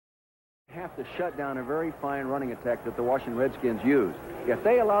Have to shut down a very fine running attack that the Washington Redskins use. If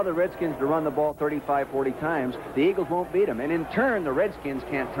they allow the Redskins to run the ball 35, 40 times, the Eagles won't beat them. And in turn, the Redskins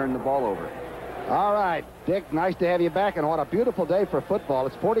can't turn the ball over. All right, Dick, nice to have you back. And what a beautiful day for football.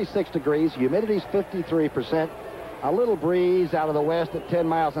 It's 46 degrees. Humidity's 53%. A little breeze out of the west at 10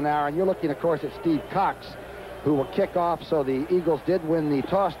 miles an hour. And you're looking, of course, at Steve Cox, who will kick off. So the Eagles did win the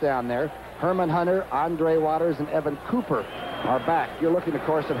toss down there. Herman Hunter, Andre Waters, and Evan Cooper are back. You're looking, of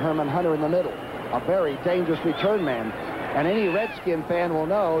course, at Herman Hunter in the middle, a very dangerous return man. And any Redskin fan will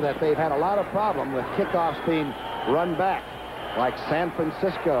know that they've had a lot of problem with kickoffs being run back, like San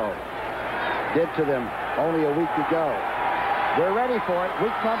Francisco did to them only a week ago. We're ready for it.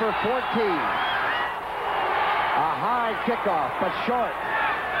 Week number 14. A high kickoff, but short.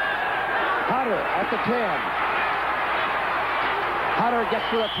 Hunter at the 10. Hunter gets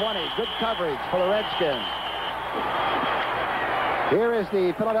to the 20. Good coverage for the Redskins. Here is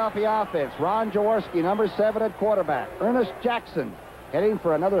the Philadelphia offense. Ron Jaworski, number 7 at quarterback. Ernest Jackson heading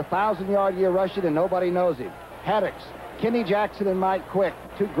for another 1,000-yard year rushing, and nobody knows him. Haddix, Kenny Jackson, and Mike Quick,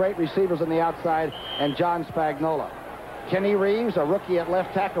 two great receivers on the outside, and John Spagnola. Kenny Reeves, a rookie at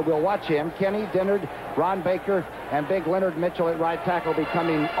left tackle. We'll watch him. Kenny, Dennard, Ron Baker, and big Leonard Mitchell at right tackle,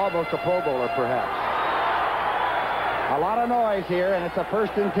 becoming almost a Pro Bowler, perhaps. A lot of noise here, and it's a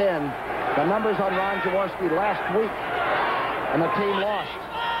 1st and 10. The numbers on Ron Jaworski last week, and the team lost.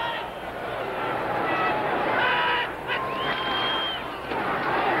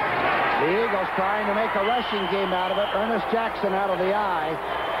 The Eagles trying to make a rushing game out of it. Ernest Jackson out of the eye.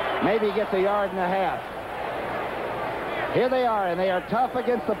 Maybe gets a yard and a half. Here they are, and they are tough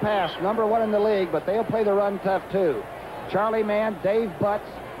against the pass. Number 1 in the league, but they'll play the run tough, too. Charlie Mann, Dave Butts,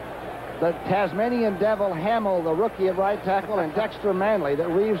 the Tasmanian Devil Hamill, the rookie at right tackle, and Dexter Manley that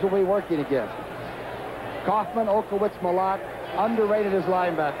Reeves will be working against. Kaufman, Okowitz, Malott, underrated as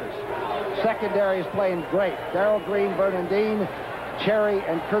linebackers. Secondary is playing great. Darrell Green, Vernon Dean, Cherry,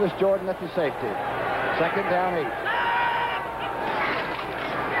 and Curtis Jordan at the safety. 2nd down, 8.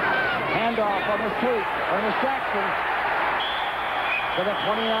 Handoff on the sweep. Ernest Jackson to the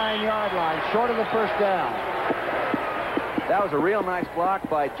 29-yard line, short of the 1st down. That was a real nice block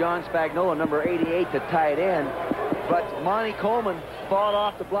by John Spagnola, number 88, to tie it in. But Monty Coleman fought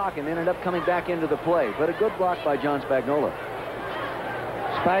off the block and ended up coming back into the play. But a good block by John Spagnola.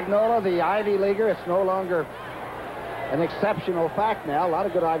 Spagnola, the Ivy Leaguer, it's no longer an exceptional fact now. A lot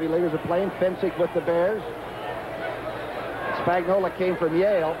of good Ivy Leaguers are playing. Fensick with the Bears. Spagnola came from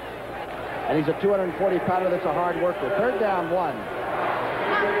Yale, and he's a 240-pounder that's a hard worker. 3rd down, 1.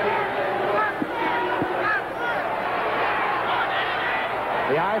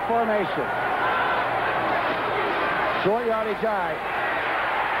 The I formation. Short yardage I.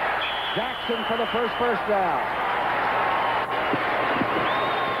 Jackson for the first down.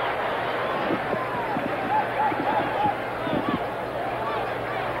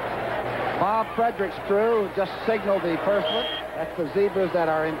 Bob Fredericks' crew just signaled the first one. That's the Zebras that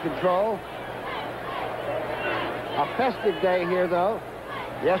are in control. A festive day here, though.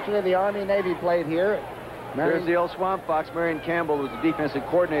 Yesterday, the Army-Navy played here. There's the old Swamp Fox. Marion Campbell was the defensive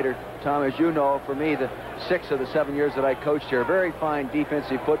coordinator. Tom, as you know, for me, the 6 of the 7 years that I coached here. Very fine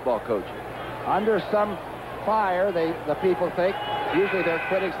defensive football coach. Under some fire, the people think. Usually they're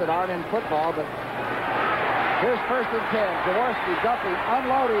critics that aren't in football, but here's 1st and 10. Jaworski dumping,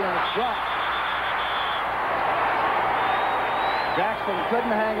 unloading, and it's dropped. Jackson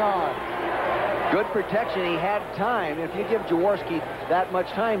couldn't hang on. Good protection. He had time. If you give Jaworski that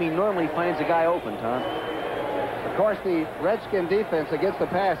much time, he normally finds a guy open, Tom. Of course, the Redskin defense against the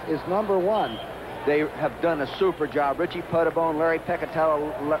pass is number 1. They have done a super job. Richie Puttabone, Larry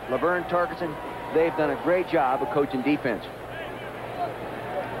Peccatello, Laverne Torkelson, they've done a great job of coaching defense.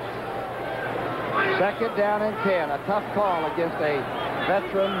 2nd down and 10. A tough call against a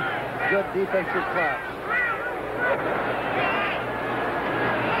veteran, good defensive class.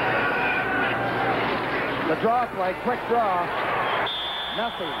 The draw play, quick draw.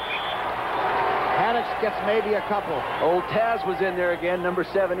 Nothing. Haddix gets maybe a couple. Old Taz was in there again, number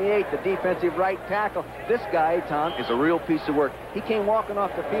 78, the defensive right tackle. This guy, Tom, is a real piece of work. He came walking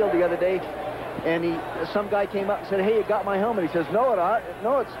off the field the other day, and some guy came up and said, "Hey, you got my helmet?" He says, "No,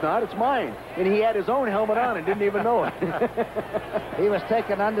 it's not. It's mine." And he had his own helmet on and didn't even know it. He was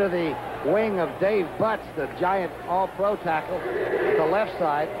taken under the wing of Dave Butts, the giant all-pro tackle, to the left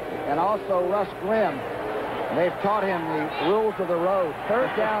side, and also Russ Grimm. And they've taught him the rules of the road.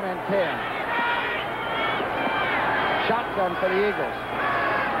 3rd down and 10. Shotgun for the Eagles.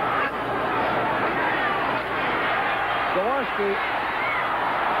 Jaworski,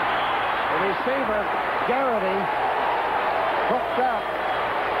 the receiver, Garrity, hooked up.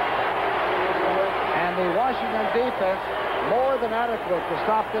 defense more than adequate to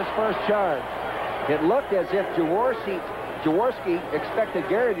stop this first charge. It looked as if Jaworski expected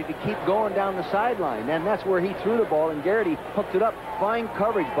Garrity to keep going down the sideline, and that's where he threw the ball, and Garrity hooked it up. Fine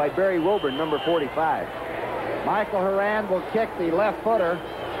coverage by Barry Wilburn, number 45. Michael Horan will kick the left footer.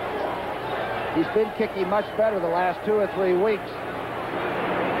 He's been kicking much better the last 2 or 3 weeks.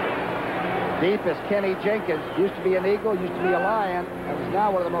 Deep is Kenny Jenkins. Used to be an Eagle, used to be a Lion, and is now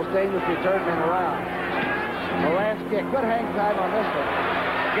one of the most dangerous return men around. Horan's kick. Good hang time on this one.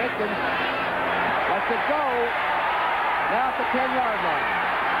 Jenkins lets it go. Now at the 10-yard line.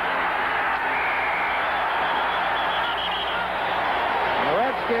 The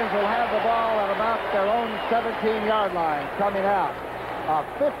Redskins will have the ball at about their own 17-yard line coming out. A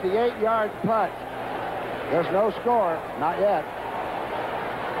 58-yard punt. There's no score. Not yet.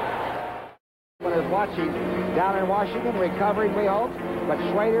 Is watching down in Washington, recovering, we hope. But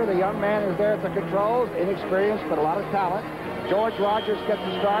Schrader, the young man, is there at the controls. Inexperienced, but a lot of talent. George Rogers gets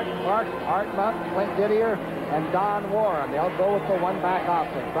the start. Art Monk, Clint Didier, and Don Warren. They'll go with the one-back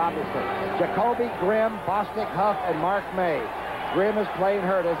offense, obviously. Jacoby Grimm, Bostic Huff, and Mark May. Grimm is playing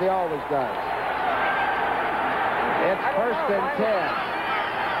hurt, as he always does. It's first and 10.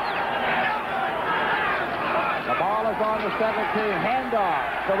 The ball is on the 17. Handoff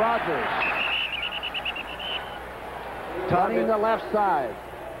to Rogers. Running the left side.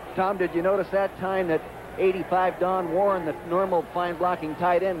 Tom, did you notice that time that 85 Don Warren, the normal fine blocking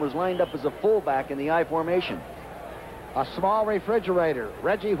tight end, was lined up as a fullback in the I formation? A small refrigerator.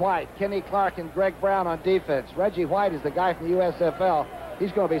 Reggie White, Kenny Clark, and Greg Brown on defense. Reggie White is the guy from the USFL.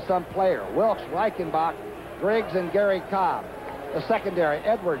 He's going to be some player. Wilkes, Reichenbach, Griggs, and Gary Cobb. The secondary,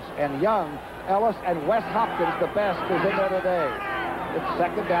 Edwards and Young, Ellis, and Wes Hopkins, the best, is in there today. It's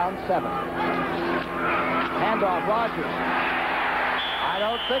second down, 7. Handoff, Rogers. I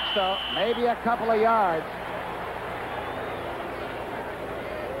don't think so. Maybe a couple of yards.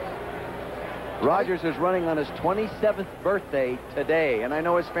 Rogers is running on his 27th birthday today, and I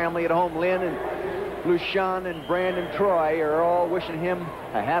know his family at home, Lynn and Lucian and Brandon Troy, are all wishing him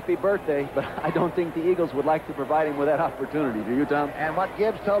a happy birthday, but I don't think the Eagles would like to provide him with that opportunity. Do you, Tom? And what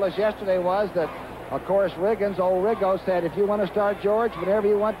Gibbs told us yesterday was that, of course, Riggins, old Riggo, said, if you want to start George, whenever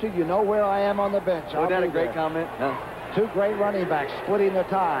you want to, you know where I am on the bench. Wasn't that a great comment? Huh? 2 great running backs splitting the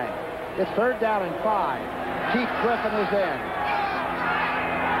time. It's third down and 5. Keith Griffin is in.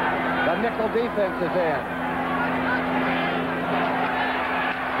 The nickel defense is in.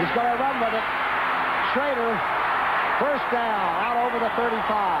 He's going to run with it. Schrader, first down, out over the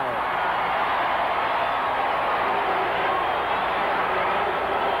 35.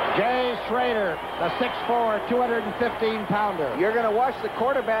 Jay Schrader, the 6'4", 215-pounder. You're going to watch the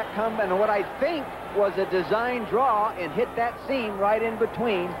quarterback come, and what I think was a design draw and hit that seam right in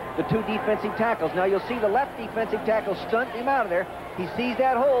between the 2 defensive tackles. Now you'll see the left defensive tackle stunt him out of there. He sees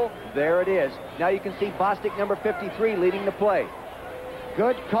that hole. There it is. Now you can see Bostic, number 53, leading the play.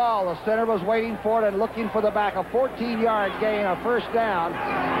 Good call. The center was waiting for it and looking for the back. A 14-yard gain, a first down.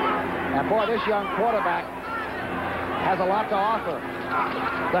 And boy, this young quarterback has a lot to offer.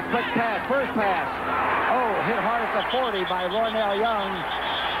 The quick pass, first pass. Oh, hit hard at the 40 by Roynell Young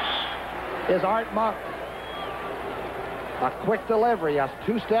is Art Monk. A quick delivery, a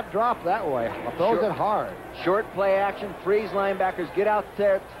 2-step drop that way. Throws it hard. Short play action, freeze linebackers, get out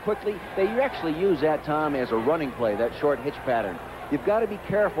there quickly. They actually use that, Tom, as a running play, that short hitch pattern. You've got to be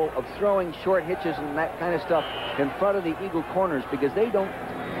careful of throwing short hitches and that kind of stuff in front of the Eagle corners because they don't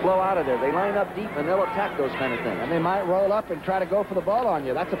blow out of there. They line up deep and they'll attack those kind of things. And they might roll up and try to go for the ball on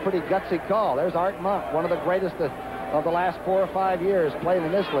you. That's a pretty gutsy call. There's Art Monk, one of the greatest of the last 4 or 5 years playing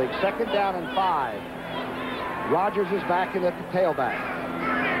in this league. Second down and 5. Rogers is back in at the tailback.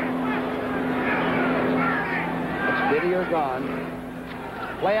 It's Didier gone.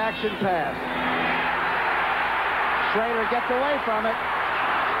 Play action pass. Schrader gets away from it.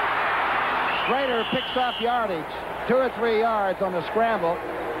 Schrader picks up yardage. 2 or 3 yards on the scramble.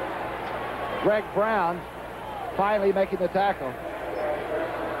 Greg Brown finally making the tackle.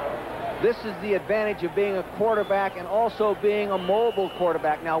 This is the advantage of being a quarterback and also being a mobile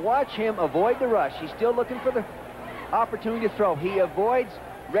quarterback. Now watch him avoid the rush. He's still looking for the opportunity to throw. He avoids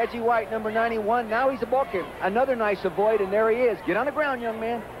Reggie White, number 91. Now he's a ball carrier. Another nice avoid, and there he is. Get on the ground, young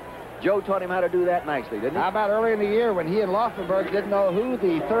man. Joe taught him how to do that nicely, didn't he? How about early in the year when he and Laufenberg didn't know who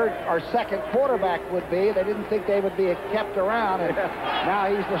the third or second quarterback would be? They didn't think they would be kept around, and now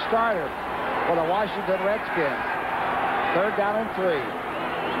he's the starter for the Washington Redskins. Third down and 3.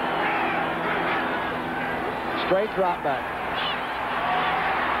 Straight drop back.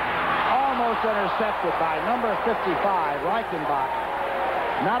 Almost intercepted by number 55, Reichenbach.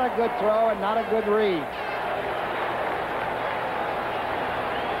 Not a good throw and not a good read.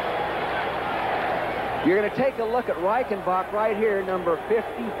 You're going to take a look at Reichenbach right here, number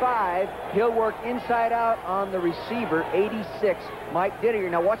 55. He'll work inside out on the receiver, 86, Mike Didier.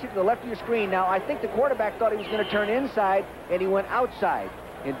 Now watch it to the left of your screen. Now I think the quarterback thought he was going to turn inside, and he went outside.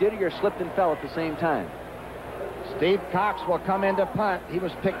 And Didier slipped and fell at the same time. Steve Cox will come in to punt. He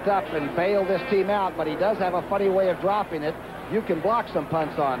was picked up and bailed this team out, but he does have a funny way of dropping it. You can block some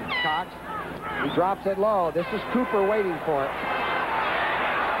punts on Cox. He drops it low. This is Cooper waiting for it.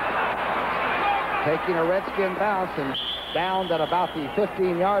 Taking a Redskin bounce and down at about the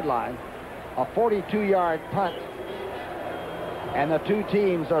 15-yard line. A 42-yard punt. And the two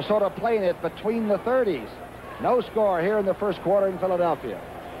teams are sort of playing it between the 30s. No score here in the first quarter in Philadelphia.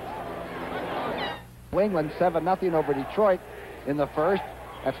 New England 7-0 over Detroit in the first.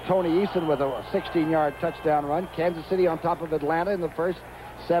 That's Tony Eason with a 16-yard touchdown run. Kansas City on top of Atlanta in the first,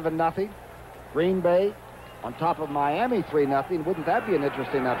 7-0. Green Bay on top of Miami, 3-0. Wouldn't that be an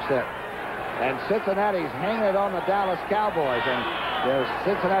interesting upset? And Cincinnati's hanging it on the Dallas Cowboys, and the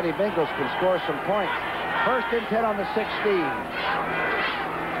Cincinnati Bengals can score some points. First and 10 on the 16.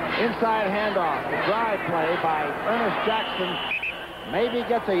 Inside handoff. The drive play by Ernest Jackson maybe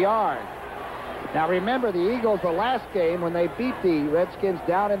gets a yard. Now remember, the Eagles, the last game, when they beat the Redskins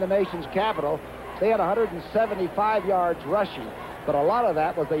down in the nation's capital, they had 175 yards rushing. But a lot of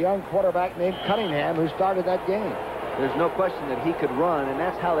that was the young quarterback named Cunningham who started that game. There's no question that he could run, and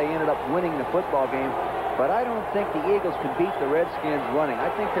that's how they ended up winning the football game. But I don't think the Eagles can beat the Redskins running.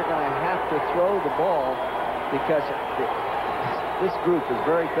 I think they're going to have to throw the ball because this group is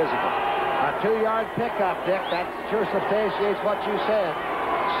very physical. A 2-yard pickup, Dick. That sure substantiates what you said.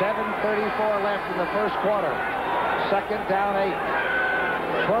 7:34 left in the first quarter. Second down 8.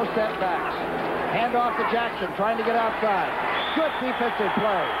 12 setbacks. Hand off to Jackson, trying to get outside. Good defensive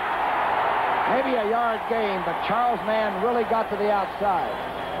play. Maybe a yard gain, but Charles Mann really got to the outside.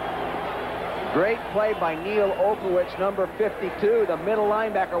 Great play by Neil Olkowicz, number 52, the middle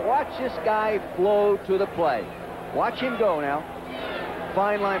linebacker. Watch this guy flow to the play. Watch him go now.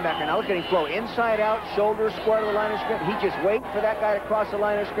 Fine linebacker. Now look at him flow. Inside out, shoulders square to the line of scrimmage. He just waited for that guy to cross the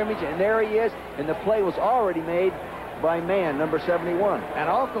line of scrimmage, and there he is. And the play was already made by Mann, number 71. And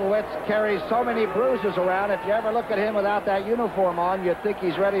Olkowicz carries so many bruises around. If you ever look at him without that uniform on, you'd think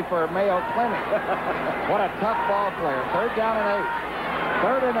he's ready for Mayo Clinic. What a tough ball player. Third down and 8.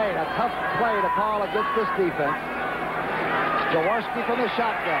 Third and 8. A tough play to call against this defense. Jaworski from the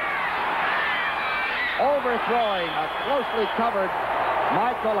shotgun. Overthrowing a closely covered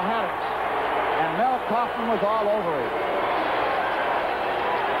Michael Haddix. And Mel Kaufman was all over him.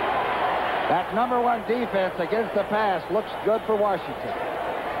 That number 1 defense against the pass looks good for Washington.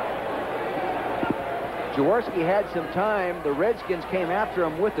 Jaworski had some time. The Redskins came after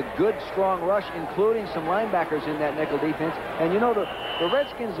him with a good, strong rush, including some linebackers in that nickel defense. And you know, the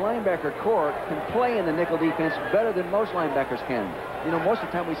Redskins linebacker corps can play in the nickel defense better than most linebackers can. You know, most of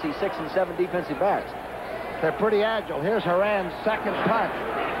the time we see 6 and 7 defensive backs. They're pretty agile. Here's Haran's second punt.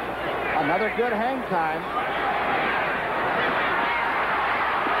 Another good hang time.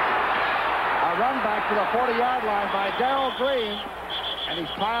 Run back to the 40-yard line by Darrell Green, and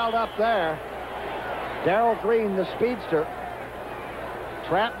he's piled up there. Darrell Green, the speedster,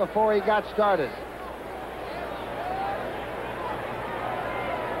 trapped before he got started.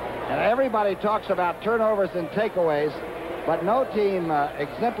 And everybody talks about turnovers and takeaways, but no team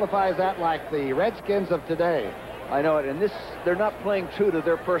exemplifies that like the Redskins of today. I know it, and they're not playing true to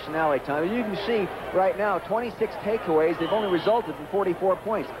their personality, Tom. You can see right now, 26 takeaways. They've only resulted in 44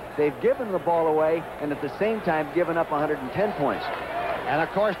 points. They've given the ball away, and at the same time, given up 110 points. And, of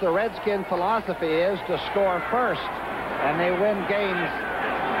course, the Redskin philosophy is to score first, and they win games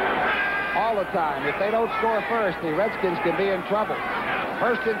all the time. If they don't score first, the Redskins can be in trouble.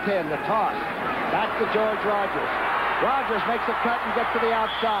 First and 10, the toss. Back to George Rogers. Rogers makes a cut and gets to the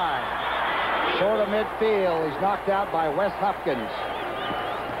outside. Short of midfield. He's knocked out by Wes Hopkins.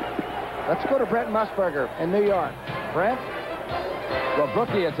 Let's go to Brent Musburger in New York. Brent? Well,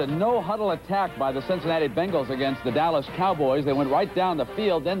 Brookie, it's a no-huddle attack by the Cincinnati Bengals against the Dallas Cowboys. They went right down the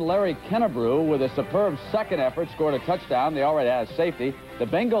field. Then Larry Kennebrew, with a superb second effort, scored a touchdown. They already had safety. The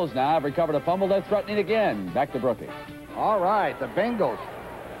Bengals now have recovered a fumble. They're threatening again. Back to Brookie. All right, the Bengals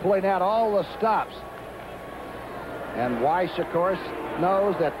pulling out all the stops. And Weiss, of course,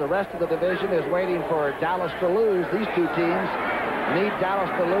 knows that the rest of the division is waiting for Dallas to lose. These two teams need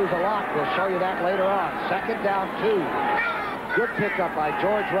Dallas to lose a lot. We'll show you that later on. Second down 2. Good pickup by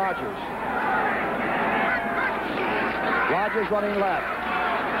George Rogers. Rogers running left.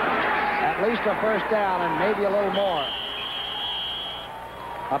 At least a first down and maybe a little more.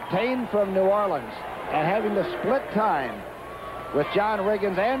 Obtained from New Orleans and having to split time with John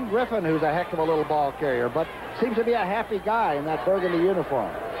Riggins and Griffin, who's a heck of a little ball carrier, but seems to be a happy guy in that burgundy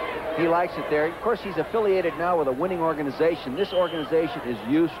uniform. He likes it there. Of course, he's affiliated now with a winning organization. This organization is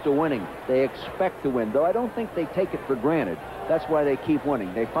used to winning. They expect to win, though I don't think they take it for granted. That's why they keep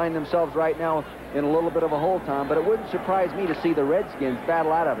winning. They find themselves right now in a little bit of a hole, Tom, but it wouldn't surprise me to see the Redskins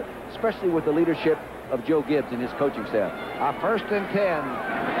battle out of it, especially with the leadership of Joe Gibbs and his coaching staff. A 1st and 10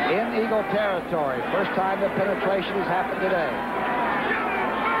 in Eagle territory. First time that penetration has happened today.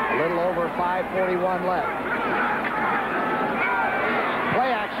 A little over 5:41 left.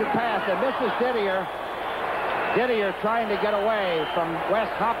 Play action pass, and this is Didier. Didier trying to get away from Wes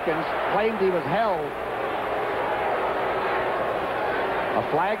Hopkins, claimed he was held.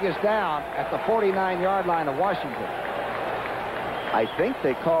 A flag is down at the 49-yard line of Washington. I think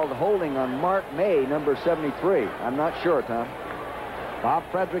they called holding on Mark May, number 73. I'm not sure, Tom. Bob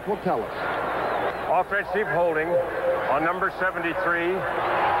Frederick will tell us. Offensive holding on number 73.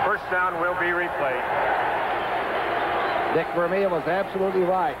 First down will be replayed. Dick Vermeil was absolutely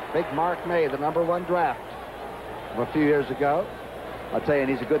right. Big Mark May, the #1 draft of a few years ago. I'll tell you, and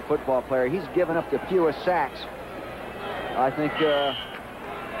he's a good football player. He's given up the fewest sacks, I think,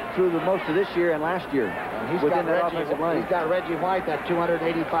 through the most of this year and last year. And he's within got that offensive line. He's got Reggie White, that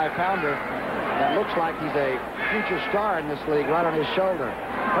 285-pounder. That looks like he's a future star in this league, right on his shoulder.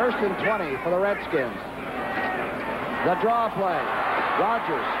 1st and 20 for the Redskins. The draw play.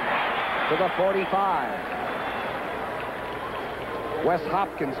 Rogers to the 45. Wes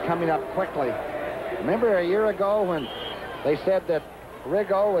Hopkins coming up quickly. Remember a year ago when they said that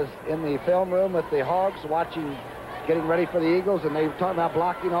Riggo was in the film room with the Hogs watching, getting ready for the Eagles, and they were talking about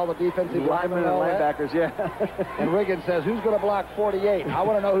blocking all the defensive linemen and linebackers, yeah. And Riggins says, who's going to block 48? I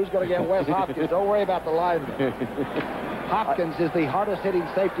want to know who's going to get Wes Hopkins. Don't worry about the linemen. Hopkins is the hardest-hitting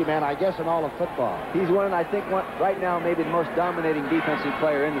safety man, I guess, in all of football. He's I think, right now, maybe the most dominating defensive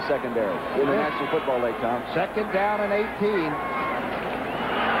player in the secondary in the National Football League, Tom. 2nd down and 18.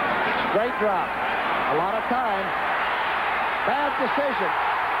 Straight drop. A lot of time. Bad decision.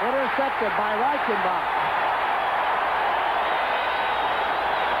 Intercepted by Reichenbach.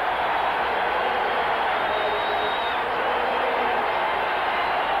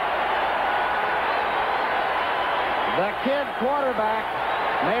 The kid quarterback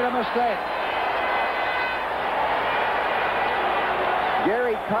made a mistake.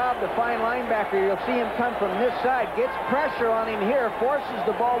 Gary Cobb, the fine linebacker, you'll see him come from this side, gets pressure on him here, forces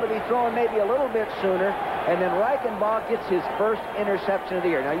the ball to be thrown maybe a little bit sooner, and then Reichenbach gets his first interception of the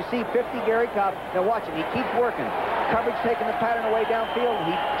year. Now you see 50 Gary Cobb. Now watch him. He keeps working. Coverage taking the pattern away downfield.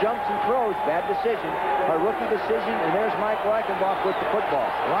 He jumps and throws. Bad decision. A rookie decision, and there's Mike Reichenbach with the football.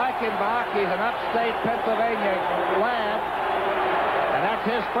 Reichenbach, he's an upstate Pennsylvania lad, and that's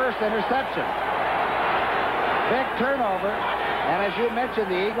his first interception. Big turnover. And as you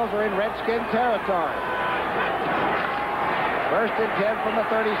mentioned, the Eagles are in Redskin territory. 1st and 10 from the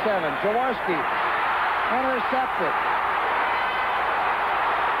 37. Jaworski intercepted.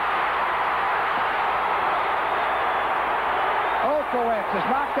 Olkowitz is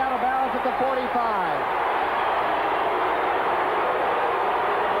knocked out of bounds at the 45.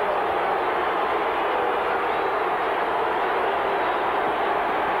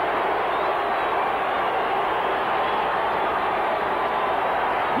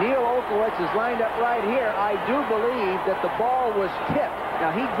 Is lined up right here. I do believe that the ball was tipped.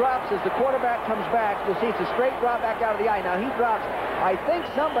 Now he drops as the quarterback comes back. You'll see it's a straight drop back out of the eye. Now he drops. I think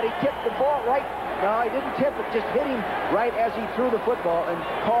somebody tipped the ball right. No, he didn't tip it. Just hit him right as he threw the football and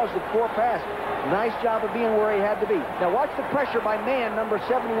caused the poor pass. Nice job of being where he had to be. Now watch the pressure by Mann, number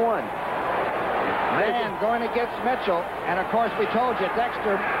 71. Mann going against Mitchell. And of course we told you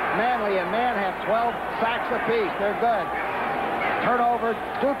Dexter, Manley, and Mann have 12 sacks apiece. They're good. Turnover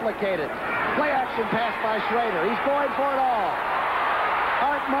duplicated. Play action pass by Schrader. He's going for it all.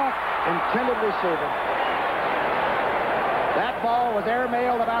 Art Monk, intended receiver. That ball was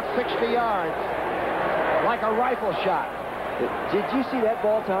airmailed about 60 yards. Like a rifle shot. Did you see that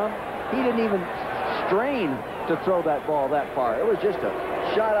ball, Tom? He didn't even strain to throw that ball that far. It was just a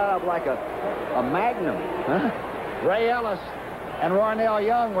shot out of like a magnum. Huh? Ray Ellis and Roynell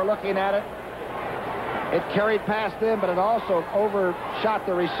Young were looking at it. It carried past them, but it also overshot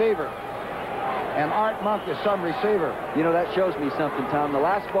the receiver. And Art Monk is some receiver. You know, that shows me something, Tom. The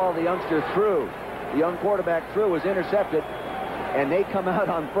last ball the youngster threw, the young quarterback threw, was intercepted, and they come out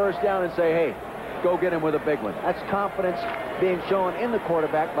on 1st down and say, hey, go get him with a big one. That's confidence being shown in the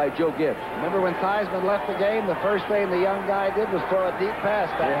quarterback by Joe Gibbs. Remember when Theismann left the game, the first thing the young guy did was throw a deep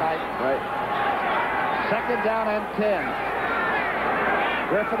pass that night. Right. 2nd down and 10.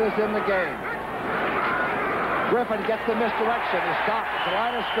 Griffin is in the game. Griffin gets the misdirection. He stopped at the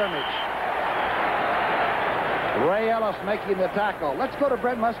line of scrimmage. Ray Ellis making the tackle. Let's go to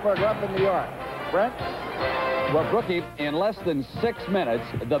Brent Musburger up in New York. Brent? Well, Brookie, in less than 6 minutes,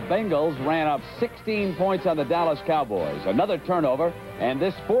 the Bengals ran up 16 points on the Dallas Cowboys. Another turnover, and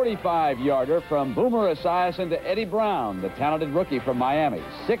this 45-yarder from Boomer Esiason to Eddie Brown, the talented rookie from Miami.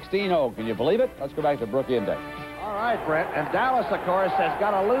 16-0. Can you believe it? Let's go back to Brookie and Dick. All right, Brent. And Dallas, of course, has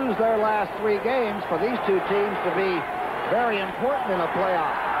got to lose their last 3 games for these two teams to be very important in a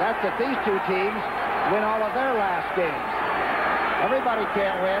playoff. That's if these two teams win all of their last games. Everybody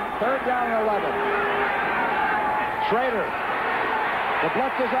can't win. 3rd down and 11. Schrader. The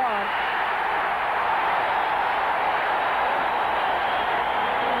blitz is on.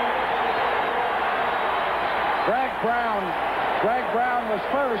 Greg Brown was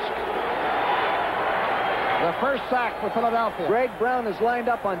first. The first sack for Philadelphia. Greg Brown is lined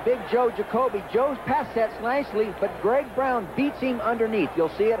up on Big Joe Jacoby. Joe's pass sets nicely, but Greg Brown beats him underneath. You'll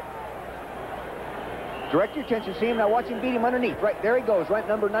see it. Direct your attention. See him now. Watch him beat him underneath. Right there he goes. Right,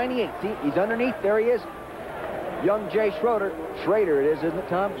 number 98. See, he's underneath. There he is. Young Jay Schrader it is, isn't it,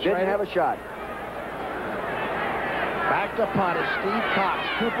 Tom? Schrader. Didn't have a shot. Back to punt is Steve Cox.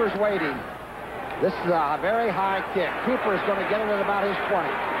 Cooper's waiting. This is a very high kick. Cooper is going to get it at about his 20.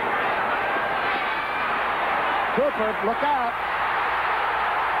 Cooper, look out.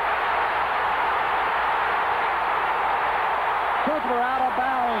 Cooper out of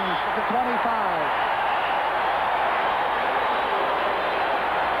bounds at the 25.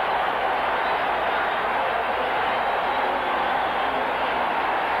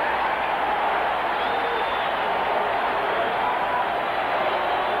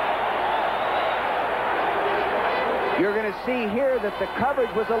 You're going to see here that the coverage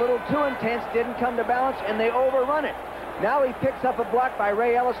was a little too intense, didn't come to balance, and they overrun it. Now he picks up a block by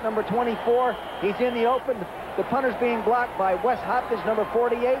Ray Ellis, number 24. He's in the open. The punter's being blocked by Wes Hopkins, number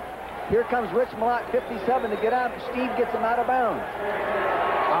 48. Here comes Rich Malott, 57, to get out. Steve gets him out of bounds.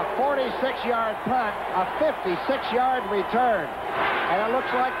 A 46-yard punt, a 56-yard return. And it looks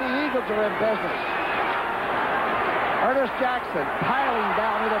like the Eagles are in business. Ernest Jackson piling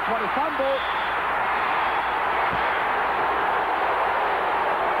down either 20. Fumble.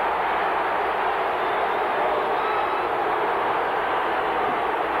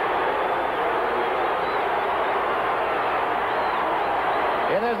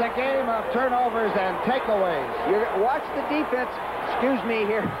 It is a game of turnovers and takeaways. Watch the defense. Excuse me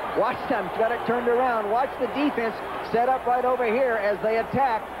here. Watch them. Got it turned around. Watch the defense set up right over here as they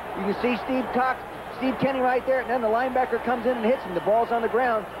attack. You can see Steve Kenny right there, and then the linebacker comes in and hits him. The ball's on the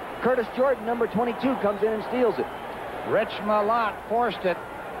ground. Curtis Jordan, number 22, comes in and steals it. Rich Malott forced it.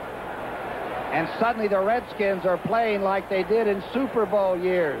 And suddenly the Redskins are playing like they did in Super Bowl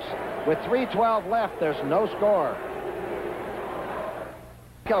years. With 3:12 left, there's no score.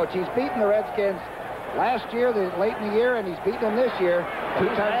 Coach, he's beaten the Redskins last year, late in the year, and he's beaten them this year. 2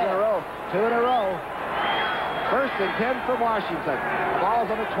 times in a row. 2 in a row. 1st and 10 for Washington. Ball's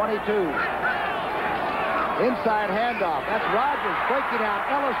on the 22. Inside handoff. That's Rodgers breaking out.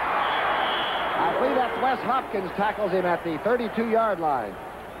 Ellis. I believe that's Wes Hopkins tackles him at the 32-yard line.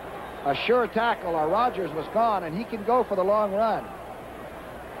 A sure tackle, or Rodgers was gone, and he can go for the long run.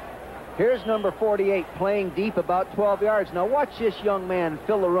 Here's number 48 playing deep about 12 yards. Now watch this young man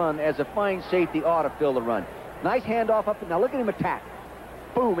fill the run as a fine safety ought to fill the run. Nice handoff up. Now look at him attack.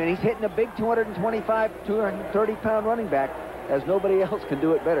 Boom, and he's hitting a big 225, 230-pound running back as nobody else can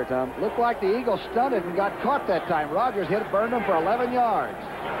do it better, Tom. Looked like the Eagles stunned it and got caught that time. Rodgers burned him for 11 yards.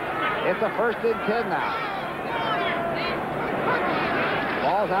 It's a 1st and 10 now.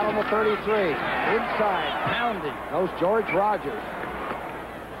 Ball's out on the 33. Inside, pounding, goes George Rodgers.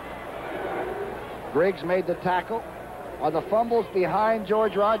 Griggs made the tackle. Are the fumbles behind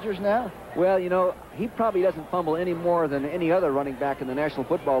George Rodgers now? Well, you know, he probably doesn't fumble any more than any other running back in the National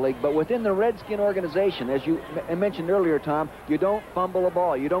Football League, but within the Redskin organization, as you mentioned earlier, Tom, you don't fumble a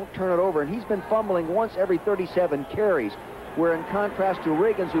ball. You don't turn it over, and he's been fumbling once every 37 carries, where in contrast to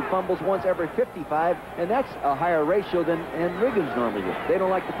Riggins, who fumbles once every 55, and that's a higher ratio than Riggins normally would. They don't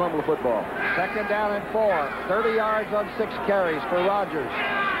like to fumble the football. 2nd down and 4. 30 yards on 6 carries for Rodgers.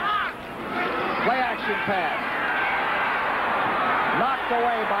 Play action pass. Knocked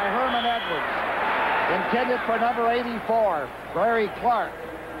away by Herman Edwards. Intended for number 84, Larry Clark.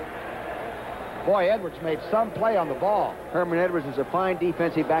 Boy, Edwards made some play on the ball. Herman Edwards is a fine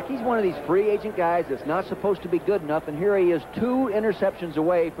defensive back. He's one of these free agent guys that's not supposed to be good enough, and here he is 2 interceptions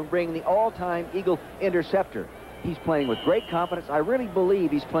away from being the all-time Eagle interceptor. He's playing with great confidence. I really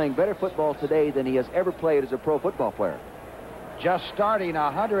believe he's playing better football today than he has ever played as a pro football player. just starting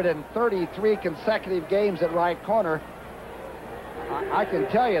 133 consecutive games at right corner. I can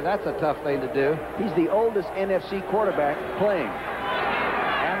tell you that's a tough thing to do. He's the oldest NFC quarterback playing.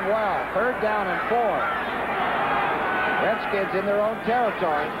 And well, 3rd down and 4. Redskins in their own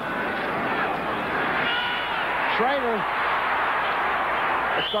territory. Schrader.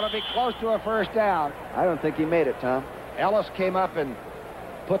 It's going to be close to a 1st down. I don't think he made it, Tom. Ellis came up and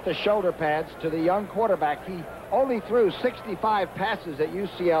put the shoulder pads to the young quarterback. He only threw 65 passes at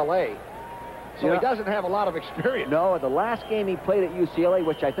UCLA. So he doesn't have a lot of experience. No, the last game he played at UCLA,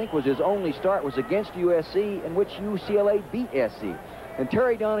 which I think was his only start, was against USC, in which UCLA beat SC. And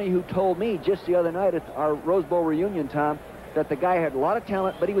Terry Donahue told me just the other night at our Rose Bowl reunion, Tom, that the guy had a lot of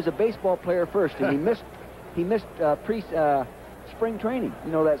talent, but he was a baseball player first, and he missed spring training.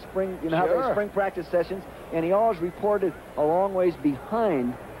 You know, that spring, how they spring practice sessions, and he always reported a long ways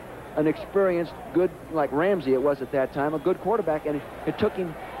behind an experienced, good, like Ramsey it was at that time, a good quarterback, and it took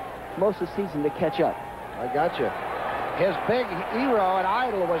him most of the season to catch up. I got you. His big hero and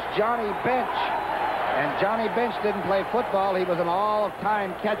idol was Johnny Bench. And Johnny Bench didn't play football. He was an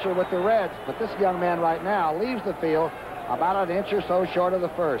all-time catcher with the Reds. But this young man right now leaves the field about an inch or so short of the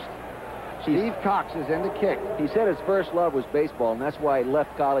 1st. Steve Cox is in to kick. He said his first love was baseball, and that's why he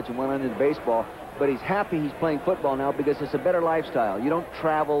left college and went on into baseball. But he's happy he's playing football now because it's a better lifestyle. You don't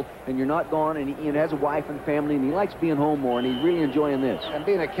travel, and you're not gone, and he has a wife and family, and he likes being home more, and he's really enjoying this. And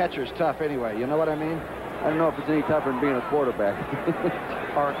being a catcher's tough anyway, you know what I mean? I don't know if it's any tougher than being a quarterback.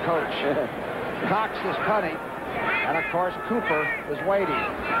 Or a coach. Cox is punting, and of course Cooper is waiting.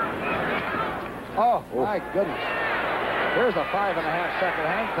 Oh, my goodness. Here's a 5.5-second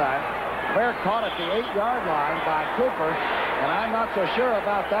hang time. Fair caught at the 8-yard line by Cooper, and I'm not so sure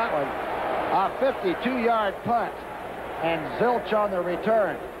about that one. A 52-yard punt, and zilch on the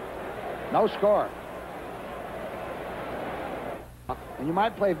return. No score. And you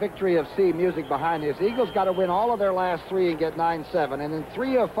might play Victory of C music behind this. Eagles got to win all of their last 3 and get 9-7, and then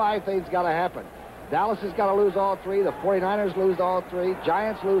 3 of 5 things got to happen. Dallas has got to lose all 3. The 49ers lose all 3.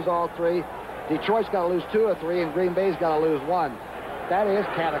 Giants lose all 3. Detroit's got to lose 2 of 3, and Green Bay's got to lose 1. That is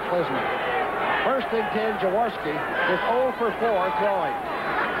cataclysmic. 1st and 10, Jaworski is 0 for 4 throwing.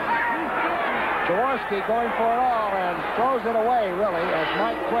 Jaworski going for it all and throws it away, really, as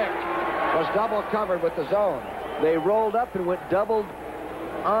Mike Quick was double covered with the zone. They rolled up and went doubled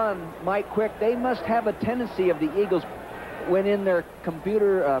on Mike Quick. They must have a tendency of the Eagles when in their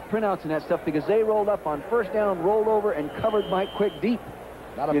computer printouts and that stuff, because they rolled up on 1st down, rolled over, and covered Mike Quick deep.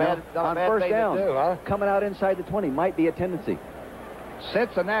 Not a bad first thing down, to do, huh? Coming out inside the 20 might be a tendency.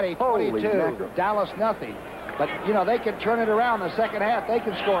 Cincinnati 22, Dallas nothing. But, you know, they can turn it around in the second half. They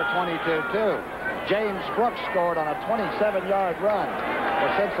can score 22, too. James Brooks scored on a 27-yard run for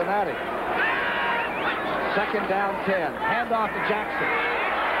Cincinnati. 2nd down 10. Handoff to Jackson.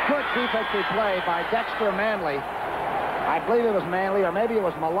 Good defensive play by Dexter Manley. I believe it was Manley, or maybe it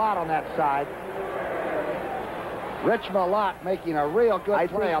was Malott on that side. Rich Malott making a real good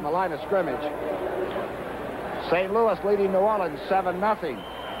play on the line of scrimmage. St. Louis leading New Orleans 7-0.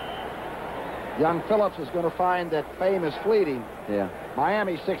 Young Phillips is going to find that fame is fleeting. Yeah.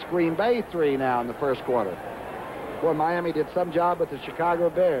 Miami 6, Green Bay 3 now in the 1st quarter. Boy, Miami did some job with the Chicago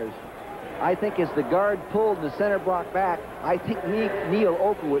Bears. I think as the guard pulled and the center block back, I think Neil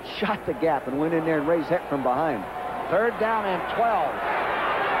Oakwood shot the gap and went in there and raised heck from behind. 3rd down and 12.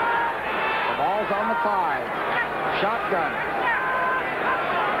 The ball's on the 5. Shotgun.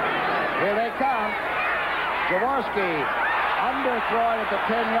 Here they come. Jaworski underthrowing at the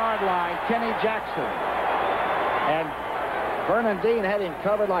 10-yard line. Kenny Jackson. And Vernon Dean had him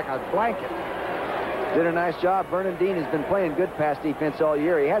covered like a blanket. Did a nice job. Vernon Dean has been playing good pass defense all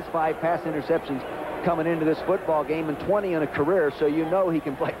year. He has 5 pass interceptions coming into this football game and 20 in a career, so you know he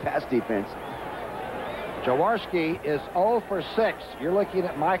can play pass defense. Jaworski is 0 for 6. You're looking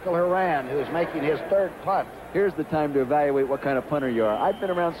at Michael Horan, who is making his 3rd punt. Here's the time to evaluate what kind of punter you are. I've been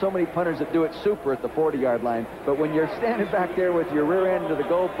around so many punters that do it super at the 40-yard line, but when you're standing back there with your rear end to the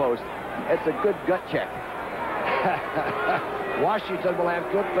goalpost, it's a good gut check. Washington will have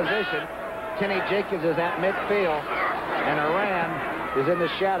good position. Kenny Jenkins is at midfield, and Horan is in the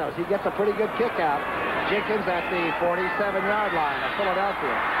shadows. He gets a pretty good kick out. Jenkins at the 47-yard line of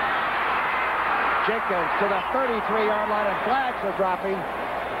Philadelphia. Jenkins to the 33-yard line, and flags are dropping.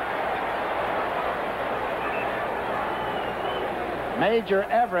 Major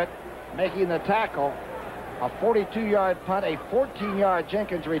Everett making the tackle. A 42-yard punt, a 14-yard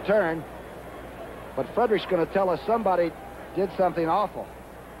Jenkins return. But Frederick's going to tell us somebody did something awful.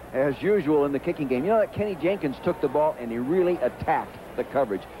 As usual in the kicking game. You know that Kenny Jenkins took the ball and he really attacked. the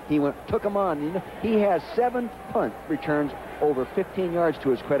coverage. He took him on. You know, he has 7 punt returns over 15 yards to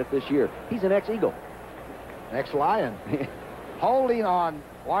his credit this year. He's an ex-Eagle. Ex-Lion. Holding on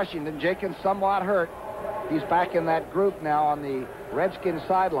Washington. Jenkins somewhat hurt. He's back in that group now on the Redskins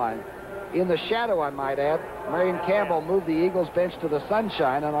sideline. In the shadow, I might add, Marion Campbell moved the Eagles bench to the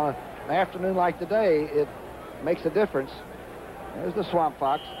sunshine, and on an afternoon like today, it makes a difference. There's the Swamp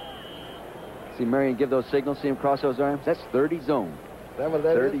Fox. See Marion give those signals, see him cross those arms? That's 30 zone. Is that what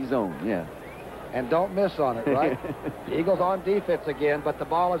that 30 is? zone, yeah. And don't miss on it, right? The Eagles on defense again, but the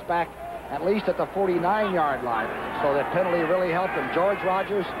ball is back at least at the 49-yard line. So that penalty really helped him. George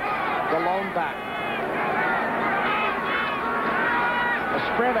Rogers, the lone back. A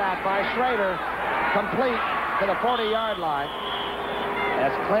sprint out by Schrader, complete to the 40-yard line.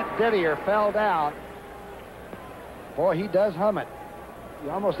 As Clint Didier fell down. Boy, he does hum it.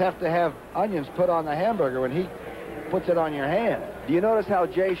 You almost have to have onions put on the hamburger when he puts it on your hand. Do you notice how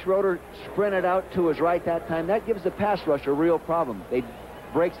Jay Schroeder sprinted out to his right that time? That gives the pass rush a real problem. They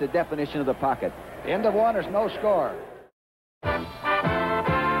breaks the definition of the pocket. End of one, there's no score. Tom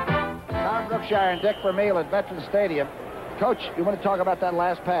Brookshier and Dick Vermeil at Veterans Stadium. Coach, you want to talk about that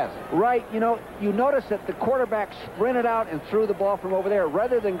last pass? Right. You know, you notice that the quarterback sprinted out and threw the ball from over there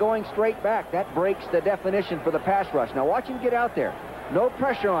rather than going straight back. That breaks the definition for the pass rush. Now watch him get out there. No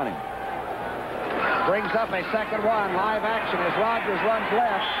pressure on him. Brings up a second one. Live action as Rogers runs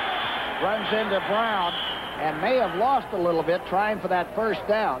left. Runs into Brown and may have lost a little bit trying for that first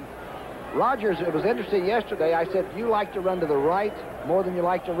down. Rogers, it was interesting yesterday. I said, you like to run to the right more than you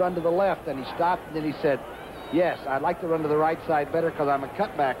like to run to the left. And he stopped and then he said, yes, I'd like to run to the right side better because I'm a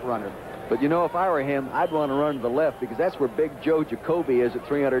cutback runner. But you know, if I were him, I'd want to run to the left because that's where Big Joe Jacoby is at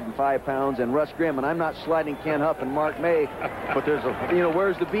 305 pounds and Russ Grimm. And I'm not sliding Ken Huff and Mark May, but there's a, you know,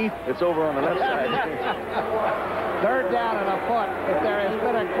 where's the beef? It's over on the left side. Third down and a foot. If there has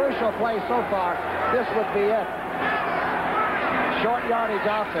been a crucial play so far, this would be it. Short yardage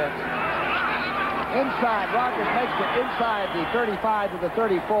offense. Inside, Rogers makes it inside the 35 to the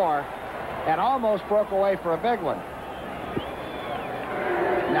 34 and almost broke away for a big one.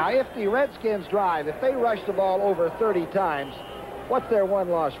 Now, if the Redskins drive, if they rush the ball over 30 times, what's their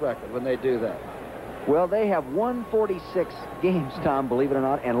one-loss record when they do that? Well, they have won 46 games, Tom, believe it or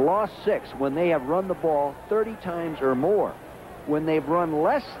not, and lost 6 when they have run the ball 30 times or more. When they've run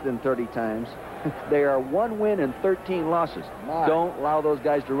less than 30 times, they are 1 win and 13 losses. My. Don't allow those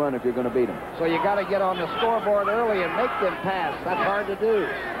guys to run if you're going to beat them. So you got to get on the scoreboard early and make them pass. That's hard to do.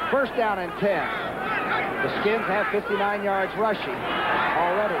 First down and 10. The Skins have 59 yards rushing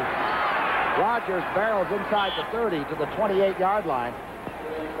already. Rogers barrels inside the 30 to the 28-yard line.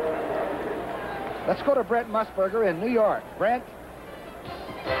 Let's go to Brent Musburger in New York. Brent?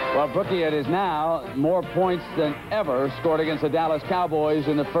 Well, Brookie, it is now more points than ever scored against the Dallas Cowboys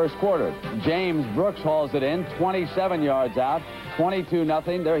in the first quarter. James Brooks hauls it in, 27 yards out,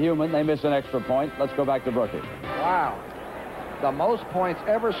 22-0. They're human. They miss an extra point. Let's go back to Brookie. Wow. The most points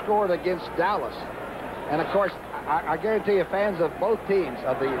ever scored against Dallas. And, of course, I guarantee you fans of both teams,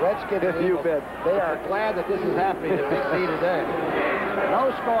 of the Redskins and You Eagles, bet. they are glad that this is happening at Big C today.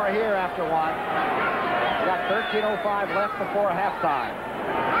 No score here after one. We got 13:05 left before halftime.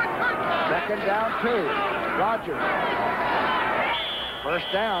 Second down, 2. Rogers. First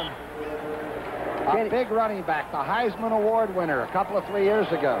down. A big running back, the Heisman Award winner a couple of 3 years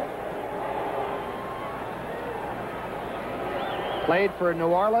ago. Played for New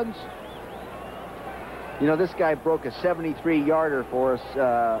Orleans. You know, this guy broke a 73-yarder for us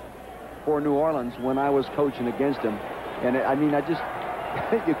for New Orleans when I was coaching against him. And, I mean,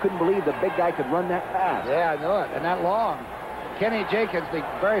 you couldn't believe the big guy could run that fast. Yeah, I know it. And that long. Kenny Jenkins, the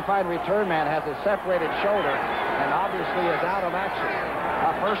very fine return man, has a separated shoulder and obviously is out of action.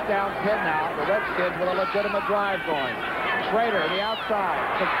 A first down 10 now. The Redskins with a legitimate drive going. Schrader, the outside,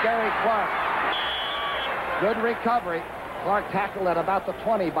 to Gary Clark. Good recovery. Clark tackled at about the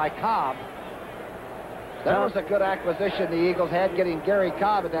 20 by Cobb. That was a good acquisition the Eagles had, getting Gary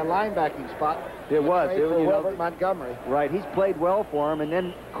Cobb in that linebacking spot. It was. For Wilbert Montgomery. Right. He's played well for him. And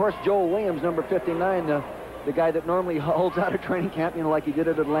then, of course, Joel Williams, number 59, the guy that normally holds out of training camp, you know, like he did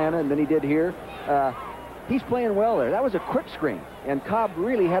at Atlanta and then he did here. He's playing well there. That was a quick screen. And Cobb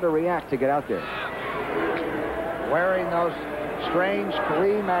really had to react to get out there. Wearing those strange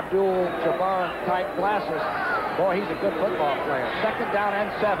Kareem Abdul-Jabbar type glasses. Boy, he's a good football player. Second down and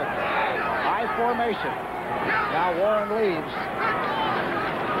 7. High formation. Now Warren leaves.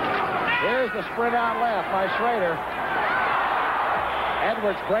 Here's the sprint out left by Schrader.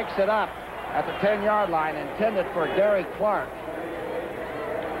 Edwards breaks it up at the 10-yard line, intended for Gary Clark.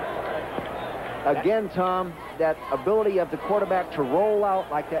 Again, Tom, that ability of the quarterback to roll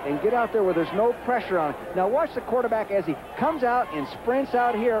out like that and get out there where there's no pressure on him. Now watch the quarterback as he comes out and sprints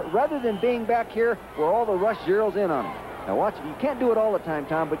out here rather than being back here where all the rush zeroes in on him. Now watch, you can't do it all the time,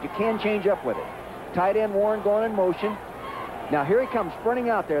 Tom, but you can change up with it. Tight end Warren going in motion. Now here he comes sprinting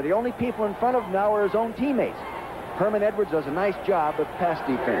out there. The only people in front of him now are his own teammates. Herman Edwards does a nice job of pass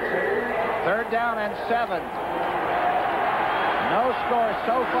defense. 3rd down and 7. No score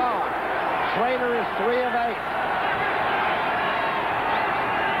so far. Schrader is 3 of 8.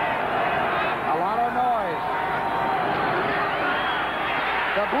 A lot of noise.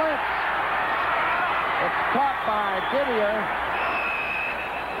 The blitz. It's caught by Didier.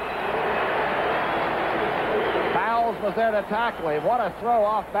 Fowles was there to tackle him. What a throw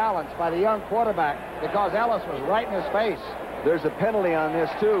off balance by the young quarterback because Ellis was right in his face. There's a penalty on this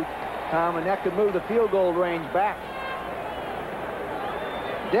too, Tom, and that could move the field goal range back.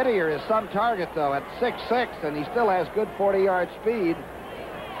 Didier is some target, though, at 6'6", and he still has good 40-yard speed.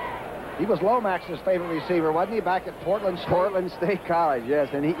 He was Lomax's favorite receiver, wasn't he, back at Portland State? Portland State College, yes,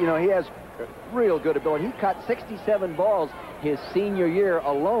 and he has real good ability. He caught 67 balls his senior year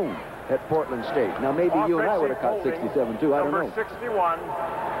alone at Portland State. Now, maybe you and I would have caught 67, too. I don't know. Number 61.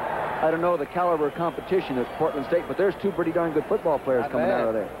 I don't know the caliber of competition at Portland State, but there's 2 pretty darn good football players coming out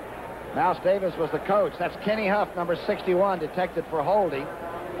of there. Mouse Davis was the coach. That's Kenny Huff, number 61, detected for holding.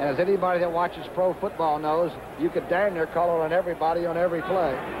 And as anybody that watches pro football knows, you could darn near call it on everybody on every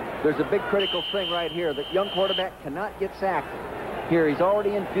play. There's a big critical thing right here. The young quarterback cannot get sacked. Here, he's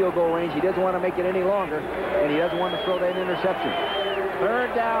already in field goal range. He doesn't want to make it any longer, and he doesn't want to throw that interception.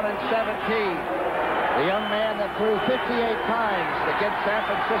 3rd down and 17. The young man that threw 58 times against San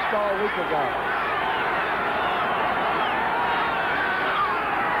Francisco a week ago.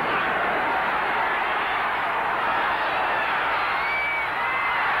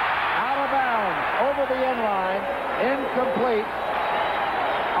 Over the end line, incomplete.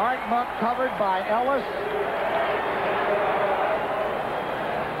 Art Monk covered by Ellis.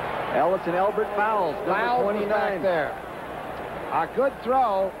 Ellis and Albert Fowles, number 29. Back there. A good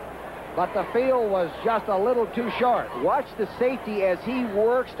throw, but the field was just a little too short. Watch the safety as he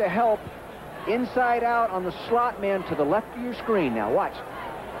works to help inside out on the slot man to the left of your screen. Now watch.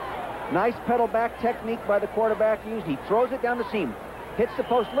 Nice pedal back technique by the quarterback used. He throws it down the seam. Hits the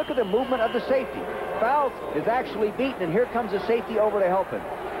post. Look at the movement of the safety. Fowles is actually beaten, and here comes the safety over to help him.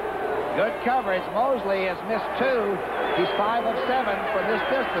 Good coverage. Mosley has missed 2. He's 5 of 7 from this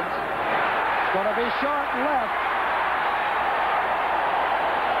distance. It's going to be short and left.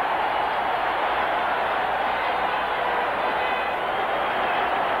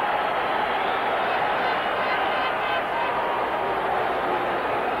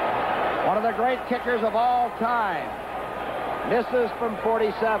 One of the great kickers of all time. Misses from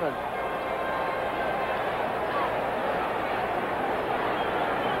 47.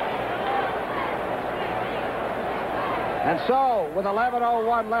 And so, with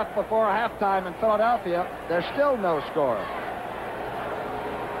 11:01 left before halftime in Philadelphia, there's still no score.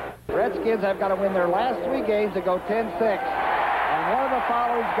 Redskins have got to win their last 3 games to go 10-6. And one of the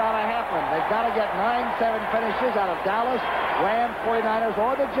following's got to happen. They've got to get 9-7 finishes out of Dallas, Rams, 49ers,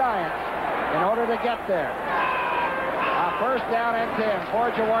 or the Giants in order to get there. 1st down and 10 for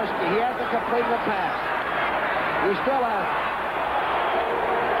Jaworski. He hasn't completed a pass. He still hasn't.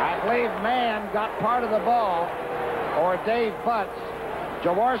 I believe Mann got part of the ball, or Dave Butts.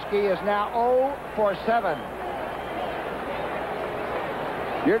 Jaworski is now 0 for 7.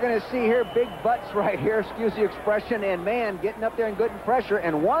 You're going to see here big butts right here, excuse the expression, and Mann getting up there and getting pressure,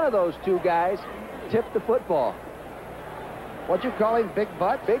 and one of those 2 guys tipped the football. What'd you call him, big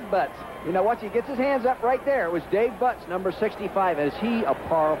butts? Big butts. You know what? He gets his hands up right there. It was Dave Butts, number 65. Is he a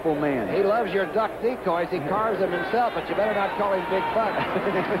powerful man? He loves your duck decoys. He carves them himself, but you better not call him Big Butts.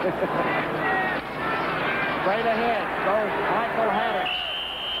 Straight ahead goes Michael Haddix.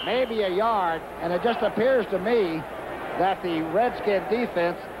 Maybe a yard, and it just appears to me that the Redskin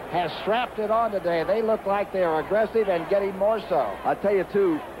defense has strapped it on today. They look like they are aggressive and getting more so. I'll tell you,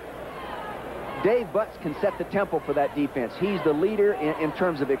 too, Dave Butts can set the tempo for that defense. He's the leader in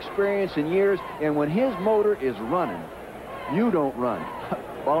terms of experience and years, and when his motor is running, you don't run.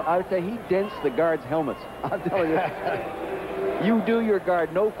 Well, I would say he dents the guards' helmets. I'll tell you. You do your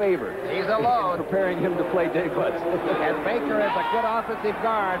guard no favor. He's alone. In preparing him to play Dave Butts. And Baker is a good offensive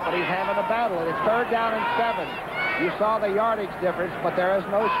guard, but he's having a battle, and it's 3rd down and 7. You saw the yardage difference, but there is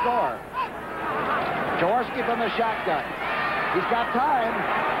no score. Jaworski from the shotgun. He's got time.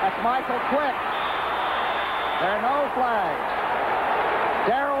 That's Michael Quick. There are no flags.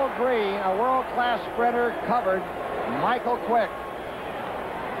 Darrell Green, a world-class sprinter, covered Michael Quick.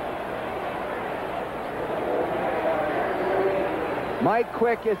 Mike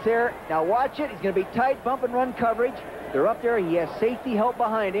Quick is there. Now watch it. He's going to be tight bump and run coverage. They're up there. He has safety help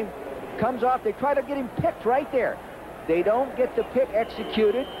behind him. Comes off. They try to get him picked right there. They don't get the pick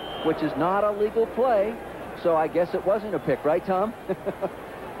executed, which is not a legal play. So I guess it wasn't a pick, right, Tom?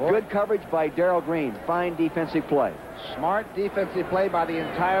 Good coverage by Darrell Green. Fine defensive play. Smart defensive play by the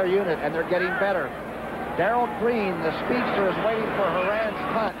entire unit, and they're getting better. Darrell Green, the speedster, is waiting for Horan's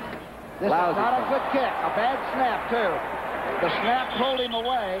punt. This is not a good kick. A bad snap, too. The snap pulled him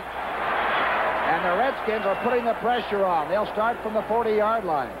away, and the Redskins are putting the pressure on. They'll start from the 40-yard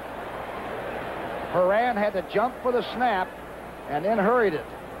line. Horan had to jump for the snap and then hurried it.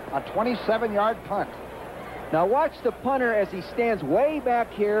 A 27-yard punt. Now watch the punter as he stands way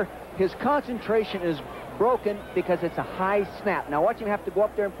back here. His concentration is broken because it's a high snap. Now watch him have to go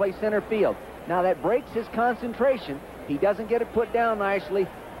up there and play center field. Now that breaks his concentration. He doesn't get it put down nicely.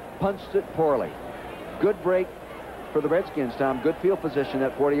 Punts it poorly. Good break for the Redskins, Tom. Good field position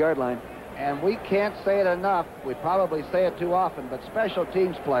at 40-yard line. And we can't say it enough. We probably say it too often, but special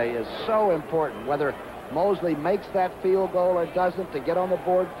teams play is so important. Whether Mosley makes that field goal or doesn't, to get on the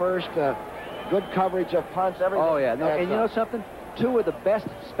board first, good coverage of punts, everything. Oh, yeah. No, and you know something? Two of the best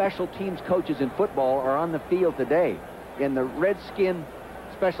special teams coaches in football are on the field today. In the Redskin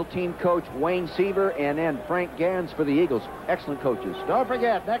special team coach Wayne Seaver, and then Frank Gans for the Eagles. Excellent coaches. Don't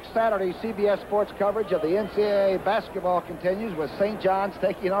forget, next Saturday, CBS Sports coverage of the NCAA basketball continues with St. John's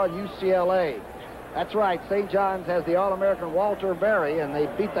taking on UCLA. That's right, St. John's has the All-American Walter Berry, and they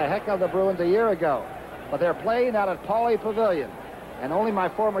beat the heck out of the Bruins a year ago. But they're playing out at Pauley Pavilion. And only my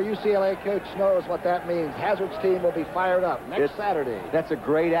former UCLA coach knows what that means. Hazard's team will be fired up next Saturday. That's a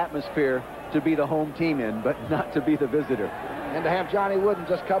great atmosphere to be the home team in, but not to be the visitor. And to have Johnny Wooden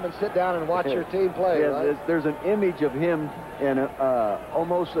just come and sit down and watch your team play. Yeah, right? There's an image of him and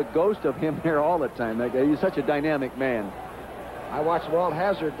almost a ghost of him there all the time. That guy, he's such a dynamic man. I watched Walt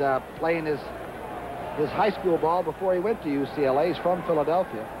Hazard playing his high school ball before he went to UCLA. He's from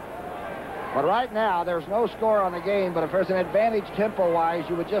Philadelphia. But right now, there's no score on the game, but if there's an advantage tempo-wise,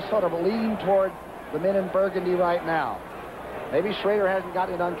 you would just sort of lean toward the men in Burgundy right now. Maybe Schrader hasn't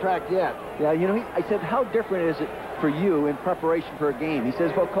gotten it untracked yet. Yeah, you know, I said, how different is it for you in preparation for a game? He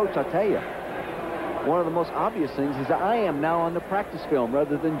says, well, Coach, I'll tell you. One of the most obvious things is that I am now on the practice film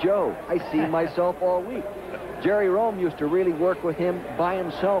rather than Joe. I see myself all week. Jerry Rome used to really work with him by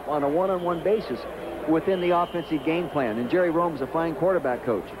himself on a one-on-one basis within the offensive game plan. And Jerry Rome's a fine quarterback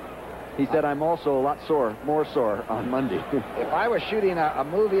coach. He said, I'm also a lot more sore on Monday. If I was shooting a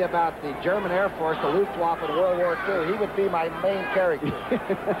movie about the German Air Force, the Luftwaffe in World War II, he would be my main character.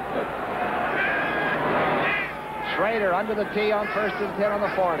 Schrader under the tee on 1st and 10 on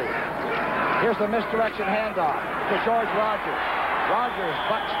the 40. Here's the misdirection handoff to George Rogers. Rogers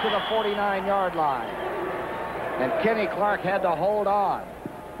bucks to the 49-yard line. And Kenny Clark had to hold on.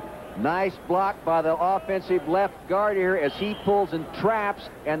 Nice block by the offensive left guard here as he pulls and traps,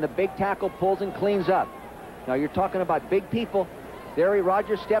 and the big tackle pulls and cleans up. Now you're talking about big people. There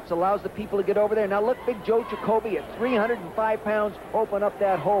Rogers steps, allows the people to get over there. Now look, big Joe Jacoby at 305 pounds open up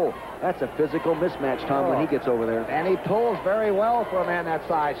that hole. That's a physical mismatch, Tom, when he gets over there. And he pulls very well for a man that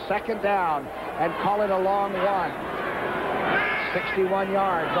size. 2nd down, and call it a long one. 61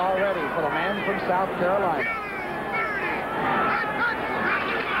 yards already for the man from South Carolina.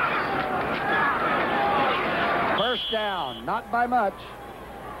 First down, not by much.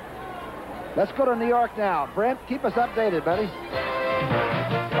 Let's go to New York now. Brent, keep us updated, buddy.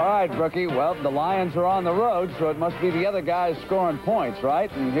 All right, Brookie. Well, the Lions are on the road, so it must be the other guys scoring points,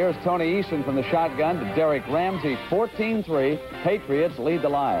 right? And here's Tony Eason from the shotgun to Derek Ramsey, 14-3. Patriots lead the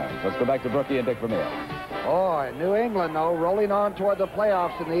Lions. Let's go back to Brookie and Dick Vermeil. Oh, New England, though, rolling on toward the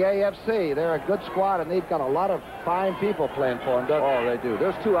playoffs in the AFC. They're a good squad, and they've got a lot of fine people playing for them, don't they? Oh, they do.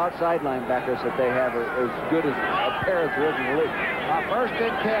 There's 2 outside linebackers that they have as good as a pair as there is in the league. 1st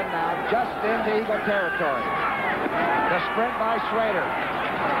and 10 now, just into Eagle territory. The sprint by Schrader.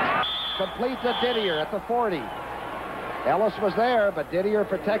 Complete to Didier at the 40. Ellis was there, but Didier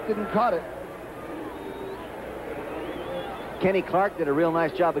protected and caught it. Kenny Clark did a real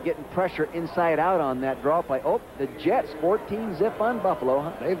nice job of getting pressure inside out on that draw play. Oh, the Jets 14-zip on Buffalo.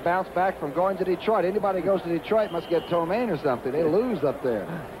 Huh? They've bounced back from going to Detroit. Anybody goes to Detroit must get ptomaine or something. They lose up there.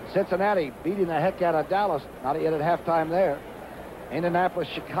 Cincinnati beating the heck out of Dallas. Not yet at halftime there. Indianapolis,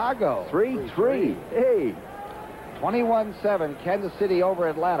 Chicago. 3-3. Hey. 21-7. Kansas City over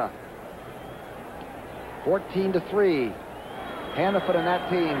Atlanta. 14-3. Hannaford and that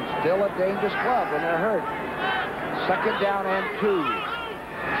team still a dangerous club when they're hurt. 2nd down and 2.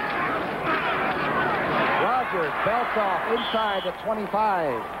 Rogers belts off inside the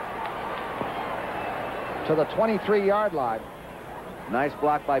 25 to the 23-yard line. Nice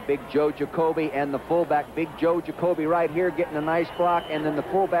block by Big Joe Jacoby, and the fullback, Big Joe Jacoby, right here getting a nice block, and then the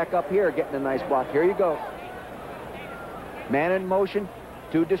fullback up here getting a nice block. Here you go. Man in motion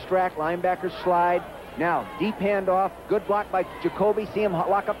to distract. Linebacker slide. Now, deep handoff. Good block by Jacoby. See him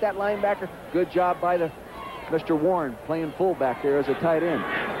lock up that linebacker. Good job by Mr. Warren playing fullback there as a tight end.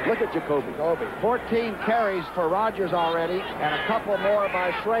 Look at Jacoby. 14 carries for Rogers already, and a couple more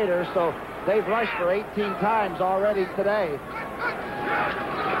by Schrader, so they've rushed for 18 times already today.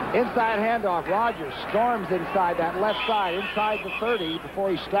 Inside handoff. Rogers storms inside that left side, inside the 30 before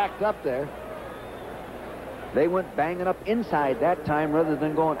he stacked up there. They went banging up inside that time rather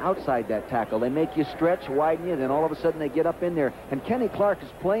than going outside that tackle. They make you stretch, widen you, then all of a sudden they get up in there. And Kenny Clark is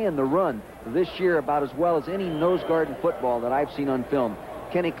playing the run this year about as well as any nose guard in football that I've seen on film.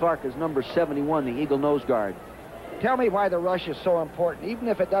 Kenny Clark is number 71, the Eagle nose guard. Tell me why the rush is so important. Even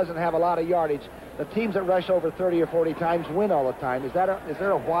if it doesn't have a lot of yardage, the teams that rush over 30 or 40 times win all the time. Is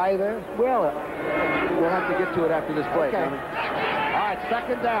there a why there? Well, we'll have to get to it after this play. Okay. All right,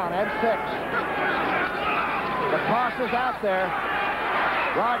 second down and 6. The cross is out there.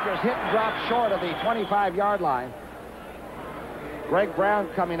 Rogers hit and dropped short of the 25-yard line. Greg Brown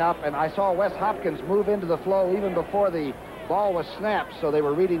coming up, and I saw Wes Hopkins move into the flow even before the ball was snapped, so they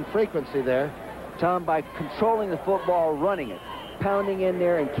were reading frequency there. Tom, by controlling the football, running it, pounding in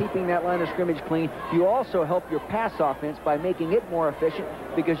there, and keeping that line of scrimmage clean, you also help your pass offense by making it more efficient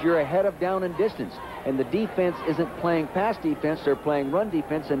because you're ahead of down and distance. And the defense isn't playing pass defense, they're playing run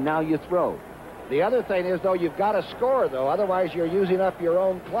defense, and now you throw. The other thing is, though, you've got to score, though. Otherwise, you're using up your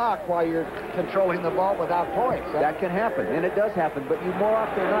own clock while you're controlling the ball without points. That can happen, and it does happen, but you more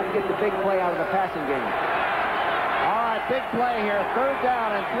often than not get the big play out of the passing game. All right, big play here. Third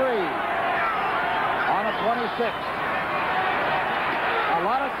down and 3 on a 26. A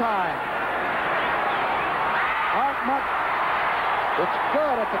lot of time. Art Monk. It's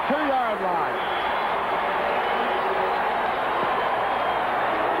good at the 2-yard line.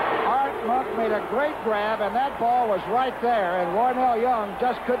 Monk made a great grab, and that ball was right there, and Warnell Young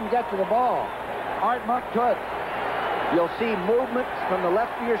just couldn't get to the ball. Art Monk could. You'll see movements from the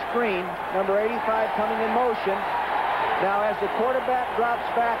left of your screen. Number 85 coming in motion. Now, as the quarterback drops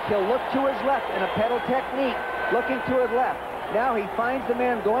back, he'll look to his left in a pedal technique, looking to his left. Now he finds the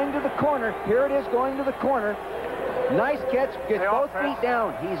man going to the corner. Here it is, going to the corner. Nice catch. Gets both feet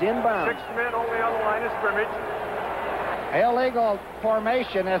down. He's inbound. 6 men only on the line of scrimmage. Illegal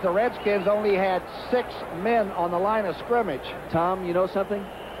formation, as the Redskins only had 6 men on the line of scrimmage. Tom, you know something?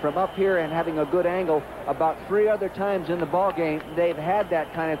 From up here and having a good angle, about 3 other times in the ball game, they've had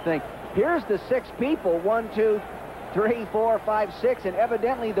that kind of thing. Here's the 6 people, 1, 2, 3, 4, 5, 6, and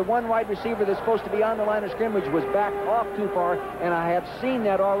evidently the one wide receiver that's supposed to be on the line of scrimmage was backed off too far, and I have seen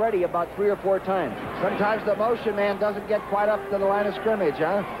that already about 3 or 4 times. Sometimes the motion man doesn't get quite up to the line of scrimmage,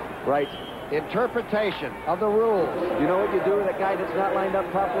 huh? Right. Interpretation of the rules. You know what you do with a guy that's not lined up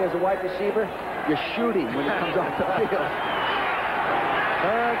properly as a wide receiver? You shoot him when he comes off the field.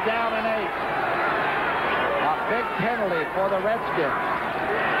 Third down and 8. A big penalty for the Redskins.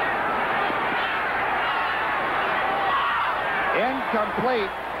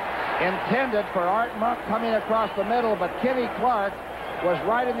 Incomplete. Intended for Art Monk coming across the middle, but Kenny Clark was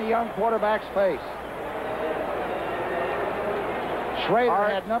right in the young quarterback's face. Schrader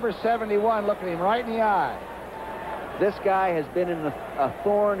had number 71 looking him right in the eye. This guy has been in a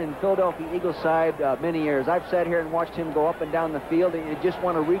thorn in Philadelphia Eagles side many years. I've sat here and watched him go up and down the field, and you just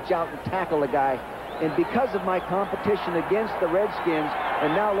want to reach out and tackle the guy. And because of my competition against the Redskins,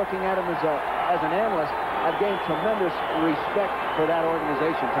 and now looking at him as an analyst, I've gained tremendous respect for that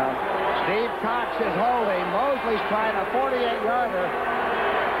organization, Tom. Steve Cox is holding. Mosley's trying a 48-yarder.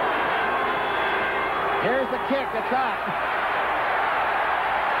 Here's the kick. It's up.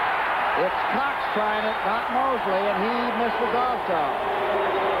 It's Cox trying it, not Mosley, and he misses also.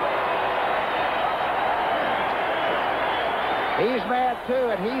 He's mad,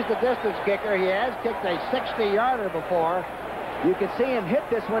 too, and he's the distance kicker. He has kicked a 60-yarder before. You can see him hit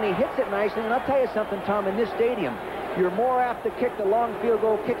this when he hits it nicely, and I'll tell you something, Tom, in this stadium, you're more apt to kick the long field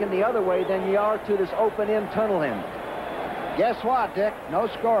goal kicking the other way than you are to this open-in tunnel in. Guess what, Dick? No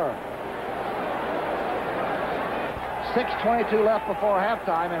score. 6:22 left before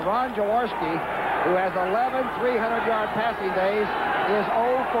halftime, and Ron Jaworski, who has 11 300-yard passing days, is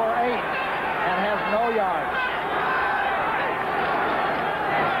 0 for 8 and has no yards.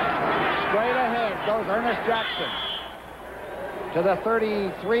 Straight ahead goes Ernest Jackson to the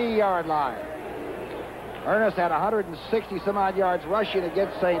 33-yard line. Ernest had 160-some-odd yards rushing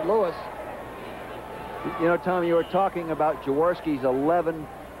against St. Louis. You know, Tom, you were talking about Jaworski's 11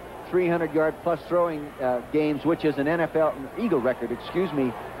 300-yard plus throwing games, which is an NFL Eagle record, excuse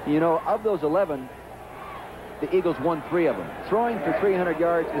me. You know, of those 11, the Eagles won 3 of them. Throwing for 300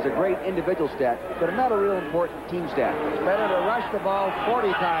 yards is a great individual stat, but not a real important team stat. It's better to rush the ball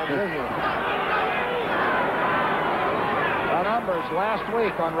 40 times, isn't it? The numbers last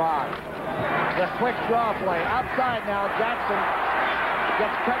week on Rod. The quick draw play. Outside now, Jackson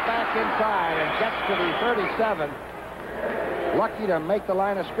gets cut back inside and gets to the 37. Lucky to make the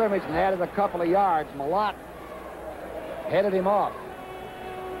line of scrimmage and added a couple of yards. Malott headed him off.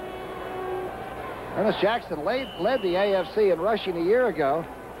 Ernest Jackson led the AFC in rushing a year ago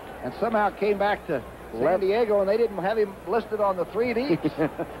and somehow came back to San Diego, and they didn't have him listed on the 3 deeps.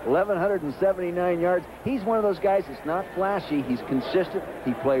 1,179 yards. He's one of those guys that's not flashy. He's consistent.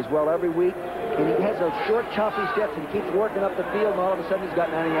 He plays well every week. And he has those short, choppy steps, and he keeps working up the field, and all of a sudden he's got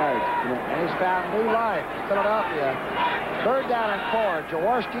 90 yards. And he's found new life in Philadelphia. 3rd down and 4.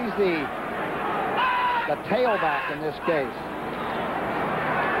 Jaworski's the tailback in this case.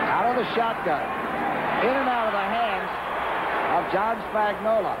 Out of the shotgun. In and out of the hands of John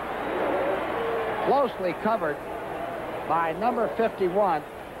Spagnuolo. Closely covered by number 51,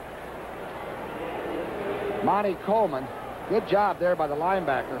 Monty Coleman. Good job there by the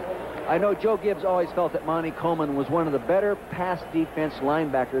linebacker. I know Joe Gibbs always felt that Monty Coleman was one of the better pass defense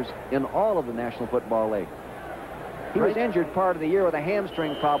linebackers in all of the National Football League. He was injured part of the year with a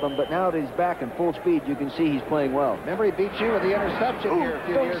hamstring problem, but now that he's back in full speed, you can see he's playing well. Remember he beat you with the interception here a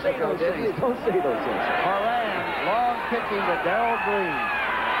few years ago, didn't he? Don't say those things. Horan, long kicking to Darrell Green.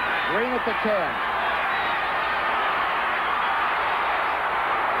 Green at the 10.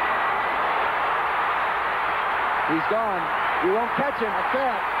 He's gone. You won't catch him. I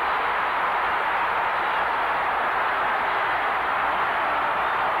can't.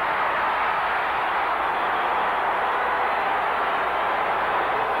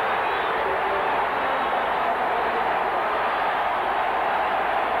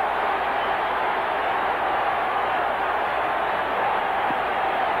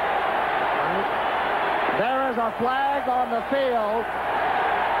 There is a flag on the field.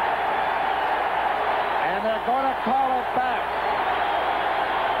 And they're going to call it back.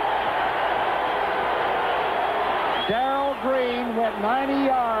 Darrell Green went 90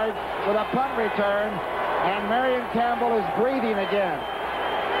 yards with a punt return, and Marion Campbell is breathing again.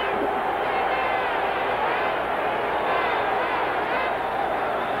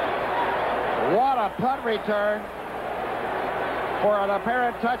 What a punt return for an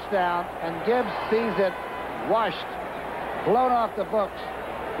apparent touchdown, and Gibbs sees it washed, blown off the books.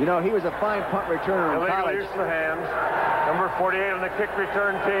 You know, he was a fine punt returner in Illegal college. use of the hands. Number 48 on the kick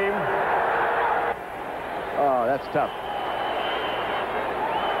return team. Oh, that's tough.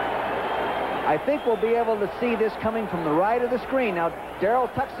 I think we'll be able to see this coming from the right of the screen. Now, Darrell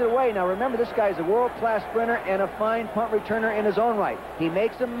tucks it away. Now, remember, this guy's a world-class sprinter and a fine punt returner in his own right. He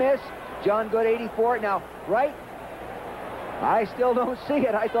makes a miss. John Good, 84. Now, right? I still don't see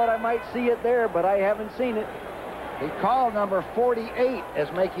it. I thought I might see it there, but I haven't seen it. He called number 48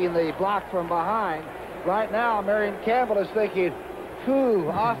 as making the block from behind. Right now, Marion Campbell is thinking, whew,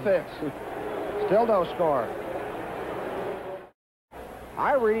 offense. Still no score.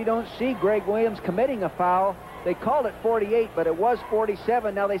 I really don't see Greg Williams committing a foul. They called it 48, but it was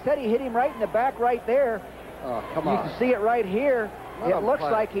 47. Now, they said he hit him right in the back right there. Oh, come on. You can see it right here. Let It looks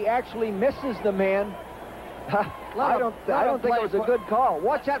like he actually misses the man. I don't think it was a good call.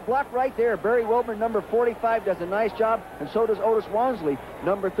 Watch that block right there. Barry Wilburn, number 45, does a nice job, and so does Otis Wansley,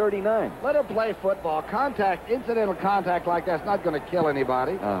 number 39. Let him play football. Contact, incidental contact like that's not going to kill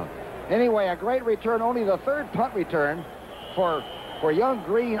anybody. Oh. Anyway, a great return, only the 3rd punt return for young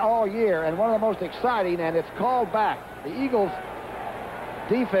Green all year, and one of the most exciting, and it's called back. The Eagles'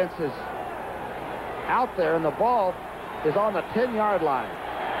 defense is out there, and the ball is on the 10-yard line.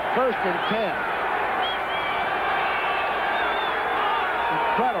 1st and 10.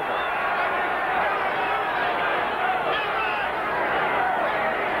 Incredible.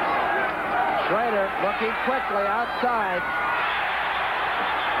 Schrader looking quickly outside.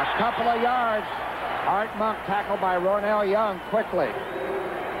 A couple of yards. Art Monk tackled by Ronell Young quickly.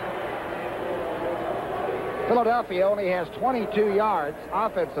 Philadelphia only has 22 yards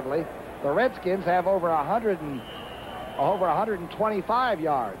offensively. The Redskins have over 125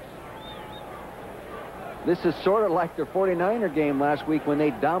 yards. This is sort of like their 49er game last week when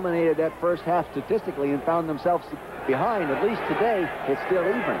they dominated that first half statistically and found themselves behind. At least today, it's still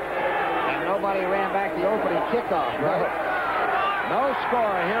even. And nobody ran back the opening kickoff, right? No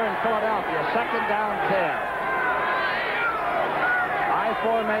score here in Philadelphia. 2nd down 10. High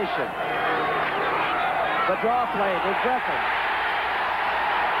formation. The draw play to Griffin.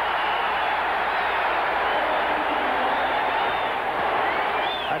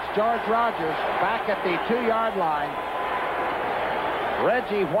 That's George Rogers back at the 2-yard line.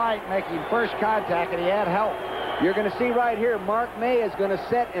 Reggie White making first contact, and he had help. You're going to see right here, Mark May is going to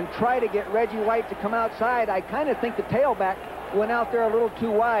set and try to get Reggie White to come outside. I kind of think the tailback went out there a little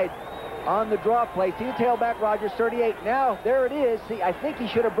too wide on the draw play. See the tailback, Rogers, 38. Now, there it is. See, I think he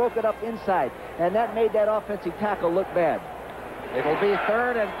should have broke it up inside, and that made that offensive tackle look bad. It'll be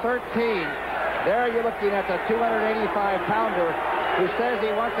 3rd and 13. There you're looking at the 285-pounder who says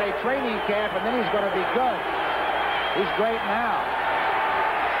he wants a training camp, and then he's going to be good. He's great now.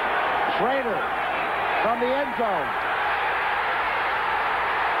 Schrader from the end zone.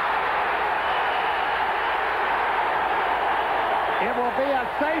 It will be a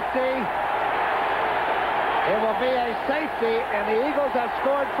safety. It will be a safety, and the Eagles have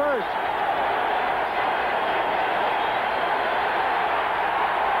scored first.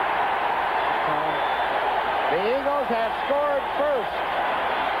 The Eagles have scored first.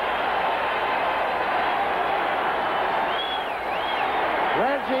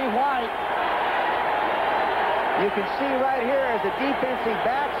 Reggie White. You can see right here as the defensive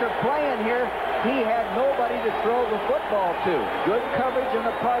backs are playing here, he had nobody to throw the football to. Good coverage on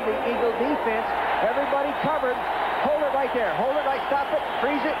the part of the Eagle defense. Everybody covered. Hold it right there. Hold it right. Stop it.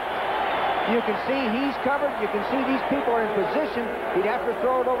 Freeze it. You can see he's covered. You can see these people are in position. He'd have to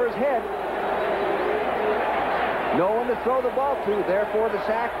throw it over his head. No one to throw the ball to. Therefore, the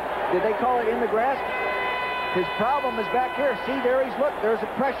sack. Did they call it in the grass? His problem is back here. See, there he's look. There's a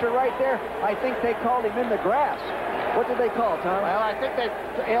pressure right there. I think they called him in the grass. What did they call, Tom? Well, I think they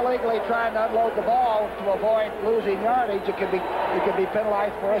illegally trying to unload the ball to avoid losing yardage. It could be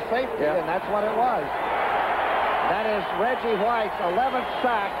penalized for a safety, and that's what it was. That is Reggie White's 11th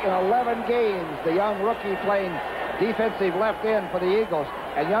sack in 11 games. The young rookie playing defensive left end for the Eagles.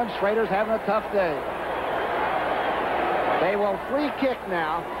 And young Schrader's having a tough day. They will free kick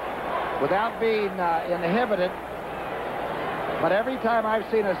now without being inhibited. But every time I've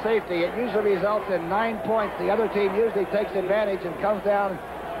seen a safety, it usually results in 9 points. The other team usually takes advantage and comes down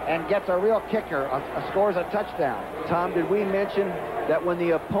and gets a real kicker, scores a touchdown. Tom, did we mention that when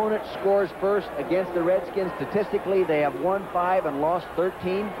the opponent scores first against the Redskins, statistically they have won 5 and lost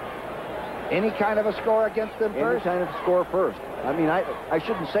 13? Any kind of a score against them first? Any kind of score first. I mean, I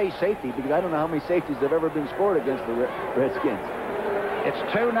shouldn't say safety because I don't know how many safeties have ever been scored against the Redskins. It's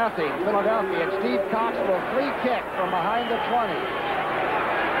 2-0 Philadelphia, and Steve Cox will free kick from behind the 20.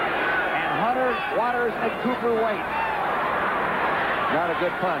 And Hunter, Waters, and Cooper wait. Not a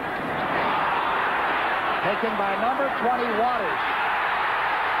good punt. Taken by number 20, Waters.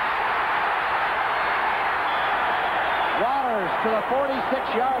 Waters to the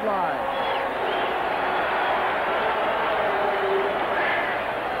 46-yard line.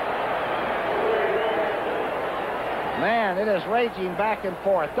 Man, it is raging back and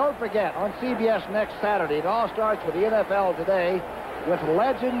forth. Don't forget, on CBS next Saturday, it all starts with the NFL Today with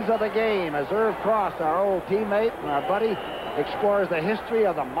Legends of the Game, as Irv Cross, our old teammate and our buddy, explores the history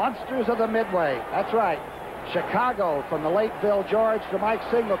of the monsters of the Midway. That's right. Chicago from the late Bill George to Mike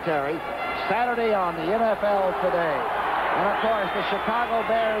Singletary, Saturday on the NFL Today. And, of course, the Chicago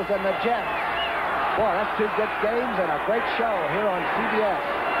Bears and the Jets. Boy, that's 2 good games and a great show here on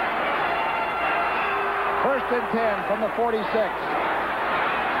CBS. 1st and 10 from the 46.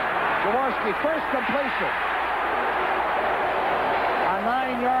 Jaworski, first completion. A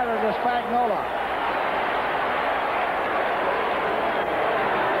 9-yarder to Spagnola.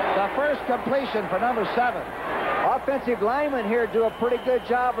 The first completion for number 7. Offensive linemen here do a pretty good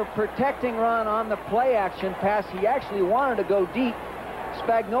job of protecting Ron on the play action pass. He actually wanted to go deep.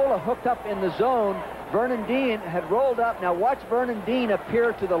 Spagnola hooked up in the zone. Vernon Dean had rolled up. Now watch Vernon Dean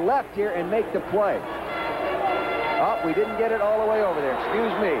appear to the left here and make the play. Oh, we didn't get it all the way over there.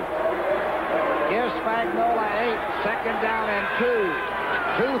 Excuse me. Gives Spagnola 8. 2nd down and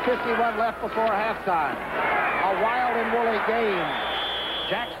 2. 2:51 left before halftime. A wild and woolly game.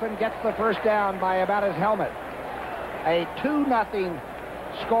 Jackson gets the first down by about his helmet. A 2-0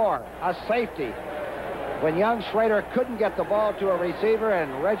 score. A safety. When young Schrader couldn't get the ball to a receiver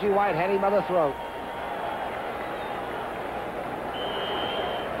and Reggie White had him by the throat.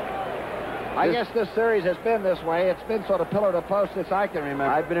 I guess this series has been this way. It's been sort of pillar to post since I can remember.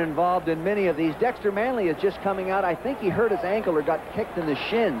 I've been involved in many of these. Dexter Manley is just coming out. I think he hurt his ankle or got kicked in the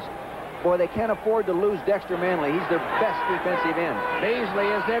shins. Boy, they can't afford to lose Dexter Manley. He's their best defensive end. Beasley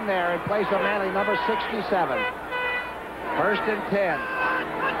is in there in place of Manley, number 67. 1st and 10.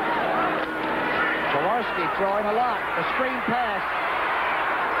 Jaworski throwing a lot. The screen pass.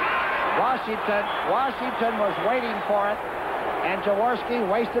 Washington was waiting for it, and Jaworski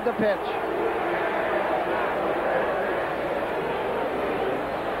wasted the pitch.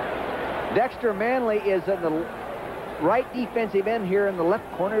 Dexter Manley is in the right defensive end here in the left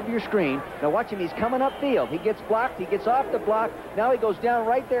corner of your screen. Now watch him. He's coming upfield. He gets blocked. He gets off the block. Now he goes down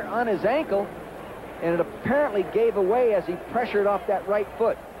right there on his ankle, and it apparently gave away as he pressured off that right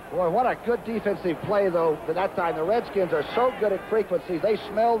foot. Boy, what a good defensive play, though, at that time. The Redskins are so good at frequencies. They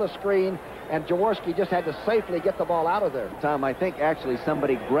smell the screen, and Jaworski just had to safely get the ball out of there. Tom, I think actually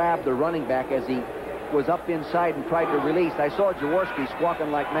somebody grabbed the running back as he was up inside and tried to release. I saw Jaworski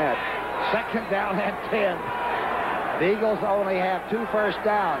squawking like mad. Second down and 10. The Eagles only have 2 first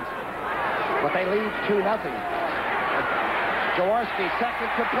downs, but they lead 2-0. Jaworski, second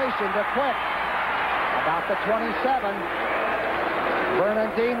completion to Quick. About the 27.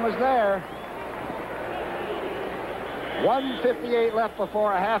 Vernon Dean was there. 1:58 left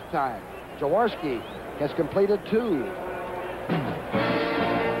before a halftime. Jaworski has completed 2.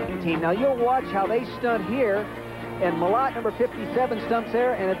 Now you'll watch how they stunt here, and Malott, number 57, stumps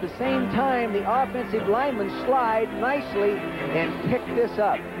there, and at the same time the offensive linemen slide nicely and pick this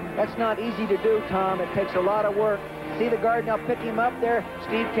up. That's not easy to do, Tom. It takes a lot of work. See the guard now pick him up there.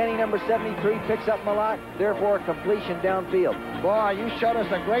 Steve Kenny, number 73, picks up Malott, therefore completion downfield. Boy, you showed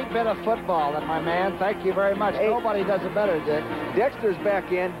us a great bit of football, my man. Thank you very much. Hey, nobody does it better, Dick. Dexter's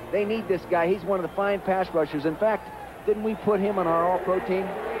back in. They need this guy. He's one of the fine pass rushers. In fact, didn't we put him on our All-Pro team?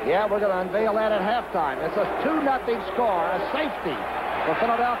 Yeah, we're going to unveil that at halftime. It's a 2-0 score, a safety for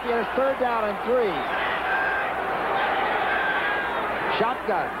Philadelphia. It's 3rd down and 3.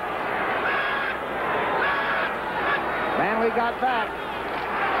 Shotgun. Manley got back.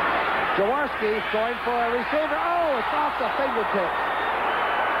 Jaworski's going for a receiver. Oh, it's off the fingertips.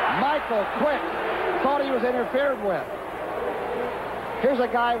 Michael Quick thought he was interfered with. Here's a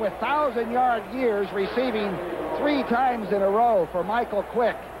guy with 1,000-yard years receiving 3 times in a row for Michael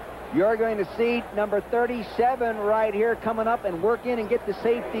Quick. You're going to see number 37 right here coming up and work in and get the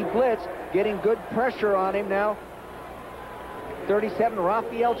safety blitz, getting good pressure on him now. 37,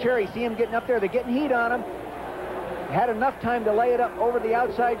 Raphael Cherry. See him getting up there. They're getting heat on him. Had enough time to lay it up over the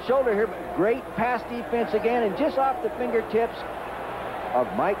outside shoulder here, but great pass defense again, and just off the fingertips of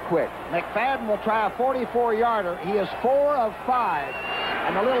Mike Quick. McFadden will try a 44-yarder. He is 4 of 5,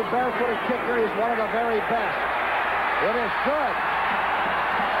 and the little barefooted kicker is one of the very best. It is good.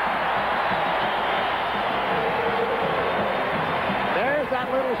 There's that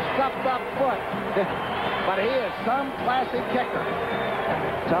little scuffed up foot, but he is some classic kicker.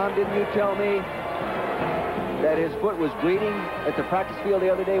 Tom, didn't you tell me that his foot was bleeding at the practice field the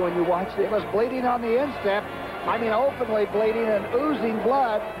other day when you watched it? It was bleeding on the instep. I mean, openly bleeding and oozing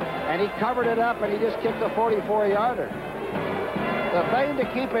blood, and he covered it up, and he just kicked a 44-yarder. The thing to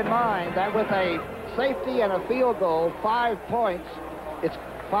keep in mind that with a safety and a field goal, 5 points,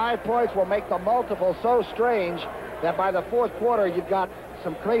 5 points will make the multiple so strange that by the 4th quarter, you've got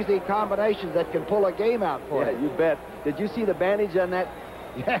some crazy combinations that can pull a game out for you. Yeah, you bet. Did you see the bandage on that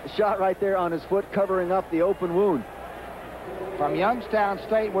shot right there on his foot, covering up the open wound? From Youngstown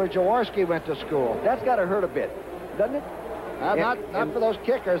State, where Jaworski went to school. That's got to hurt a bit, doesn't it? Not for those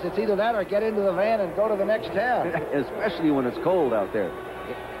kickers. It's either that or get into the van and go to the next town. Especially when it's cold out there.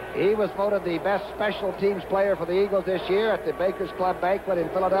 He was voted the best special teams player for the Eagles this year at the Baker's Club banquet in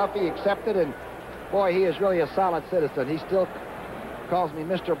Philadelphia. He accepted, and boy, he is really a solid citizen. He still calls me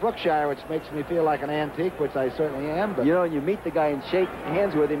Mr. Brookshier, which makes me feel like an antique, which I certainly am. But you know, you meet the guy and shake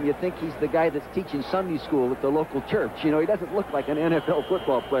hands with him, you think he's the guy that's teaching Sunday school at the local church. You know, he doesn't look like an NFL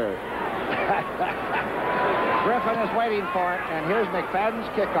football player. Griffin is waiting for it, and here's McFadden's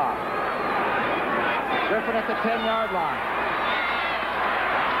kickoff. Griffin at the 10-yard line.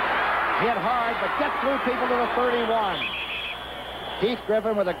 Hit hard, but get through people to the 31. Keith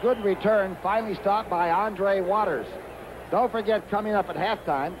Griffin with a good return, finally stopped by Andre Waters. Don't forget, coming up at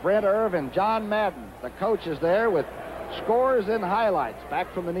halftime, Brent Irvin, John Madden, the coach, is there with scores and highlights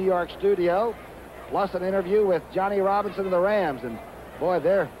back from the New York studio, plus an interview with Johnny Robinson of the Rams. And boy,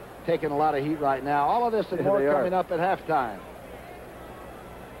 they're taking a lot of heat right now. All of this and more coming up at halftime.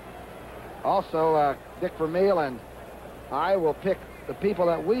 Also, Dick Vermeil and I will pick the people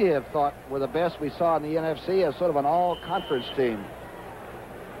that we have thought were the best we saw in the NFC as sort of an all-conference team.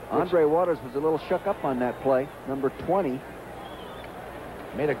 Andre Waters was a little shook up on that play, number 20.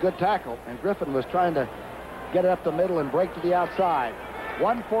 Made a good tackle, and Griffin was trying to get it up the middle and break to the outside.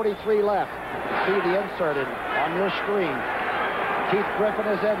 1:43 left. See the inserted on your screen. Keith Griffin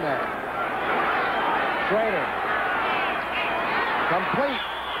is in there. Schrader. Complete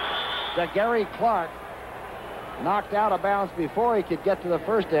to Gary Clark. Knocked out of bounds before he could get to the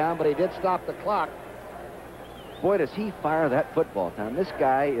first down, but he did stop the clock. Boy, does he fire that football, Tom. This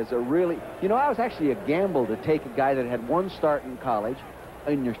guy is a really... You know, I was actually a gamble to take a guy that had 1 start in college,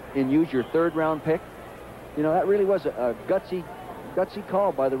 and use your third-round pick. You know, that really was a gutsy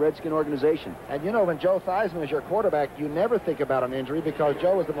call by the Redskin organization. And you know, when Joe Theismann is your quarterback, you never think about an injury because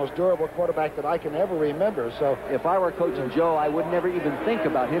Joe was the most durable quarterback that I can ever remember. So if I were coaching Joe, I would never even think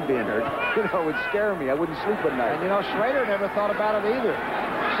about him being hurt. You know, it would scare me. I wouldn't sleep at night. And you know, Schrader never thought about it either.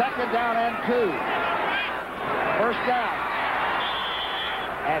 2nd down and 2. First down.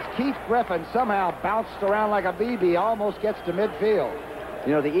 As Keith Griffin somehow bounced around like a BB, almost gets to midfield.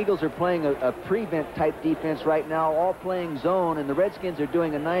 You know, the Eagles are playing a prevent-type defense right now, all playing zone, and the Redskins are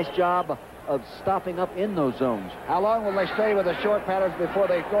doing a nice job of stopping up in those zones. How long will they stay with the short patterns before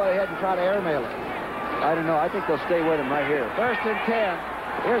they go ahead and try to airmail it? I don't know. I think they'll stay with them right here. 1st and 10.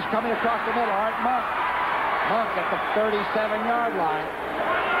 Here's coming across the middle, Art Monk. Monk at the 37-yard line.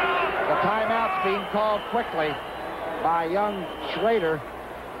 The timeout's being called quickly by young Schrader.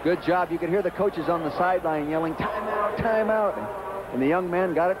 Good job. You could hear the coaches on the sideline yelling, timeout, timeout. And the young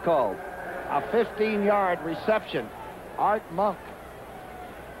man got it called. A 15-yard reception. Art Monk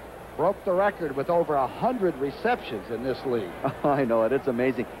broke the record with over 100 receptions in this league. Oh, I know it. It's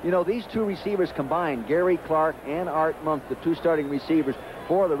amazing. You know, these two receivers combined, Gary Clark and Art Monk, the two starting receivers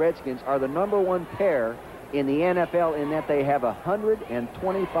for the Redskins, are the #1 pair in the NFL in that they have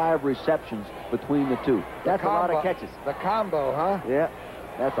 125 receptions between the two. That's a lot of catches. The combo, huh? Yeah,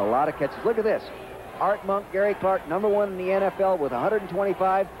 that's a lot of catches. Look at this. Art Monk, Gary Clark, #1 in the NFL with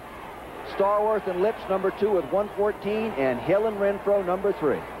 125. Starworth and Lips, #2 with 114. And Hill and Renfro,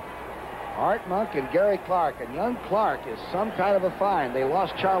 #3. Art Monk and Gary Clark. And young Clark is some kind of a find. They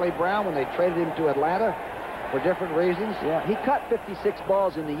lost Charlie Brown when they traded him to Atlanta for different reasons. Yeah, he caught 56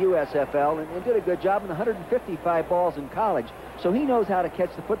 balls in the USFL and did a good job in 155 balls in college. So he knows how to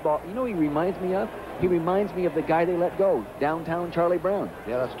catch the football. You know he reminds me of? He reminds me of the guy they let go, downtown Charlie Brown.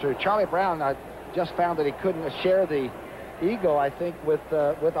 Yeah, that's true. Charlie Brown, I just found that he couldn't share the ego, I think, with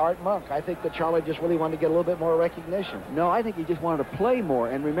Art Monk. I think that Charlie just really wanted to get a little bit more recognition. No, I think he just wanted to play more.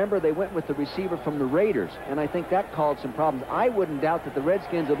 And remember, they went with the receiver from the Raiders, and I think that caused some problems. I wouldn't doubt that the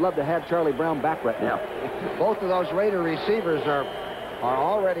Redskins would love to have Charlie Brown back right now. Both of those Raider receivers are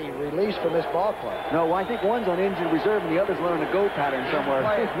already released from this ball club. No, I think one's on injured reserve and the other's learning a go pattern somewhere.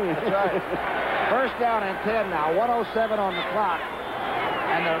 That's right. 1st down and 10 now, 1:07 on the clock.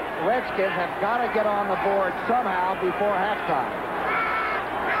 And the Redskins have got to get on the board somehow before halftime.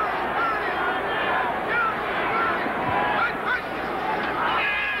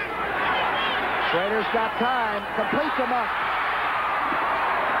 Schrader's got time. Complete to Monk.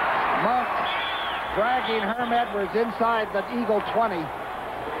 Monk dragging Herm Edwards inside the Eagle 20.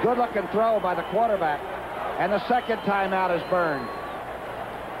 Good-looking throw by the quarterback. And the 2nd timeout is burned.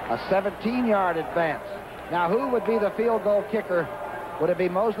 A 17-yard advance. Now, who would be the field goal kicker? Would it be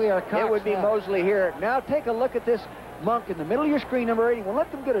Mosley or Cox? It would be Mosley here. Now take a look at this Monk in the middle of your screen, #80. Well,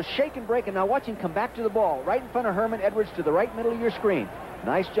 let them get a shake and break, and now watch him come back to the ball right in front of Herman Edwards to the right middle of your screen.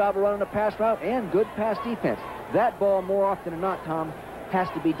 Nice job of running a pass route and good pass defense. That ball, more often than not, Tom, has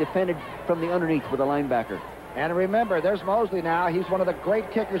to be defended from the underneath with a linebacker. And remember, there's Mosley now. He's one of the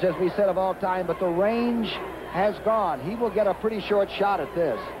great kickers, as we said, of all time, but the range has gone. He will get a pretty short shot at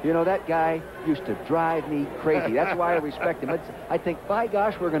this. You know, that guy used to drive me crazy. That's why I respect him. I think, by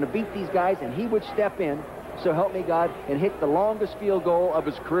gosh, we're going to beat these guys, and he would step in, so help me God, and hit the longest field goal of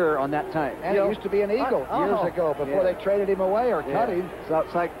his career on that time. And he used to be an Eagle years ago before they traded him away or cut him. So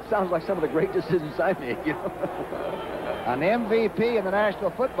sounds like some of the great decisions I made, you know. An MVP in the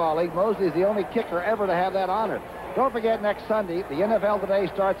National Football League. Mosley is the only kicker ever to have that honor. Don't forget, next Sunday, the NFL Today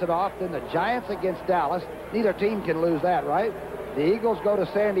starts it off. Then the Giants against Dallas. Neither team can lose that, right? The Eagles go to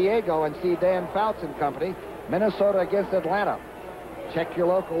San Diego and see Dan Fouts and company. Minnesota against Atlanta. Check your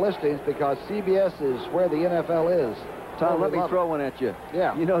local listings because CBS is where the NFL is. Tom, let me throw one at you.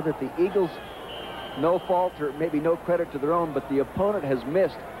 Yeah. You know that the Eagles, no fault or maybe no credit to their own, but the opponent has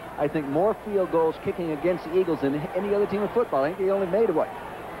missed, I think, more field goals kicking against the Eagles than any other team in football. I think they only made,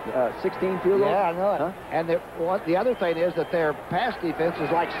 16 field goals? Yeah, I know it. Huh? And the other thing is that their pass defense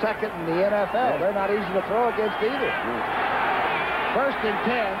is like 2nd in the NFL. Yeah. They're not easy to throw against either. Yeah. 1st and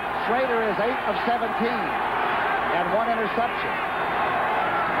 10. Schrader is 8 of 17 and 1 interception.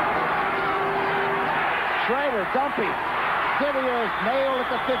 Schrader dumping. Didier is nailed at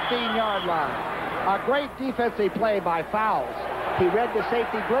the 15-yard line. A great defensive play by Fowles. He read the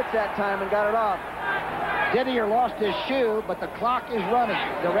safety blitz that time and got it off. Didier lost his shoe, but the clock is running.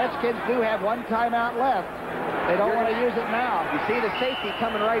 The Redskins do have 1 timeout left. They don't want to use it now. You see the safety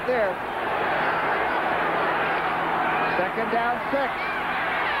coming right there. 2nd down, 6.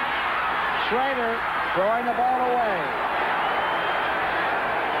 Schrader throwing the ball away.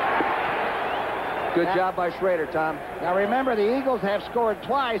 Good job by Schrader, Tom. Now remember, the Eagles have scored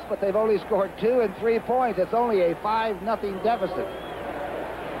twice, but they've only scored 2 and 3 points. It's only a 5-0 deficit.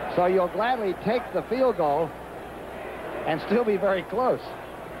 So you'll gladly take the field goal and still be very close.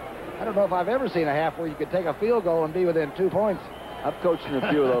 I don't know if I've ever seen a half where you could take a field goal and be within 2 points. I've coached in a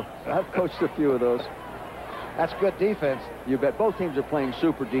few of those. I've coached a few of those. That's good defense. You bet. Both teams are playing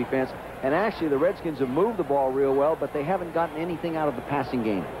super defense. And actually, the Redskins have moved the ball real well, but they haven't gotten anything out of the passing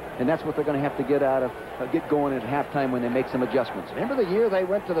game. And that's what they're going to have to get going at halftime when they make some adjustments. Remember the year they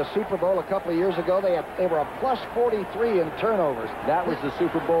went to the Super Bowl a couple of years ago? They were a plus 43 in turnovers. That was the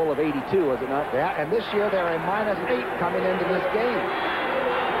Super Bowl of '82, was it not? Yeah, and this year they're a -8 coming into this game.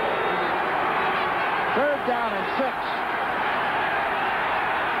 3rd down and 6.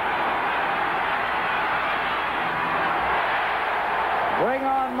 Bring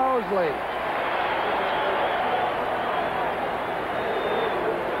on Mosley.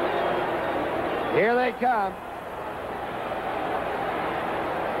 Here they come.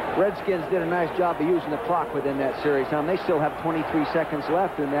 Redskins did a nice job of using the clock within that series, Tom. They still have 23 seconds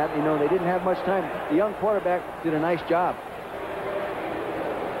left in that. You know, they didn't have much time. The young quarterback did a nice job.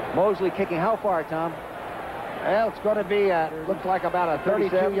 Mosley kicking how far, Tom? Well, it's going to be, looks like about a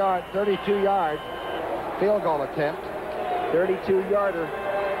 32-yard field goal attempt. 32-yarder.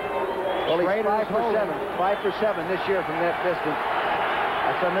 Well, he's 5 for 7. 5 for 7 this year from that distance.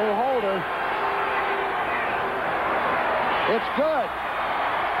 That's a new holder. It's good.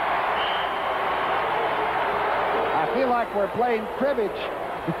 I feel like we're playing cribbage.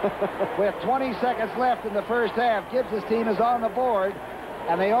 With 20 seconds left in the first half, Gibbs' team is on the board,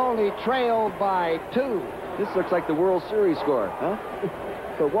 and they only trailed by 2. This looks like the World Series score, huh?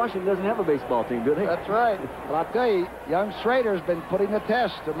 But Washington doesn't have a baseball team, do they? That's right. Well, I'll tell you, young Schrader's been putting the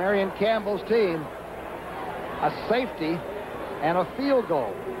test to Marion Campbell's team. A safety and a field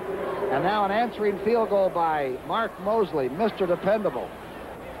goal. And now an answering field goal by Mark Mosley, Mr. Dependable.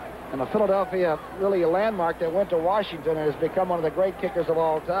 And the Philadelphia, really a landmark that went to Washington and has become one of the great kickers of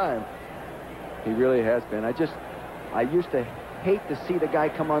all time. He really has been. I used to hate to see the guy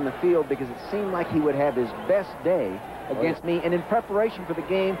come on the field because it seemed like he would have his best day against me. And in preparation for the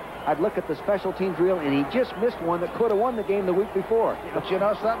game, I'd look at the special teams reel, and he just missed one that could have won the game the week before. But you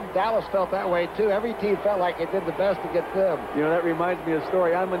know something? Dallas felt that way, too. Every team felt like it did the best to get them. You know, that reminds me of a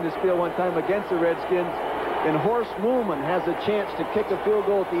story. I'm in this field one time against the Redskins, and Horst Moolman has a chance to kick a field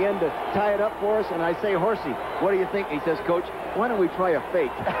goal at the end to tie it up for us, and I say, Horsey, what do you think? He says, Coach, why don't we try a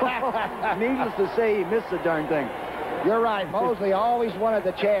fake? Needless to say, he missed the darn thing. You're right. Mosley always wanted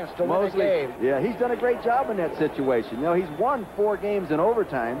the chance to win a game. Yeah, he's done a great job in that situation. You know, he's won 4 games in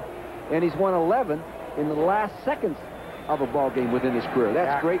overtime, and he's won 11 in the last seconds of a ball game within his career.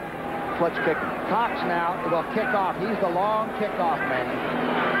 That's great clutch kicking. Cox now will kick off. He's the long kickoff man.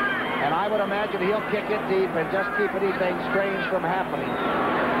 And I would imagine he'll kick it deep and just keep anything strange from happening.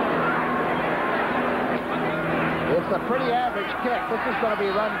 It's a pretty average kick. This is going to be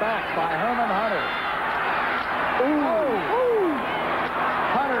run back by Herman Hunter. Ooh.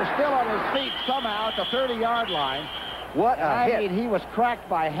 Hunter still on his feet somehow at the 30-yard line. What a hit. I mean, he was cracked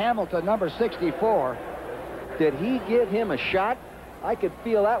by Hamilton, number 64. Did he give him a shot? I could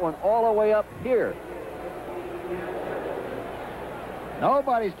feel that one all the way up here.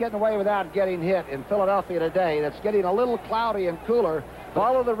 Nobody's getting away without getting hit in Philadelphia today. That's getting a little cloudy and cooler.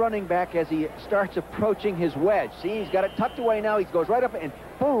 Follow the running back as he starts approaching his wedge. See, he's got it tucked away now. He goes right up and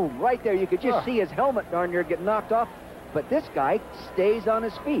boom, right there. You could just see his helmet darn near get knocked off. But this guy stays on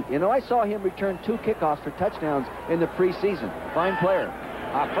his feet. You know, I saw him return 2 kickoffs for touchdowns in the preseason. Fine player.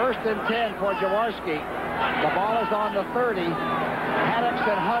 1st and 10 for Jaworski. The ball is on the 30. Haddix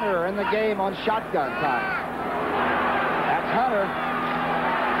and Hunter are in the game on shotgun time. That's Hunter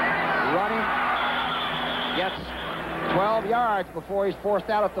running. Gets 12 yards before he's forced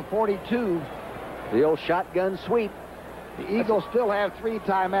out at the 42. The old shotgun sweep. The Eagles still have 3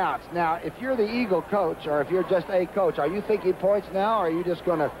 timeouts. Now, if you're the Eagle coach, or if you're just a coach, are you thinking points now, or are you just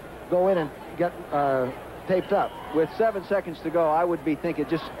going to go in and get taped up? With 7 seconds to go, I would be thinking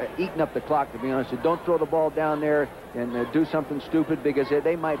just eating up the clock, to be honest. Don't throw the ball down there and do something stupid, because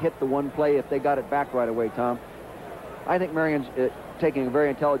they might hit the one play if they got it back right away, Tom. I think Marion's taking a very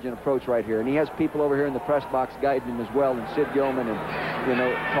intelligent approach right here, and he has people over here in the press box guiding him as well, and Sid Gilman and, you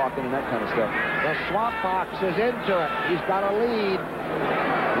know, talking and that kind of stuff. The Swamp Fox is into it. He's got a lead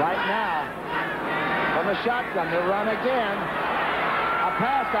right now from the shotgun. They run again. A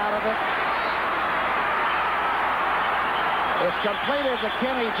pass out of it. It's completed to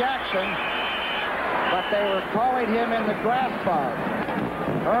Kenny Jackson, but they were calling him in the grass bug.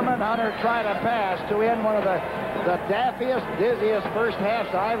 Herman Hunter tried a pass to end one of the daffiest, dizziest first halves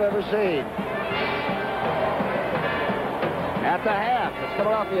I've ever seen. at the half. It's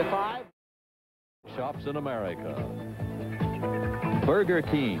Philadelphia 5. Shops in America. Burger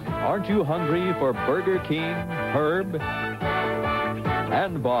King. Aren't you hungry for Burger King, Herb?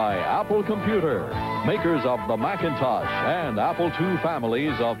 And by Apple Computer, makers of the Macintosh and Apple II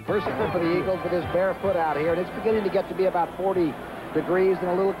families of first. For the Eagles with his bare foot out here, and it's beginning to get to be about 40 degrees and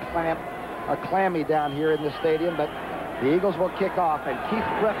a little clammy down here in the stadium, but the Eagles will kick off, and Keith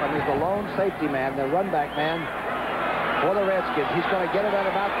Griffin is the lone safety man, the run-back man for the Redskins. He's going to get it at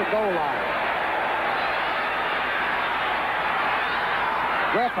about the goal line.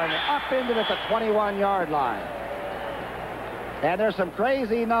 Griffin up into it at the 21-yard line. And there's some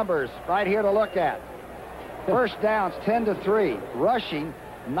crazy numbers right here to look at. First downs, 10-3. Rushing,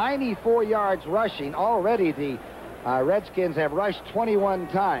 94 yards rushing. Already the Redskins have rushed 21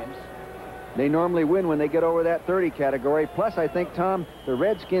 times. They normally win when they get over that 30 category. Plus, I think, Tom, the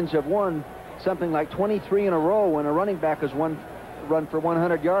Redskins have won something like 23 in a row when a running back has run for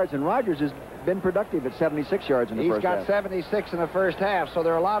 100 yards, and Rodgers has been productive at 76 yards in the first half. He's got 76 in the first half, so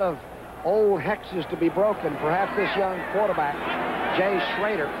there are a lot of old hexes to be broken. Perhaps this young quarterback, Jay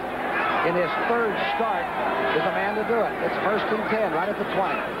Schrader, in his third start, is a man to do it. It's 1st and 10, right at the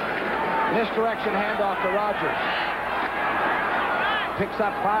 20. Misdirection handoff to Rodgers. Picks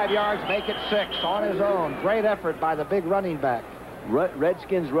up 5 yards, make it 6 on his own. Great effort by the big running back.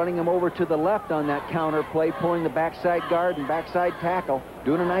 Redskins running him over to the left on that counter play, pulling the backside guard and backside tackle.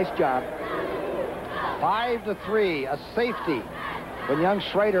 Doing a nice job. 5-3, a safety. When young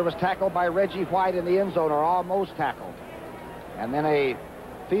Schrader was tackled by Reggie White in the end zone, or almost tackled. And then a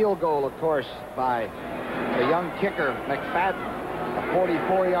field goal, of course, by the young kicker, McFadden, of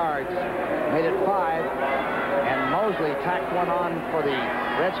 44 yards. Made it 5. And Mosley tacked one on for the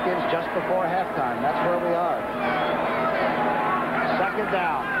Redskins just before halftime. That's where we are. 2nd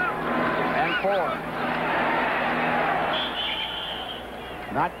down and 4.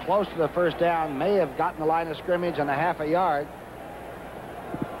 Not close to the first down. May have gotten the line of scrimmage on a half a yard.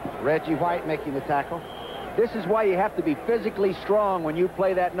 Reggie White making the tackle. This is why you have to be physically strong when you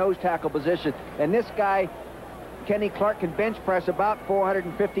play that nose tackle position. And this guy, Kenny Clark, can bench press about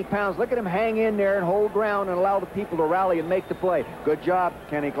 450 pounds. Look at him hang in there and hold ground and allow the people to rally and make the play. Good job,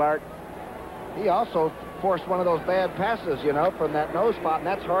 Kenny Clark. He also forced one of those bad passes, you know, from that nose spot, and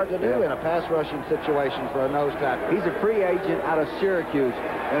that's hard to do in a pass rushing situation for a nose tackle. He's a free agent out of Syracuse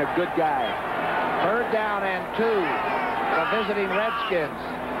and a good guy. 3rd down and 2. The visiting Redskins.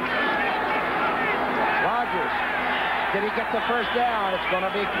 Rodgers. Did he get the first down? It's going to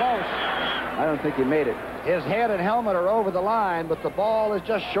be close. I don't think he made it. His head and helmet are over the line, but the ball is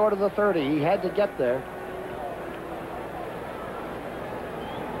just short of the 30. He had to get there.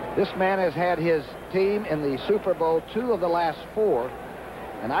 This man has had his team in the Super Bowl 2 of the last 4.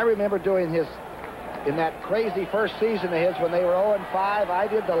 And I remember doing his, in that crazy first season of his when they were 0-5, I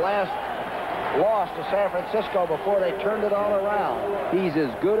did the last loss to San Francisco before they turned it all around. He's as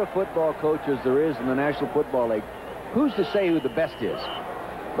good a football coach as there is in the National Football League. Who's to say who the best is?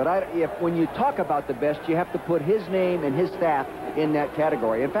 But when you talk about the best, you have to put his name and his staff in that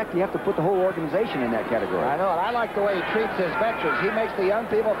category. In fact, you have to put the whole organization in that category. I know, and I like the way he treats his veterans. He makes the young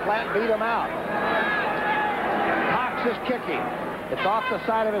people flat beat them out. Cox is kicking. It's off the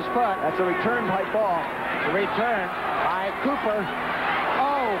side of his foot. That's a return by ball. The return by Cooper.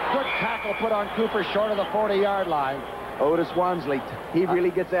 Oh, good tackle put on Cooper short of the 40-yard line. Otis Wansley, he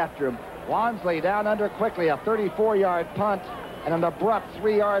really gets after him. Wansley down under quickly, a 34-yard punt and an abrupt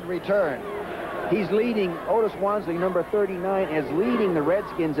 3-yard return. He's leading, Otis Wansley, number 39, is leading the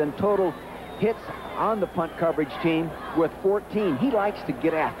Redskins in total hits on the punt coverage team with 14. He likes to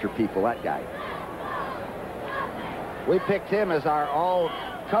get after people, that guy. We picked him as our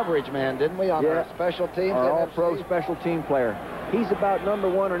all-coverage man, didn't we, on our special teams? Our all-pro special team player. He's about number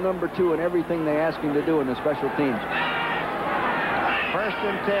 1 or number 2 in everything they ask him to do in the special teams. 1st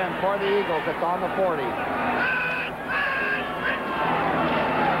and 10 for the Eagles. It's on the 40.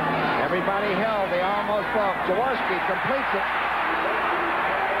 Everybody held. They almost broke. Jaworski completes it.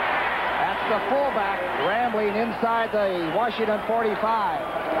 That's the fullback rambling inside the Washington 45.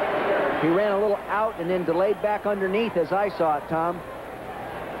 He ran a little out and then delayed back underneath, as I saw it, Tom.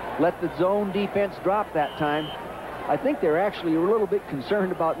 Let the zone defense drop that time. I think they're actually a little bit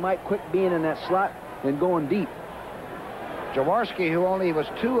concerned about Mike Quick being in that slot and going deep. Jaworski, who only was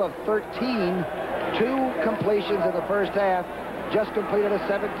 2 of 13, 2 completions in the first half, just completed a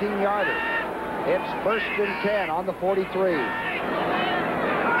 17-yarder. It's 1st and 10 on the 43.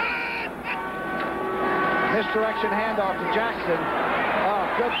 Misdirection handoff to Jackson. Oh,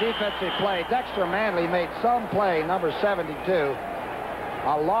 good defensive play. Dexter Manley made some play, number 72.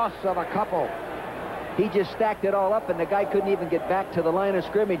 A loss of a couple. He just stacked it all up, and the guy couldn't even get back to the line of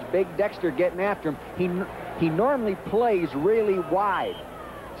scrimmage. Big Dexter getting after him. He normally plays really wide.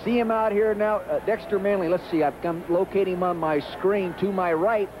 See him out here now, Dexter Manley. Let's see, I've come locating him on my screen to my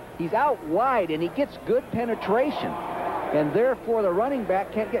right. He's out wide, and he gets good penetration. And therefore, the running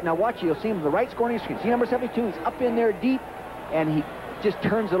back can't get. Now watch, you'll see him to the right scoring screen. See number 72, he's up in there deep, and he just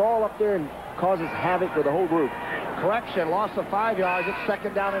turns it all up there and causes havoc with the whole group. Correction, loss of 5 yards. It's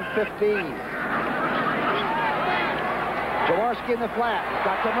second down and 15. Jaworski in the flat. He's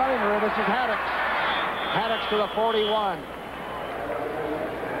got some running room. This is Haddix. Haddix to the 41.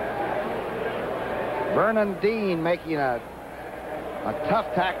 Vernon Dean making a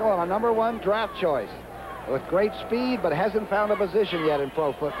tough tackle on a #1 draft choice. With great speed, but hasn't found a position yet in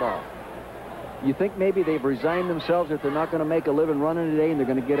pro football. You think maybe they've resigned themselves that they're not going to make a living running today and they're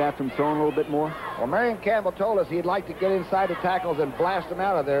going to get after him throwing a little bit more? Well, Marion Campbell told us he'd like to get inside the tackles and blast them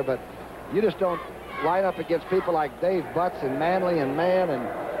out of there, but you just don't line up against people like Dave Butts and Manley and Mann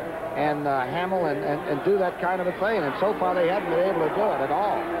and Hamill and do that kind of a thing. And so far they haven't been able to do it at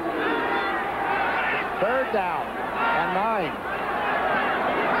all. Third down and 9.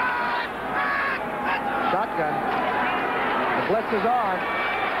 Shotgun. The blitz is on.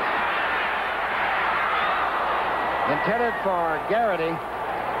 Intended for Garrity.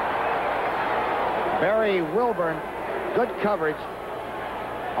 Barry Wilburn. Good coverage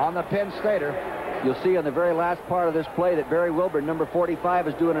on the Penn Stater. You'll see on the very last part of this play that Barry Wilburn, number 45,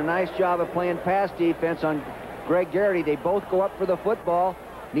 is doing a nice job of playing pass defense on Greg Garrity. They both go up for the football.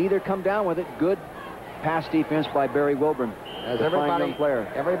 Neither come down with it. Good pass defense by Barry Wilburn. As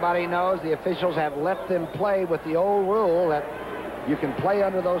everybody knows, the officials have let them play with the old rule that you can play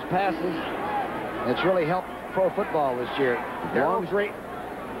under those passes. It's really helped pro football this year.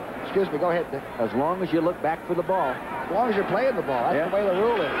 Excuse me, go ahead, Dick. As long as you look back for the ball. As long as you're playing the ball. That's the way the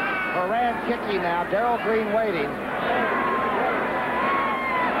rule is. Moran kicking now. Darrell Green waiting.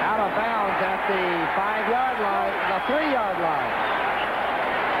 Out of bounds at the 5-yard line, the 3-yard line.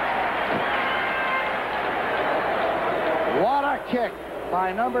 What a kick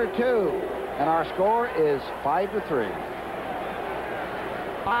by number 2. And our score is 5-3.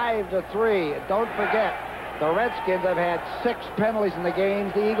 5-3. Don't forget, the Redskins have had 6 penalties in the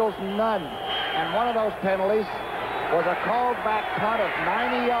games, the Eagles none. And one of those penalties was a called back punt of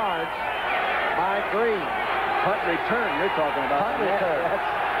 90 yards by Green. Punt return you're talking about. Punt return.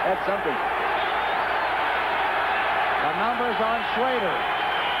 That's something. The numbers on Schrader.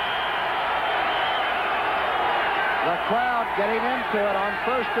 The crowd getting into it on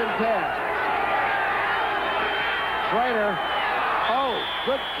 1st and 10. Schrader. Oh,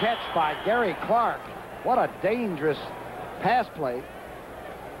 good catch by Gary Clark. What a dangerous pass play.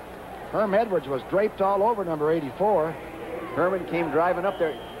 Herm Edwards was draped all over number 84. Herman came driving up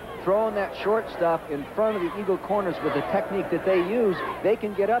there, throwing that short stuff in front of the Eagle corners with the technique that they use. They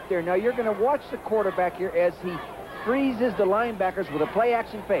can get up there. Now you're going to watch the quarterback here as he freezes the linebackers with a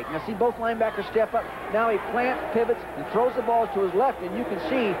play-action fake. Now see both linebackers step up. Now he plants, pivots, and throws the ball to his left, and you can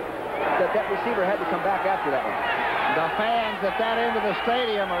see that receiver had to come back after that one. The fans at that end of the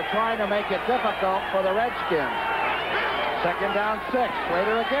stadium are trying to make it difficult for the Redskins. Second down 6.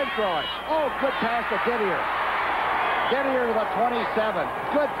 Schrader again throwing. Oh, good pass to Didier. Didier to the 27.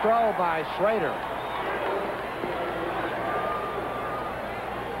 Good throw by Schrader.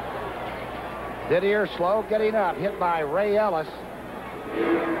 Didier slow getting up. Hit by Ray Ellis.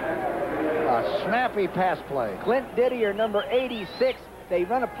 A snappy pass play. Clint Didier, number 86. They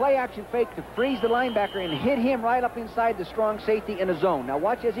run a play-action fake to freeze the linebacker and hit him right up inside the strong safety in a zone. Now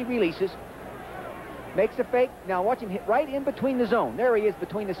watch as he releases. Makes a fake. Now watch him hit right in between the zone. There he is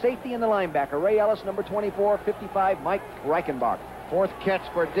between the safety and the linebacker. Ray Ellis, number 24, 55, Mike Reichenbach. 4th catch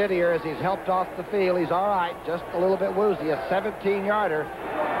for Didier as he's helped off the field. He's all right, just a little bit woozy. A 17-yarder.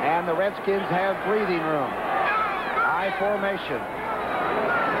 And the Redskins have breathing room. High formation.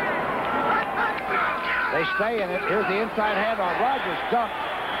 They stay in it. Here's the inside handoff. Rogers dunked.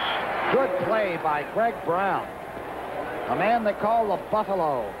 Good play by Greg Brown. A man they call the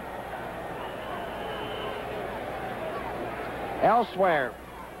Buffalo. Elsewhere,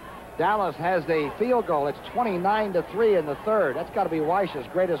 Dallas has the field goal. It's 29-3 in the third. That's got to be Weish's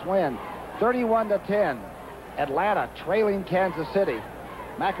greatest win. 31-10. Atlanta trailing Kansas City.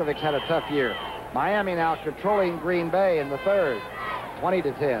 Makovic's had a tough year. Miami now controlling Green Bay in the third.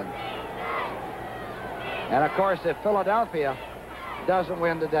 20-10. And, of course, if Philadelphia doesn't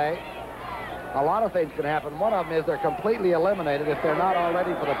win today, a lot of things can happen. One of them is they're completely eliminated if they're not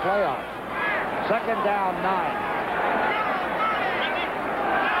already for the playoffs. Second down, 9.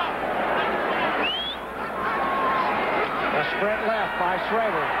 The sprint left by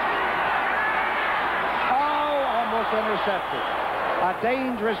Schrader. Almost intercepted. A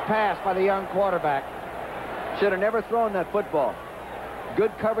dangerous pass by the young quarterback. Should have never thrown that football.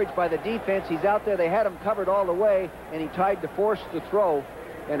 Good coverage by the defense. He's out there. They had him covered all the way, and he tried to force the throw,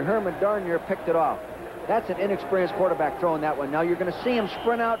 and Herman darn near picked it off. That's an inexperienced quarterback throwing that one. Now you're going to see him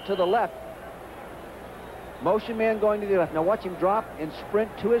sprint out to the left. Motion man going to the left. Now watch him drop and sprint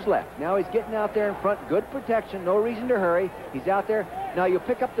to his left. Now he's getting out there in front. Good protection. No reason to hurry. He's out there. Now you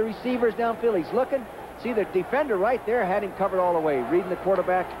pick up the receivers downfield. He's looking. See, the defender right there had him covered all the way, reading the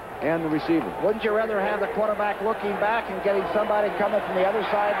quarterback and the receiver. Wouldn't you rather have the quarterback looking back and getting somebody coming from the other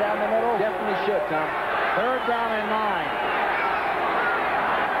side down the middle? Definitely should, Tom. 3rd down and 9.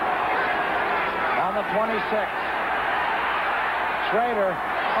 On the 26. Schrader.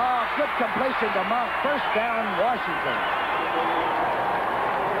 Oh, good completion to Monk. 1st down, Washington.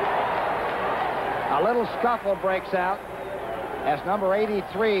 A little scuffle breaks out as number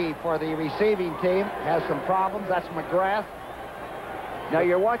 83 for the receiving team has some problems. That's McGrath. Now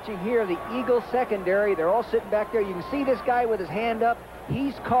you're watching here the Eagles secondary. They're all sitting back there. You can see this guy with his hand up.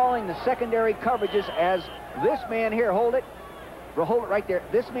 He's calling the secondary coverages as this man here, hold it right there.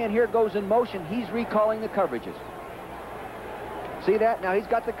 This man here goes in motion. He's recalling the coverages. See that? Now he's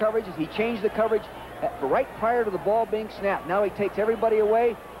got the coverages. He changed the coverage right prior to the ball being snapped. Now he takes everybody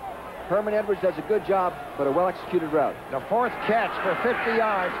away. Herman Edwards does a good job, but a well-executed route. The 4th catch for 50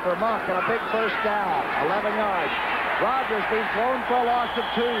 yards for Monk and a big 1st down, 11 yards. Rogers being thrown for a loss of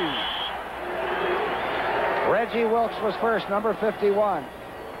 2. Reggie Wilkes was first, number 51.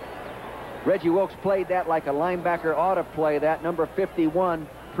 Reggie Wilkes played that like a linebacker ought to play that. Number 51,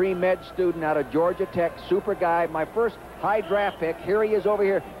 pre-med student out of Georgia Tech, super guy. My first high draft pick. Here he is over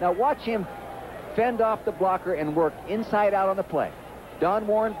here. Now watch him fend off the blocker and work inside out on the play. Don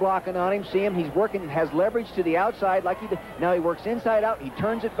Warren blocking on him. See him. He's working, has leverage to the outside like he did. Now he works inside out. He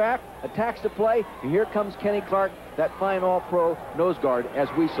turns it back, attacks the play. And here comes Kenny Clark, that fine all-pro nose guard as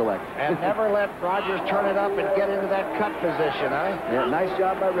we select. And never let Rogers turn it up and get into that cut position, huh? Yeah, nice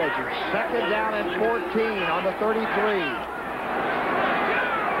job by Reggie. 2nd down and 14 on the 33.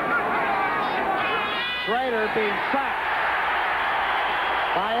 Schrader being sacked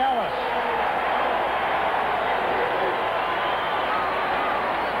by Ellis.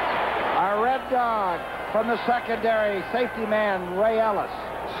 A red dog from the secondary, safety man, Ray Ellis.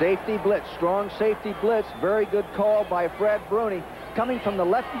 Safety blitz, strong safety blitz. Very good call by Fred Bruni. Coming from the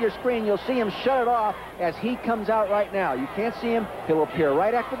left of your screen, you'll see him shut it off as he comes out right now. You can't see him. He'll appear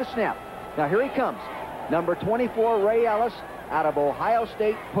right after the snap. Now here he comes. Number 24, Ray Ellis, out of Ohio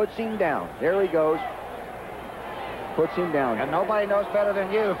State, puts him down. There he goes. Puts him down. And nobody knows better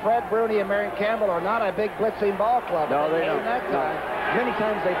than you. Fred Bruni and Marion Campbell are not a big blitzing ball club. No, they don't. That time. Many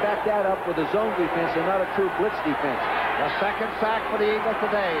times they back that up with a zone defense and not a true blitz defense. The 2nd sack for the Eagles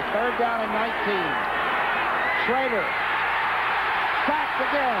today. 3rd down and 19. Schrader.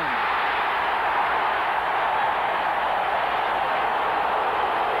 Sacked again.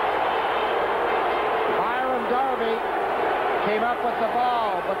 Byron Darby came up with the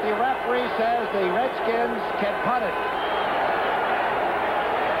ball, but the referee says the Redskins can punt it.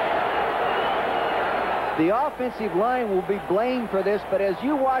 The offensive line will be blamed for this, but as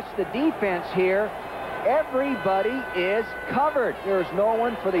you watch the defense here, everybody is covered. There's no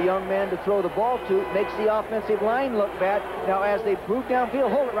one for the young man to throw the ball to. It makes the offensive line look bad. Now, as they move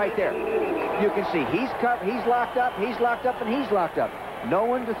downfield, hold it right there. You can see he's covered, he's locked up, and he's locked up. No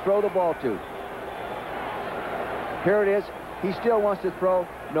one to throw the ball to. Here it is. He still wants to throw.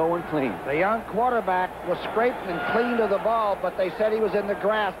 No one clean. The young quarterback was scraped and clean to the ball, but they said he was in the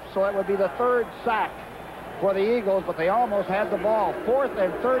grasp, so it would be the 3rd sack for the Eagles, but they almost had the ball. 4th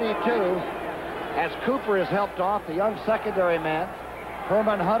and 32 as Cooper is helped off, the young secondary man.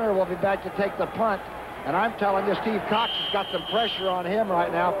 Herman Hunter will be back to take the punt, and I'm telling you, Steve Cox has got some pressure on him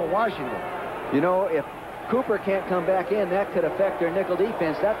right now for Washington. You know, if Cooper can't come back in, that could affect their nickel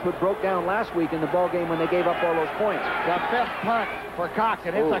defense. That's what broke down last week in the ball game when they gave up all those points. The 5th punt for Cox,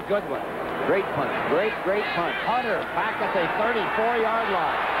 and it's a good one. Great punt. Great punt. Hunter back at the 34-yard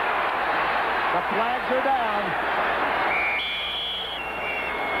line. The flags are down.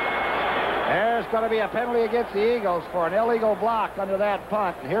 There's going to be a penalty against the Eagles for an illegal block under that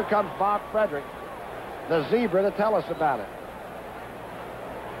punt. And here comes Bob Frederick, the zebra, to tell us about it.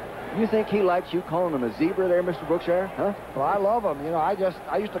 You think he likes you calling him a zebra there, Mr. Brookshire? Huh? Well, I love him. You know,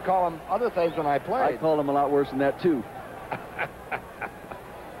 I used to call him other things when I played. I called him a lot worse than that, too.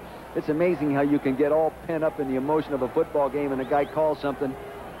 It's amazing how you can get all pent up in the emotion of a football game and a guy calls something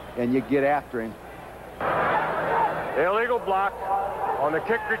and you get after him. Illegal block on the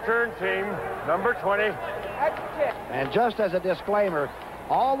kick return team, number 20. And just as a disclaimer,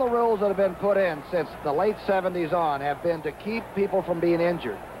 All the rules that have been put in since the late 70s on have been to keep people from being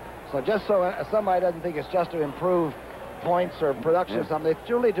injured. So just so somebody doesn't think it's just to improve points or production or something, it's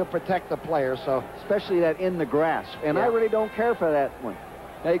really to protect the players. So especially that in the grass. And I really don't care for that one.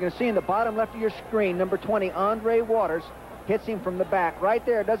 Now you can see in the bottom left of your screen, number 20, Andre Waters, hits him from the back right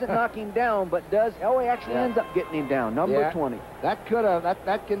there. Doesn't knock him down, but does. Oh, he actually ends up getting him down. Number 20. That could have.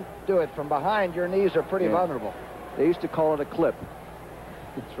 That can do it. From behind, your knees are pretty vulnerable. They used to call it a clip.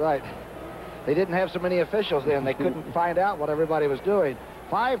 That's right. They didn't have so many officials then. They couldn't find out what everybody was doing.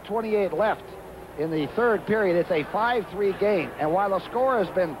 5:28 left in the third period. It's a 5-3 game. And while the score has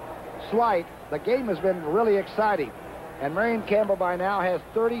been slight, the game has been really exciting. And Marion Campbell by now has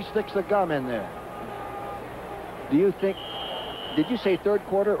 30 sticks of gum in there. Do you think, did you say third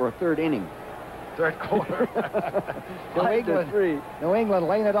quarter or third inning? Third quarter. New England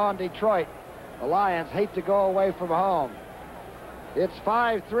laying it on Detroit. The Lions hate to go away from home. It's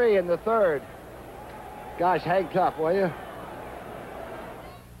 5-3 in the third. Guys, hang tough, will you?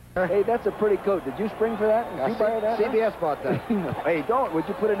 Hey, that's a pretty coat. Did you spring for that? Did you buy that? CBS bought that. Hey, don't. Would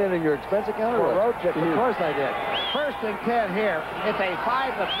you put it in your expense account? For a road trip? Of course I did. First and 10 here. It's a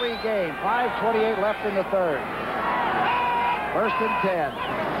 5-3 game. 5:28 left in the third. First and 10.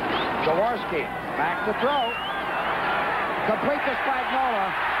 Jaworski back to throw. Complete to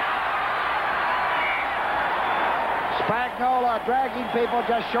Spagnola. Spagnola dragging people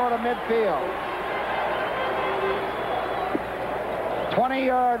just short of midfield.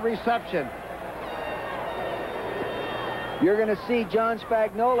 20-yard reception. You're going to see John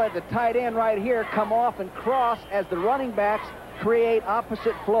Spagnola, the tight end right here, come off and cross as the running backs create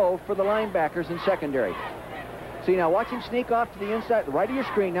opposite flow for the linebackers in secondary. See, now watch him sneak off to the inside, right of your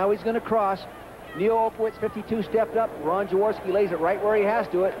screen. Now he's going to cross. Neil Opowitz, 52, stepped up. Ron Jaworski lays it right where he has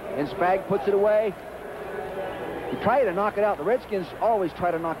to it, and Spag puts it away. He tried to knock it out. The Redskins always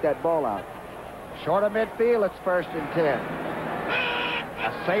try to knock that ball out. Short of midfield, it's first and 10.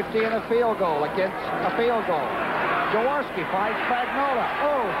 A safety and a field goal against a field goal. Jaworski finds Spagnola.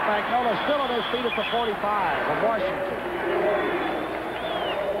 Oh, Spagnola still on his feet at the 45 of Washington.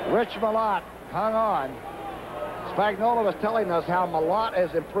 Rich Malott hung on. Spagnola was telling us how Malott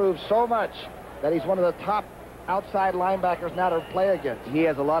has improved so much that he's one of the top outside linebackers now to play against. He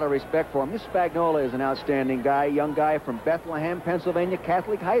has a lot of respect for him. This Spagnola is an outstanding guy, young guy from Bethlehem, Pennsylvania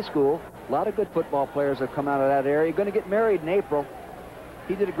Catholic High School. A lot of good football players have come out of that area. Going to get married in April.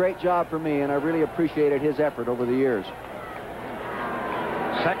 He did a great job for me, and I really appreciated his effort over the years.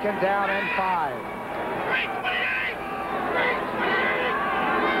 Second down and 5.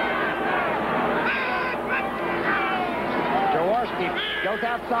 Jaworski goes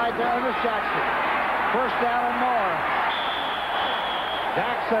outside to Ernest Jackson. First down and more.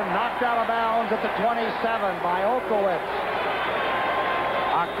 Jackson knocked out of bounds at the 27 by Opowitz.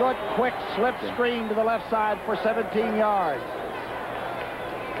 A good, quick slip screen to the left side for 17 yards.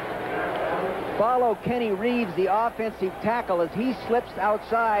 Follow Kenny Reeves, the offensive tackle, as he slips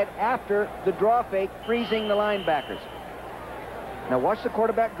outside after the draw fake, freezing the linebackers. Now watch the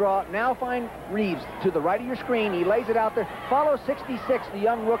quarterback draw. Now find Reeves to the right of your screen. He lays it out there. Follow 66, the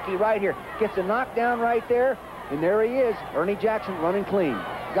young rookie right here. Gets a knockdown right there, and there he is, Ernie Jackson running clean.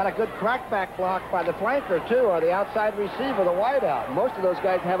 Got a good crackback block by the flanker, too, or the outside receiver, the wideout. Most of those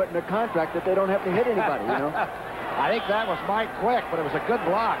guys have it in their contract that they don't have to hit anybody, you know. I think that was Mike Quick, but it was a good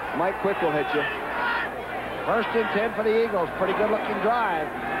block. Mike Quick will hit you. First and 10 for the Eagles. Pretty good-looking drive.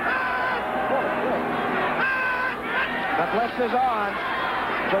 The blitz is on.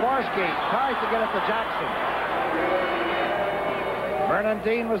 Jaworski tries to get it to Jackson. Vernon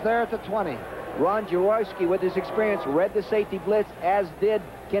Dean was there at the 20. Ron Jaworski, with his experience, read the safety blitz, as did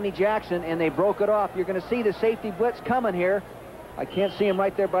Kenny Jackson, and they broke it off. You're going to see the safety blitz coming here. I can't see him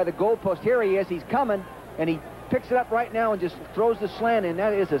right there by the goalpost. Here he is. He's coming, and he picks it up right now and just throws the slant in.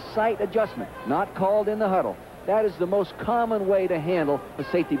 That is a sight adjustment, not called in the huddle. That is the most common way to handle a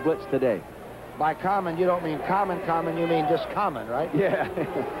safety blitz today. By common, you don't mean common, you mean just common, right? Yeah.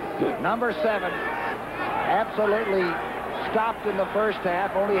 Number 7, absolutely stopped in the first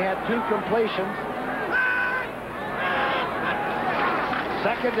half, only had 2 completions.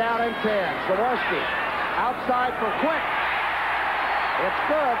 Second down and 10. Jaworski outside for Quick. It's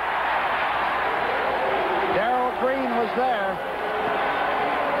good. Darrell Green was there.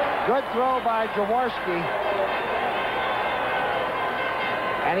 Good throw by Jaworski.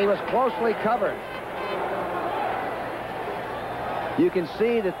 And he was closely covered. You can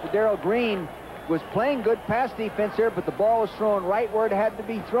see that Darrell Green was playing good pass defense here, but the ball was thrown right where it had to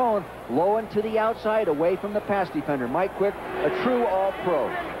be thrown, low and to the outside, away from the pass defender. Mike Quick, a true all-pro.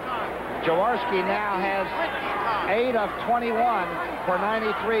 Jaworski now has 8 of 21 for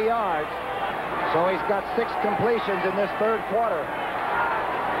 93 yards. So he's got 6 completions in this third quarter.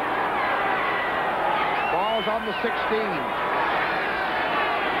 Ball's on the 16.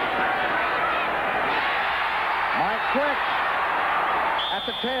 Mike Quick at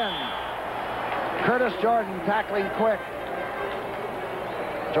the 10. Curtis Jordan tackling Quick.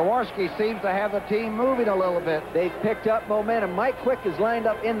 Jaworski seems to have the team moving a little bit. They've picked up momentum. Mike Quick is lined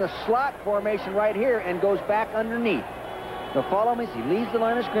up in the slot formation right here and goes back underneath. Now follow him as he leaves the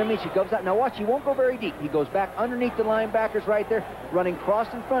line of scrimmage. He goes out. Now watch, he won't go very deep. He goes back underneath the linebackers right there, running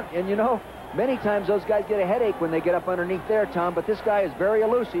cross in front. And you know, many times those guys get a headache when they get up underneath there, Tom, but this guy is very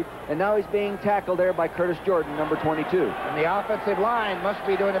elusive, and now he's being tackled there by Curtis Jordan, number 22. And the offensive line must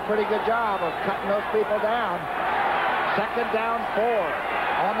be doing a pretty good job of cutting those people down. Second down 4.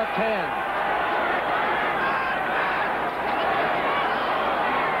 On the 10.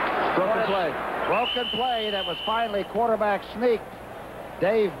 Broken play. Broken play that was finally quarterback sneaked.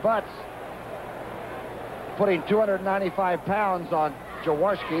 Dave Butts putting 295 pounds on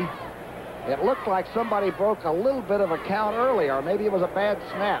Jaworski. It looked like somebody broke a little bit of a count earlier, or maybe it was a bad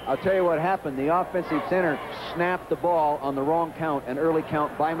snap. I'll tell you what happened. The offensive center snapped the ball on the wrong count, an early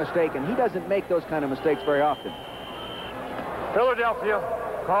count by mistake, and he doesn't make those kind of mistakes very often. Philadelphia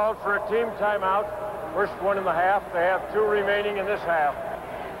called for a team timeout. First one in the half. They have 2 remaining in this half.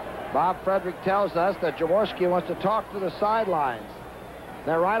 Bob Frederick tells us that Jaworski wants to talk to the sidelines.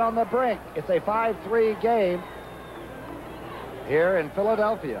 They're right on the brink. It's a 5-3 game here in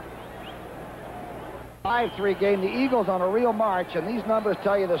Philadelphia. 5-3 game. The Eagles on a real march, and these numbers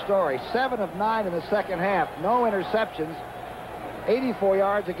tell you the story. 7 of 9 in the second half. No interceptions. 84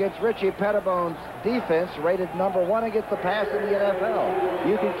 yards against Richie Pettibone's defense, rated number 1 against the pass in the NFL.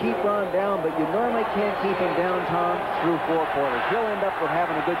 You can keep Ron down, but you normally can't keep him down, Tom, through 4 quarters. He'll end up with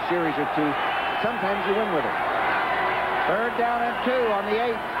having a good series or 2. Sometimes you win with it. Third down and 2 on the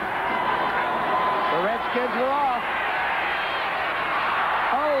 8th. The Redskins were off.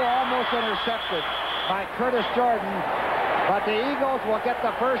 Oh, almost intercepted by Curtis Jordan, but the Eagles will get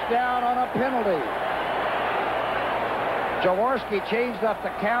the first down on a penalty. Jaworski changed up the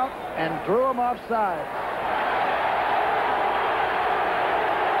count and drew him offside.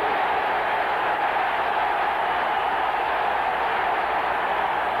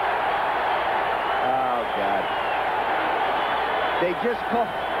 Oh, God. They just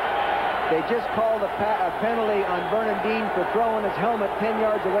called a penalty on Vernon Dean for throwing his helmet 10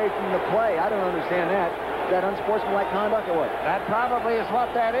 yards away from the play. I don't understand that. Is that unsportsmanlike conduct or what? That probably is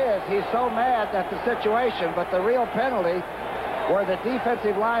what that is. He's so mad at the situation, but the real penalty were the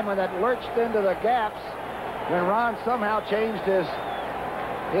defensive lineman that lurched into the gaps when Ron somehow changed his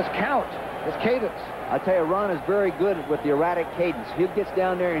count, his cadence. I tell you, Ron is very good with the erratic cadence. He gets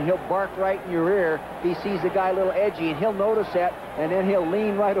down there and he'll bark right in your ear. He sees the guy a little edgy, and he'll notice that, and then he'll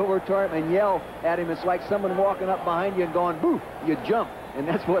lean right over to him and yell at him. It's like someone walking up behind you and going, boo, you jump. And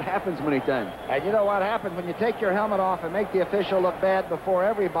that's what happens many times. And you know what happens when you take your helmet off and make the official look bad before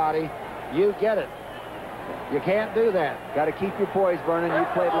everybody? You get it. You can't do that. Got to keep your poise, Vernon. You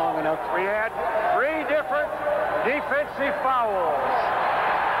played long enough. We had 3 different defensive fouls.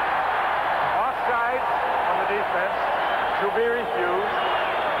 Offsides on the defense to be refused.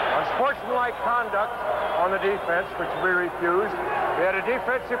 Unsportsmanlike conduct on the defense, which will be refused. We had a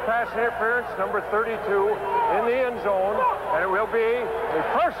defensive pass interference, number 32, in the end zone, and it will be a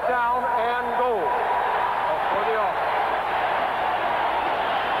first down and goal for the offense.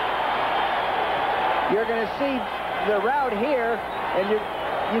 You're going to see the route here, and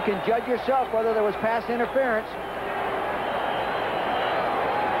you can judge yourself whether there was pass interference.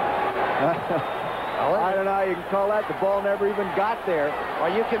 I don't know how you can call that. The ball never even got there.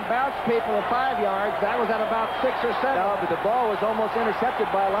 Well, you can bounce people at 5 yards. That was at about 6 or 7. No, but the ball was almost intercepted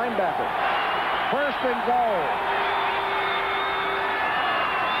by a linebacker. First and goal.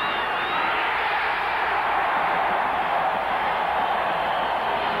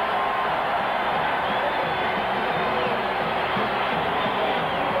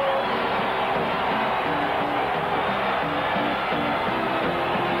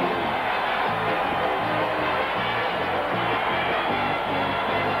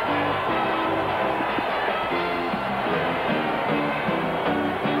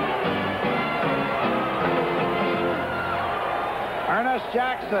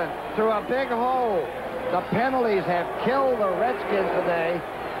 Jackson through a big hole. The penalties have killed the Redskins today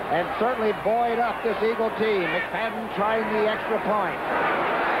and certainly buoyed up this Eagle team. McFadden trying the extra point.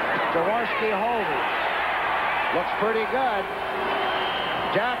 Jaworski holding. Looks pretty good.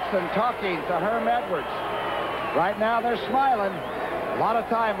 Jackson talking to Herm Edwards. Right now they're smiling. lot of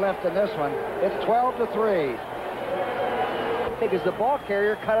time left in this one. It's 12-3. Because the ball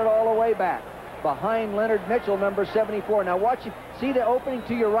carrier cut it all the way back behind Leonard Mitchell, number 74. Now watch it. See the opening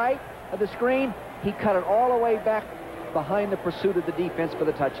to your right of the screen? He cut it all the way back behind the pursuit of the defense for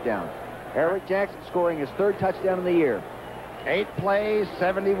the touchdown. Eric Jackson scoring his 3rd touchdown of the year. 8 plays,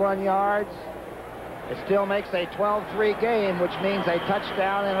 71 yards. It still makes a 12-3 game, which means a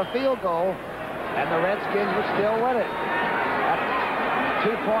touchdown and a field goal, and the Redskins would still win it. That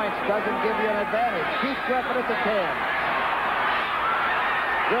 2 points doesn't give you an advantage. Keith Griffin at the 10.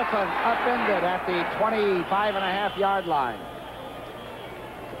 Griffin upended at the 25.5-yard line.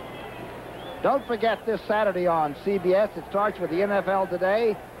 Don't forget this Saturday on CBS. It starts with the NFL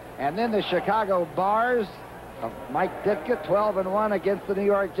Today, and then the Chicago Bears of Mike Ditka, 12-1 against the New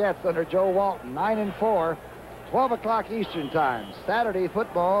York Jets under Joe Walton, 9-4, 12 o'clock Eastern Time. Saturday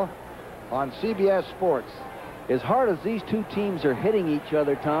football on CBS Sports. As hard as these two teams are hitting each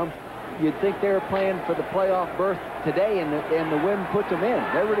other, Tom, you'd think they were playing for the playoff berth today, and the wind puts them in.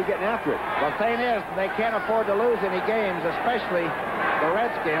 They're really getting after it. Well, the thing is, they can't afford to lose any games, especially the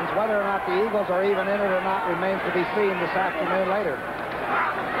Redskins. Whether or not the Eagles are even in it or not remains to be seen this afternoon later.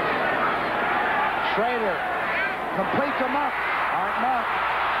 Schrader completes a Monk. Art Monk.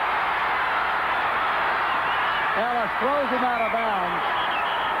 Ellis throws him out of bounds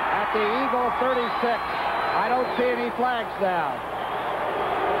at the Eagle 36. I don't see any flags down.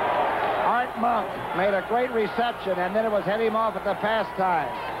 Art Monk made a great reception, and then it was head him off at the pass time.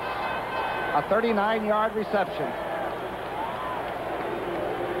 A 39-yard reception.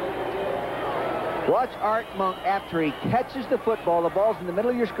 Watch Art Monk after he catches the football. The ball's in the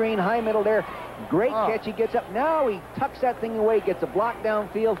middle of your screen, high middle there. Great catch. He gets up. Now he tucks that thing away, gets a block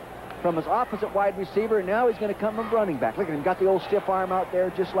downfield from his opposite wide receiver. Now he's going to come from running back. Look at him. Got the old stiff arm out there,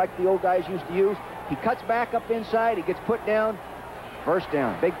 just like the old guys used to use. He cuts back up inside. He gets put down. First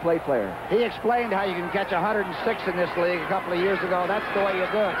down. Big play player. He explained how you can catch 106 in this league a couple of years ago. That's the way you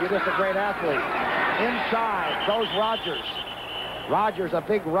do it. You're just a great athlete. Inside goes Rogers. Rogers, a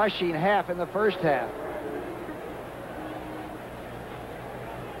big rushing half in the first half.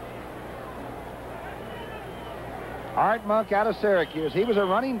 Art Monk out of Syracuse. He was a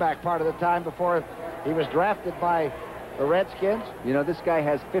running back part of the time before he was drafted by the Redskins. You know, this guy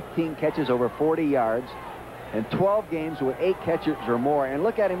has 15 catches over 40 yards and 12 games with 8 catches or more. And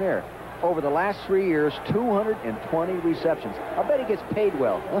look at him here. Over the last 3 years, 220 receptions. I bet he gets paid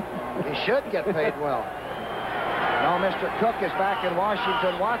well. He should get paid well. No, Mr. Cook is back in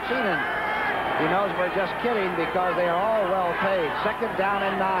Washington watching, and he knows we're just kidding because they are all well paid. 2nd down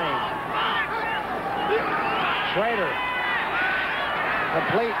and 9. Schrader.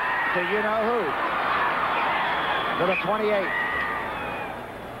 Complete to you-know-who. To the 28.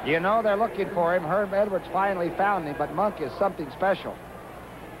 You know they're looking for him. Herb Edwards finally found him, but Monk is something special.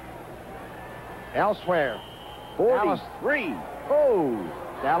 Elsewhere. 43. Oh!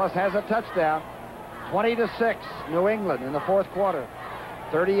 Dallas has a touchdown. 20-6, New England in the 4th quarter.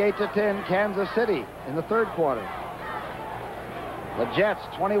 38-10, Kansas City in the 3rd quarter. The Jets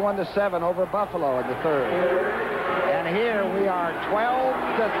 21-7 over Buffalo in the 3rd. And here we are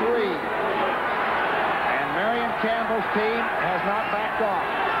 12-3. And Marion Campbell's team has not backed off.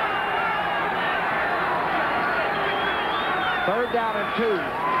 3rd down and 2.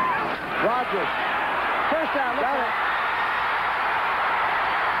 Rogers. First down. Got it.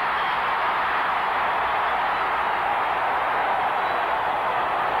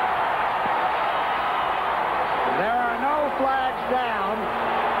 There are no flags down.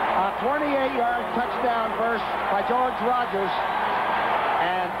 A 28-yard touchdown burst by George Rogers.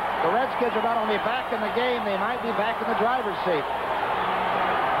 And the Redskins are not only back in the game, they might be back in the driver's seat.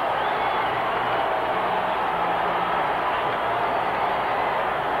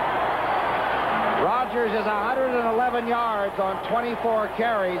 Rogers is 111 yards on 24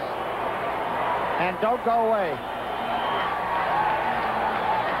 carries. And don't go away.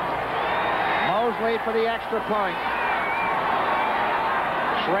 Mosley for the extra point.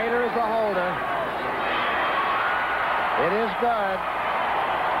 Schrader is the holder. It is good.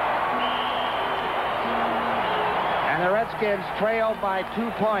 And the Redskins trail by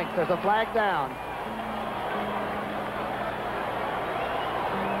 2 points. There's a flag down.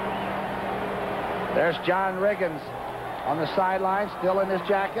 There's John Riggins on the sideline, still in his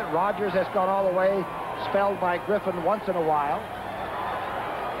jacket. Rogers has gone all the way, spelled by Griffin once in a while.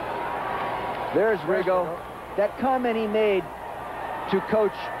 There's Riggo. That comment he made to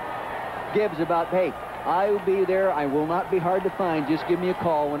Coach Gibbs about, hey, I will be there. I will not be hard to find. Just give me a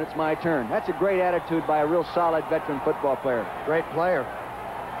call when it's my turn. That's a great attitude by a real solid veteran football player. Great player.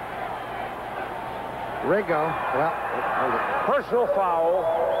 Riggo, well, Personal foul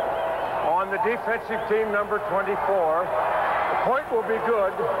on the defensive team, number 24. The point will be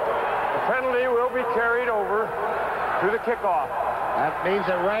good. The penalty will be carried over to the kickoff. that means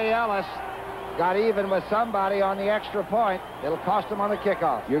that Ray Ellis got even with somebody on the extra point. It'll cost him on the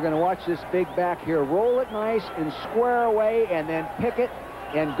kickoff. You're going to watch this big back here. Roll it nice and square away and then pick it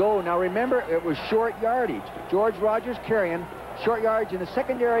and go. Now remember, it was short yardage. George Rogers carrying short yardage, and the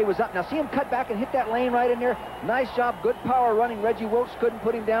secondary was up. Now see him cut back and hit that lane right in there. Nice job, good power running. Reggie Wilkes couldn't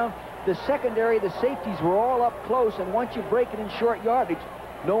put him down. The secondary, the safeties were all up close, and once you break it in short yardage,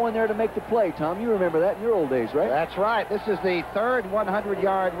 no one there to make the play. Tom, you remember that in your old days, right? That's right. This is the third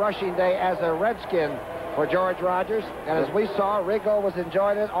 100-yard rushing day as a Redskin for George Rogers. And as we saw, Riggo was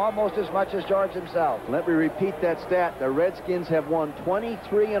enjoying it almost as much as George himself. Let me repeat that stat. The Redskins have won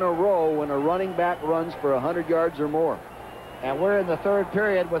 23 in a row when a running back runs for 100 yards or more. And we're in the third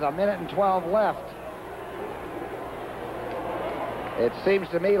period with 1:12 left. It seems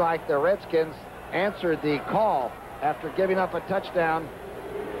to me like the Redskins answered the call after giving up a touchdown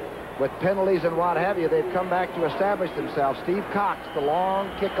with penalties and what have you. They've come back to establish themselves. Steve Cox, the long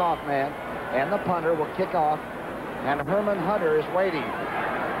kickoff man, and the punter will kick off, and Herman Hunter is waiting.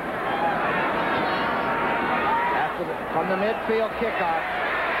 From the midfield kickoff,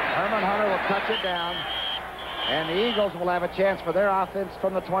 Herman Hunter will touch it down, and the Eagles will have a chance for their offense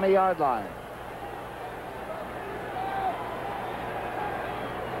from the 20-yard line.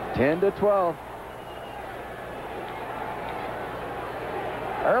 10-12.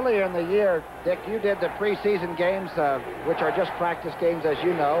 Earlier in the year, Dick, you did the preseason games, which are just practice games, as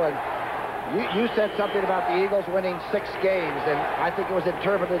you know, and you said something about the Eagles winning 6 games, and I think it was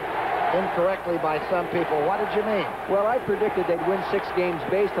interpreted incorrectly by some people. What did you mean? Well, I predicted they'd win 6 games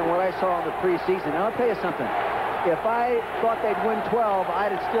based on what I saw in the preseason. Now, I'll tell you something. If I thought they'd win 12,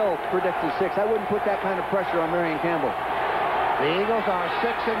 I'd have still predicted 6. I wouldn't put that kind of pressure on Marion Campbell. The Eagles are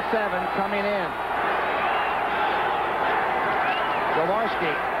 6-7 coming in.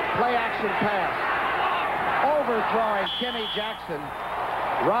 Jaworski, play-action pass. Overthrowing Kenny Jackson.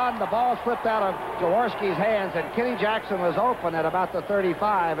 Ron, the ball slipped out of Jaworski's hands, and Kenny Jackson was open at about the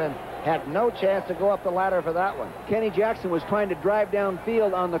 35 and had no chance to go up the ladder for that one. Kenny Jackson was trying to drive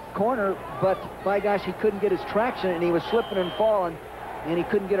downfield on the corner, but by gosh, he couldn't get his traction, and he was slipping and falling, and he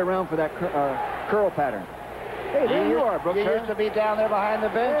couldn't get around for that curl pattern. Hey, there you are, Brookshier. You used to be down there behind the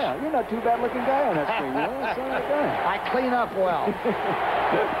bench. Yeah, you're not too bad-looking guy on that screen. You know? That's not bad. I clean up well.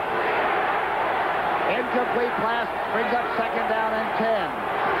 Incomplete pass brings up second down and 10.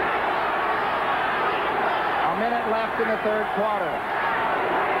 A minute left in the third quarter.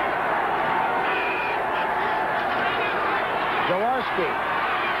 Jaworski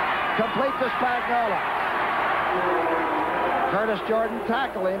complete to Spagnola. Curtis Jordan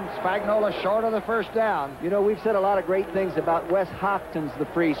tackling. Spagnola short of the first down. You know, we've said a lot of great things about Wes Hopkins, the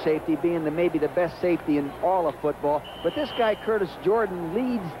free safety, being maybe the best safety in all of football. But this guy, Curtis Jordan,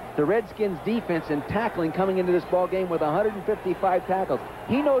 leads the Redskins defense in tackling coming into this ball game with 155 tackles.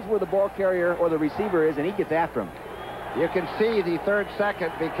 He knows where the ball carrier or the receiver is, and he gets after him. You can see the third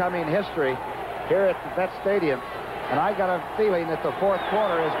second becoming history here at the Vet Stadium. And I got a feeling that the fourth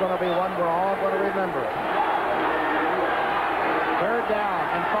quarter is going to be one we're all going to remember. Third down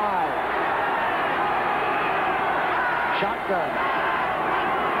and 5. Shotgun.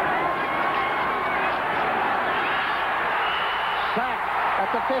 Sack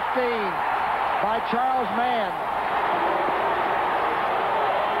at the 15 by Charles Mann.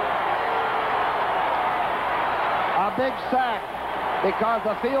 A big sack because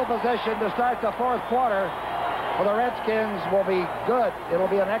the field position to start the fourth quarter for the Redskins will be good. It'll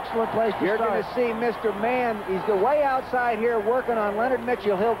be an excellent place to You're start. going to see Mr. Mann. He's the way outside here working on Leonard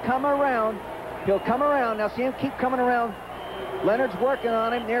Mitchell. He'll come around. He'll come around. Now see him keep coming around. Leonard's working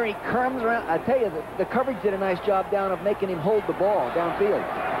on him. There he comes around. I tell you, the coverage did a nice job down of making him hold the ball downfield.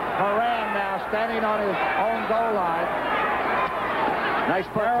 Moran now standing on his own goal line. Nice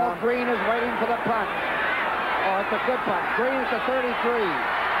punt. Harold Green is waiting for the punt. Oh, it's a good punt. Green at the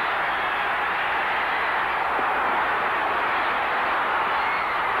 33.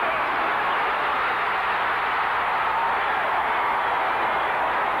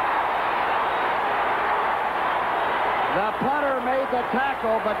 The punter made the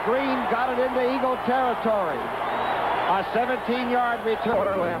tackle, but Green got it into Eagle territory. A 17-yard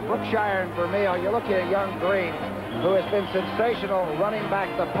return. Brookshire and Vermeil, you're looking at young Green, who has been sensational running back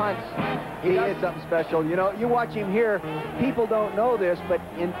the punts. He is something special. You know, you watch him here, people don't know this, but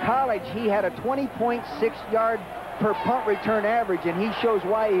in college he had a 20.6-yard per punt return average, and he shows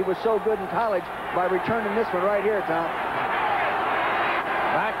why he was so good in college by returning this one right here, Tom.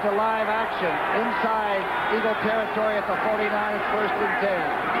 Back to live action inside Eagle territory at the 49. It's 1st and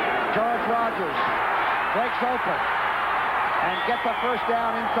 10. George Rogers breaks open and gets the first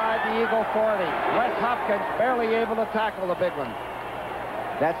down inside the Eagle 40. Wes Hopkins barely able to tackle the big one.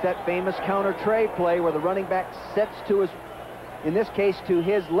 That's that famous counter trade play where the running back sets to his, in this case, to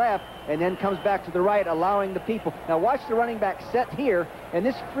his left, and then comes back to the right, allowing the people. Now watch the running back set here, and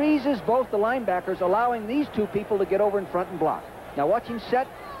this freezes both the linebackers, allowing these two people to get over in front and block. Now watch him set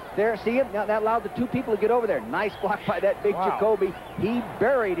there. See him? Now that allowed the two people to get over there. Nice block by that big Jacoby. He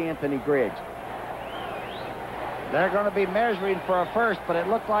buried Anthony Griggs. They're going to be measuring for a first, but it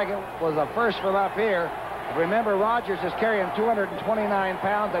looked like it was a first from up here. Remember, Rogers is carrying 229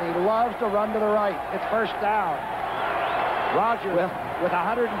 pounds, and he loves to run to the right. It's first down. Rogers with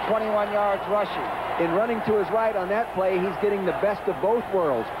 121 yards rushing. In running to his right on that play, he's getting the best of both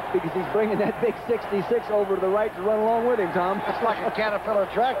worlds because he's bringing that big 66 over to the right to run along with him, Tom. It's like a Caterpillar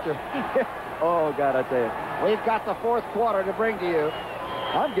tractor. Oh, God, I tell you. We've got the fourth quarter to bring to you.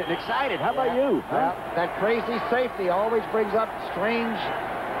 I'm getting excited. How about you? Well, that crazy safety always brings up strange,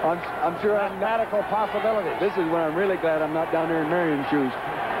 I'm sure mathematical possibilities. This is when I'm really glad I'm not down there in Marion's shoes.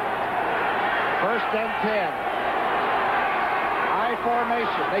 1st and 10. I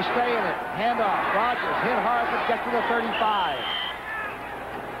formation. They stay in it. Handoff. Rogers hit hard but gets to the 35.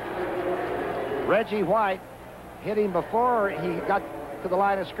 Reggie White hit him before he got to the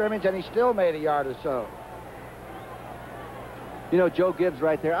line of scrimmage, and he still made a yard or so. You know, Joe Gibbs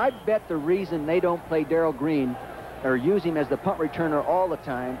right there, I bet the reason they don't play Darrell Green or use him as the punt returner all the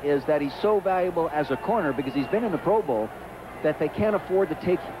time is that he's so valuable as a corner because he's been in the Pro Bowl that they can't afford to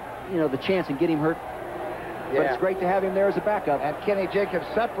take, you know, the chance and get him hurt. Yeah. But it's great to have him there as a backup. And Kenny Jacobs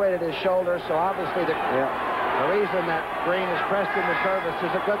separated his shoulder, so obviously the reason that Green is pressed into service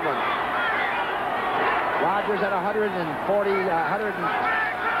is a good one. Rogers at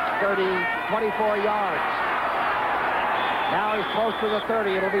 24 yards. Now he's close to the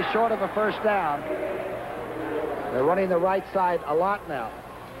 30. It'll be short of a first down. They're running the right side a lot now.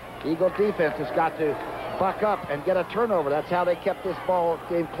 Eagle defense has got to buck up and get a turnover. That's how they kept this ball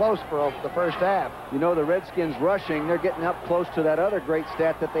game close for the first half. You know, the Redskins rushing, they're getting up close to that other great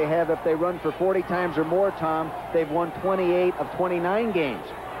stat that they have. If they run for 40 times or more, Tom, they've won 28 of 29 games.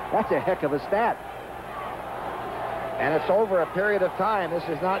 That's a heck of a stat. And it's over a period of time. This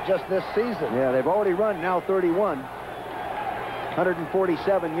is not just this season. Yeah, they've already run now 31.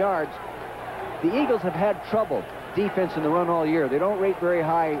 147 yards. The Eagles have had trouble defense in the run all year. They don't rate very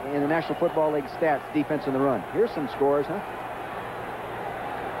high in the National Football League stats, defense in the run. Here's some scores, huh?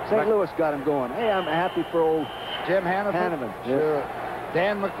 St. Louis got him going. Hey, I'm happy for old Jim Hannafin. Sure.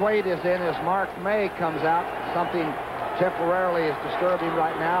 Dan McQuaid is in as Mark May comes out. Something temporarily is disturbing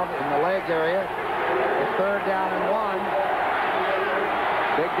right now in the leg area. It's 3rd down and 1.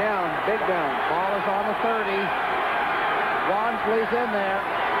 Big down, big down. Ball is on the 30. Wansley's in there.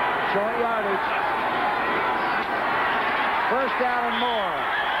 Short yardage. 1st down and more.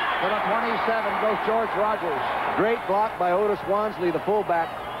 To the 27 goes George Rogers. Great block by Otis Wansley, the fullback.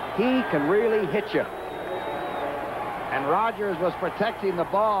 He can really hit you. And Rogers was protecting the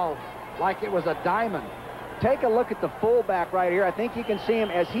ball like it was a diamond. Take a look at the fullback right here. I think you can see him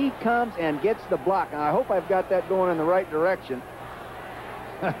as he comes and gets the block. And I hope I've got that going in the right direction.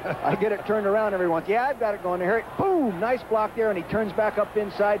 I get it turned around every once. Yeah, I've got it going there. Boom! Nice block there, and he turns back up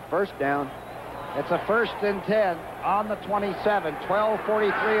inside. 1st down. It's a 1st and 10 on the 27.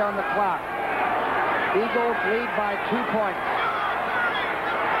 12:43 on the clock. Eagles lead by 2 points.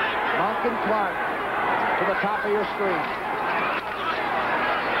 Monk and Clark to the top of your screen.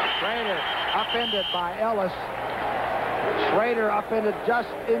 Schrader upended by Ellis. Schrader upended just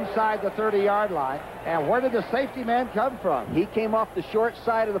inside the 30-yard line. And where did the safety man come from? He came off the short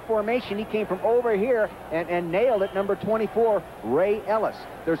side of the formation. He came from over here and nailed it, number 24, Ray Ellis.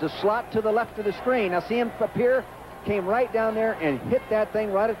 There's a slot to the left of the screen. Now see him up here, came right down there and hit that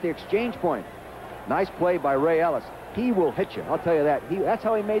thing right at the exchange point. Nice play by Ray Ellis. He will hit you, I'll tell you that. That's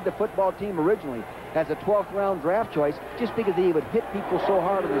how he made the football team originally, as a 12th round draft choice, just because he would hit people so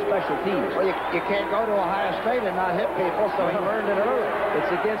hard on the special teams. Well, you can't go to Ohio State and not hit people, so he learned it early.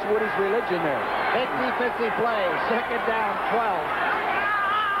 It's against Woody's religion there. Big defensive play, 2nd down, 12.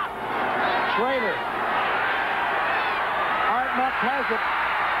 Schrader. Art Monk has it.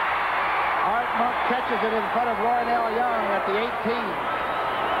 Art Monk catches it in front of Roynell Young at the 18.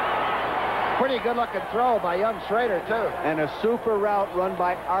 Pretty good-looking throw by young Schrader, too. And a super route run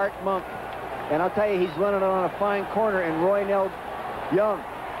by Art Monk. And I'll tell you, he's running it on a fine corner, and Roynell Young.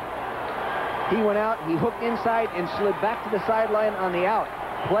 He went out, he hooked inside, and slid back to the sideline on the out.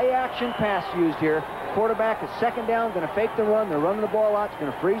 Play-action pass used here. quarterback is second down, going to fake the run. They're running the ball out. It's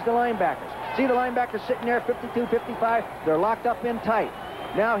going to freeze the linebackers. See the linebackers sitting there, 52, 55. They're locked up in tight.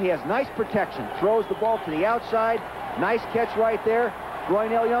 Now he has nice protection. Throws the ball to the outside. Nice catch right there.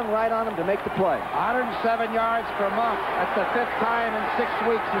 Roynell Young right on him to make the play. 107 yards for Monk. That's the 5th time in 6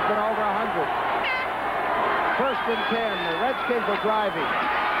 weeks he's been over 100. First and 10. The Redskins are driving.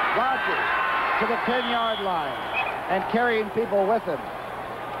 Rogers to the 10-yard line and carrying people with him.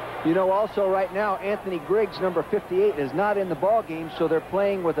 You know, also right now, Anthony Griggs, number 58, is not in the ball game, so they're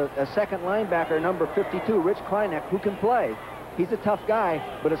playing with a second linebacker, number 52, Rich Kleineck, who can play. He's a tough guy,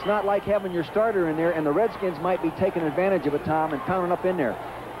 but it's not like having your starter in there, and the Redskins might be taking advantage of it, Tom, and pounding up in there.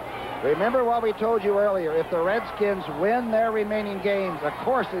 Remember what we told you earlier. If the Redskins win their remaining games, of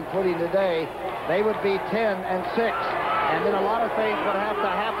course, including today, they would be 10-6. And then a lot of things would have to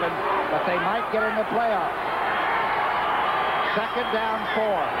happen, but they might get in the playoffs. Second down 4.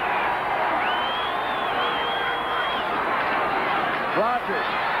 Rogers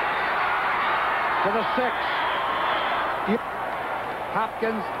to the 6.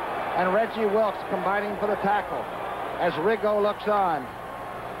 Hopkins and Reggie Wilkes combining for the tackle as Riggo looks on.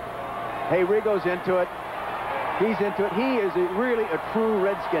 Hey, Riggo's into it. He's into it. He is really a true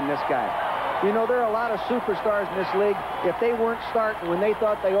Redskin, this guy. You know, there are a lot of superstars in this league. If they weren't starting when they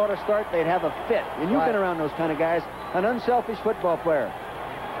thought they ought to start, they'd have a fit. And you've been around those kind of guys. An unselfish football player.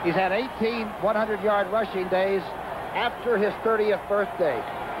 He's had 18 100-yard rushing days after his 30th birthday.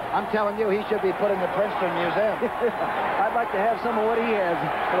 I'm telling you, he should be put in the Princeton Museum. I'd like to have some of what he has.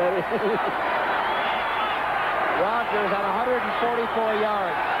 Rogers at 144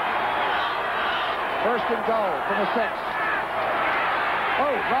 yards. First and goal from the 6.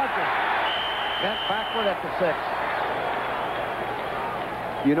 Oh, Rogers bent backward at the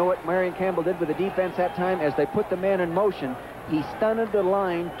 6. You know what Marion Campbell did with the defense that time? As they put the man in motion, he stunted the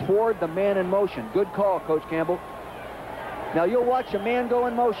line toward the man in motion. Good call, Coach Campbell. Now you'll watch a man go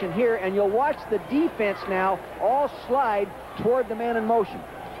in motion here, and you'll watch the defense now all slide toward the man in motion.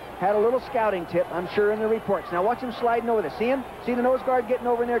 Had a little scouting tip, I'm sure, in the reports. Now watch him sliding over there. See him? See the nose guard getting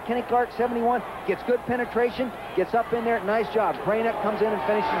over in there? Kenny Clark, 71, gets good penetration, gets up in there. Nice job. Cranick comes in and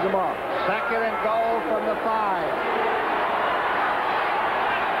finishes him off. Second and goal from the 5.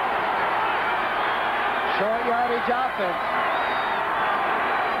 Short yardage offense.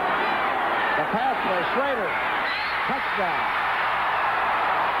 The pass play, Schrader. Touchdown.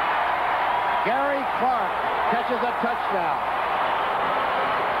 Gary Clark catches a touchdown.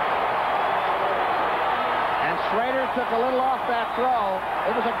 And Schrader took a little off that throw.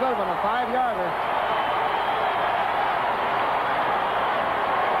 It was a good one, a 5-yarder.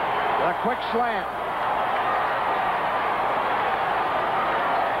 A quick slant.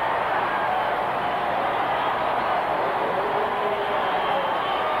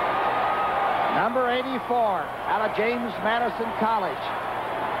 Number 84, out of James Madison College.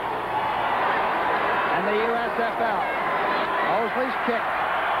 And the USFL. Mosley's kick.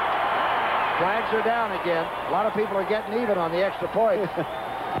 Flags are down again. A lot of people are getting even on the extra point.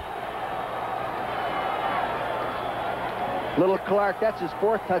 Little Clark, that's his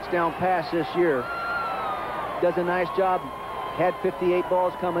 4th touchdown pass this year. Does a nice job. Had 58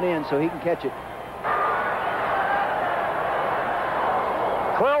 balls coming in, so he can catch it.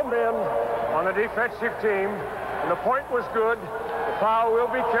 12 men on the defensive team, and the point was good. The foul will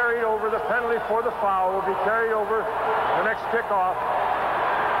be carried over. The penalty for the foul will be carried over the next kickoff.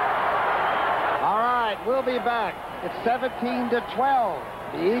 All right, we'll be back. It's 17-12.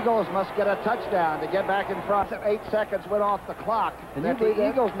 The Eagles must get a touchdown to get back in front. 8 seconds went off the clock that the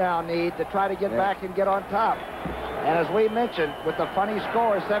Eagles now need to try to get back and get on top. And as we mentioned, with the funny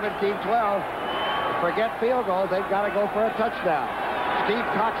score, 17-12, forget field goals, they've got to go for a touchdown. Steve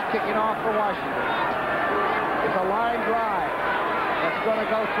Cox kicking off for Washington. It's a line drive. It's going to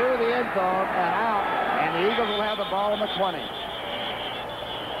go through the end zone and out, and the Eagles will have the ball on the 20.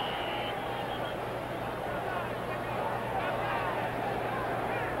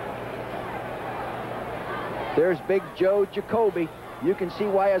 There's Big Joe Jacoby. You can see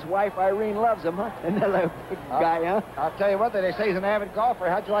why his wife Irene loves him, huh? Isn't that a big guy, huh? I'll tell you what, they say he's an avid golfer.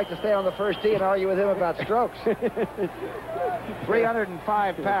 How'd you like to stay on the first tee and argue with him about strokes?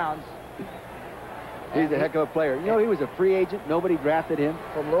 305 pounds. He's a heck of a player. You know, he was a free agent. Nobody drafted him.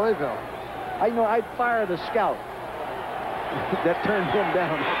 From Louisville. I'd fire the scout that turned him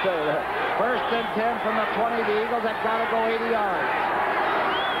down. I'll tell you that. First and 10 from the 20. The Eagles have got to go 80 yards.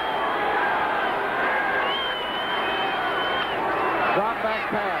 Drop back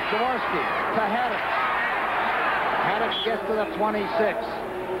pass. Jaworski to Haddock. Haddock gets to the 26.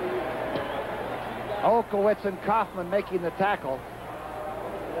 Olkowitz and Kaufman making the tackle.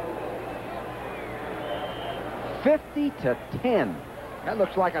 50-10. That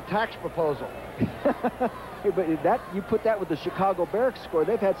looks like a tax proposal. Hey, but you put that with the Chicago Bears score,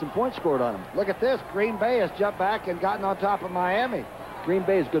 they've had some points scored on them. Look at this. Green Bay has jumped back and gotten on top of Miami. Green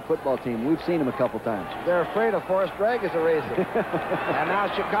Bay is a good football team. We've seen them a couple times. They're afraid of Forrest Gregg is a reason. And now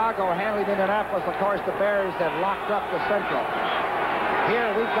Chicago handling Indianapolis. Of course, the Bears have locked up the Central.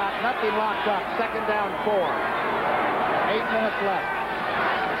 Here we've got nothing locked up. Second down 4. 8 minutes left.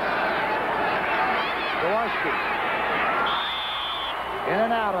 Jaworski. In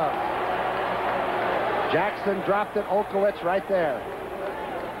and out of. Jackson dropped it. Olkowitz right there.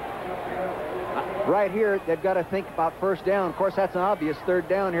 Right here, they've got to think about first down. Of course, that's an obvious third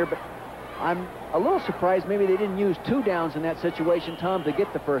down here, but I'm a little surprised maybe they didn't use 2 downs in that situation, Tom, to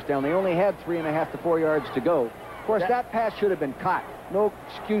get the first down. They only had 3.5 to 4 yards to go. Of course, that pass should have been caught. No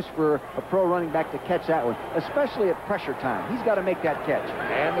excuse for a pro running back to catch that one, especially at pressure time. He's got to make that catch.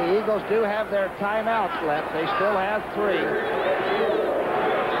 And the Eagles do have their timeouts left. They still have 3.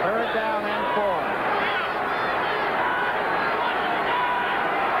 Third down and 4.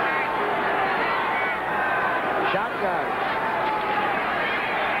 Shotgun.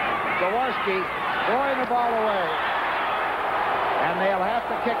 Jaworski throwing the ball away. And they'll have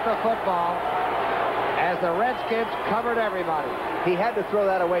to kick the football as the Redskins covered everybody. He had to throw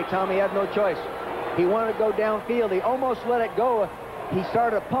that away, Tom. He had no choice. He wanted to go downfield. He almost let it go. He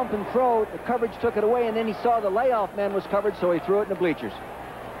started a pump and throw. The coverage took it away, and then he saw the layoff man was covered, so he threw it in the bleachers.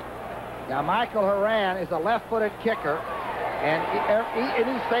 Now, Michael Horan is a left-footed kicker. And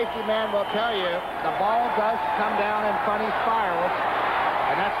any safety man will tell you the ball does come down in funny spirals,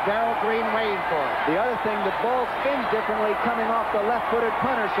 and that's Darrell Green waiting for it. The other thing, the ball spins differently coming off the left-footed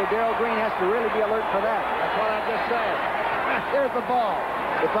punter, so Darrell Green has to really be alert for that. That's what I just said. Here's the ball.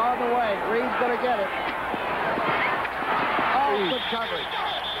 It's on the way. Green's going to get it. Oh, good coverage.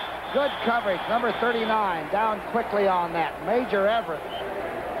 Good coverage. Number 39 down quickly on that. Major Everett.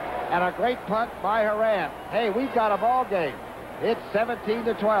 And a great punt by Horan. Hey, we've got a ball game. It's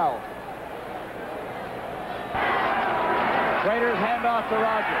 17-12. Raiders hand off to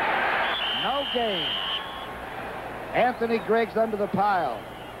Rogers. No gain. Anthony Griggs under the pile.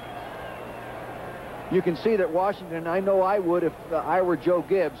 You can see that Washington, I know I would if I were Joe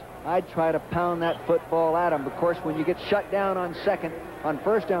Gibbs, I'd try to pound that football at him. Of course, when you get shut down on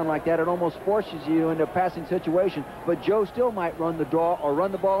first down like that, it almost forces you into a passing situation. But Joe still might run the draw or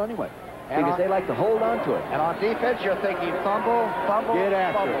run the ball anyway. Because they like to hold on to it. And on defense, you're thinking fumble, get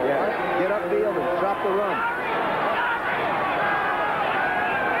after fumble. it. Yeah. Right? Get upfield and drop the run.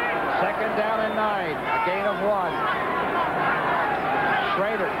 Second down and 9. A gain of 1.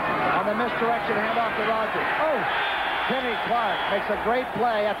 Schrader on the misdirection, handoff to Rogers. Oh! Kenny Clark makes a great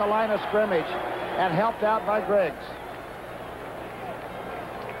play at the line of scrimmage and helped out by Griggs.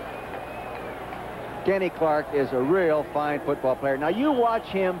 Kenny Clark is a real fine football player. Now you watch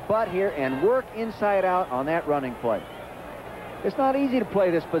him butt here and work inside out on that running play. It's not easy to play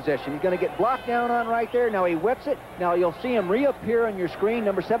this position. He's going to get blocked down on right there. Now he whips it. Now you'll see him reappear on your screen.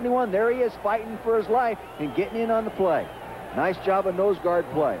 Number 71, there he is fighting for his life and getting in on the play. Nice job of nose guard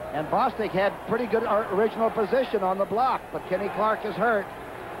play. And Bostic had pretty good original position on the block, but Kenny Clark is hurt.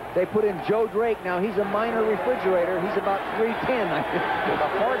 They put in Joe Drake. Now he's a minor refrigerator. He's about 310. The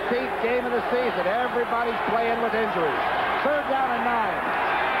 14th game of the season. Everybody's playing with injuries. Third down and 9.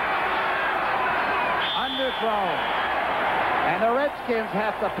 Underthrown. And the Redskins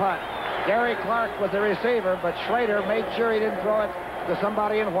have to punt. Gary Clark was the receiver, but Schrader made sure he didn't throw it to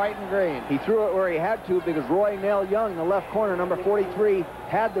somebody in white and green. He threw it where he had to because Roy Nell Young, the left corner, number 43,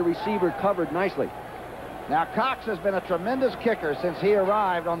 had the receiver covered nicely. Now, Cox has been a tremendous kicker since he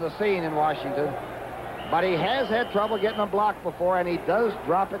arrived on the scene in Washington, but he has had trouble getting a block before, and he does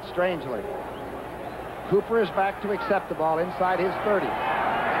drop it strangely. Cooper is back to accept the ball inside his 30.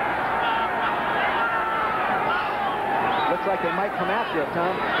 Looks like they might come after it,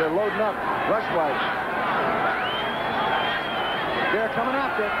 Tom. They're loading up, rush-wise. They're coming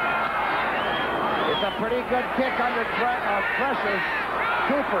after it. It's a pretty good kick under pressure.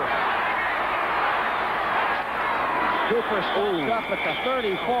 Cooper scoops up at the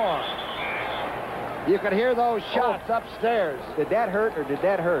 34. You could hear those shots upstairs. Did that hurt or did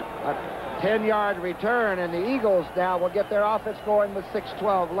that hurt? A 10-yard return, and the Eagles now will get their offense going with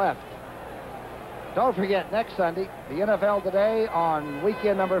 6:12 left. Don't forget, next Sunday, the NFL Today on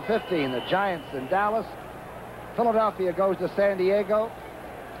weekend number 15. The Giants in Dallas. Philadelphia goes to San Diego.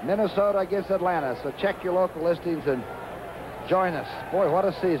 Minnesota against Atlanta. So check your local listings and join us. Boy, what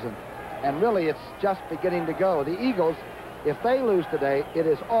a season. And really, it's just beginning to go. The Eagles, if they lose today, it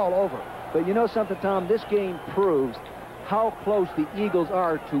is all over. But you know something, Tom? This game proves how close the Eagles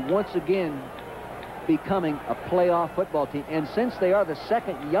are to once again becoming a playoff football team. And since they are the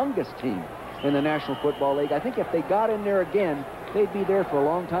second youngest team in the National Football League, I think if they got in there again, they'd be there for a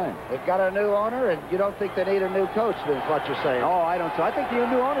long time. They've got a new owner, and you don't think they need a new coach, then, is what you're saying. Oh, I don't. So I think the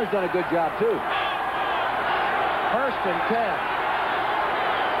new owner's done a good job, too. 1st and 10.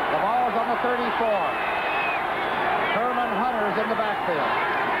 The ball's on the 34. Herman Hunter's in the backfield.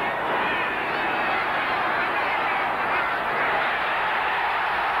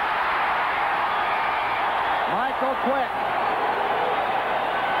 Michael Quick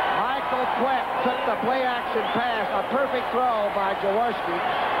took the play-action pass. A perfect throw by Jaworski.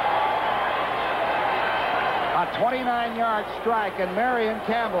 A 29-yard strike, and Marion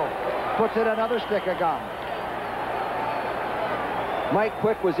Campbell puts in another stick of gum. Mike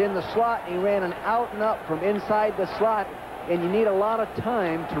Quick was in the slot, and he ran an out and up from inside the slot, and you need a lot of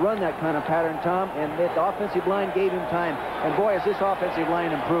time to run that kind of pattern, Tom, and the offensive line gave him time. And boy, has this offensive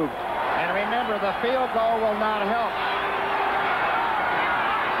line improved. And remember, the field goal will not help.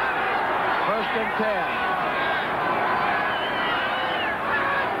 1st and 10.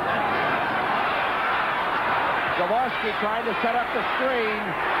 Jaworski trying to set up the screen.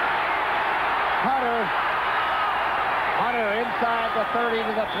 Hunter inside the 30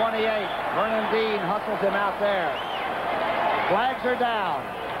 to the 28. Vernon Dean hustles him out there. Flags are down.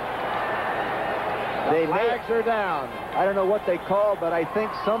 Flags are down. I don't know what they called, but I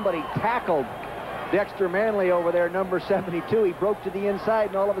think somebody tackled Dexter Manley over there, number 72. He broke to the inside,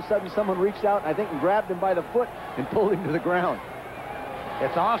 and all of a sudden someone reached out, and I think grabbled him by the foot and pulled him to the ground.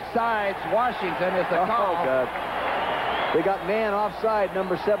 It's offsides. Washington is the call. Oh, God. They got man offside,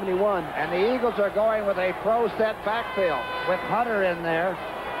 number 71. And the Eagles are going with a pro set backfield with Hunter in there,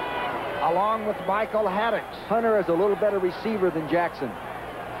 along with Michael Haddix. Hunter is a little better receiver than Jackson.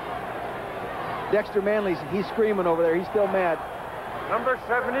 Dexter Manley's, he's screaming over there. He's still mad. Number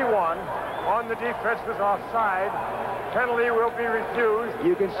 71 on the defense was offside. Penalty will be refused.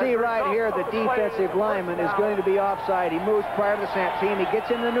 You can see right here the defensive lineman is going to be offside. He moves prior to the snap. See, and he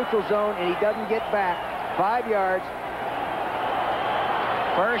gets in the neutral zone, and he doesn't get back. 5 yards.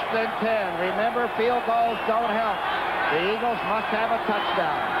 1st and 10. Remember, field goals don't help. The Eagles must have a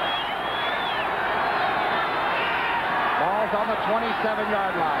touchdown. Ball's on the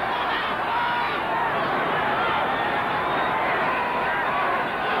 27-yard line.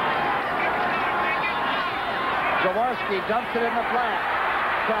 Jaworski dumps it in the flat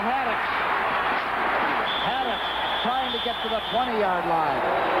to Haddix. Haddix trying to get to the 20-yard line.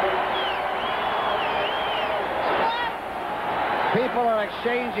 People are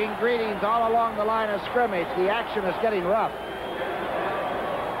exchanging greetings all along the line of scrimmage. The action is getting rough.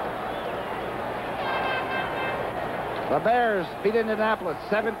 The Bears beat Indianapolis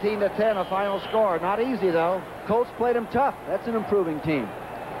 17-10, a final score. Not easy, though. Colts played them tough. That's an improving team.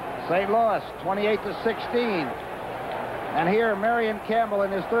 St. Louis 28-16. And here, Marion Campbell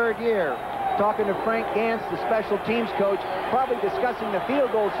in his 3rd year. Talking to Frank Gantz, the special teams coach, probably discussing the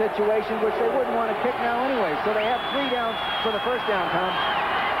field goal situation, which they wouldn't want to kick now anyway. So they have 3 downs for the first down, Tom.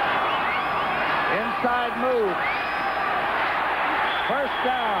 Inside move. First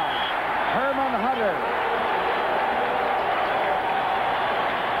down. Herman Hunter.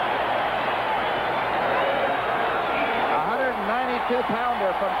 A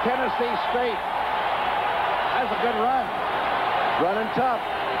 192-pounder from Tennessee State. That's a good run. Running tough.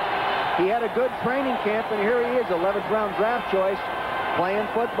 He had a good training camp, and here he is, 11th round draft choice, playing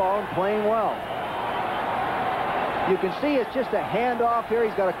football and playing well. You can see it's just a handoff here.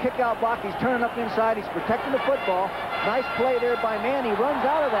 He's got a kick-out block. He's turning up inside. He's protecting the football. Nice play there by Mann. He runs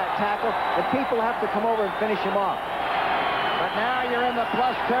out of that tackle, and people have to come over and finish him off. But now you're in the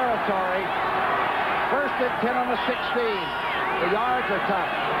plus territory. 1st and 10 on the 16. The yards are tough.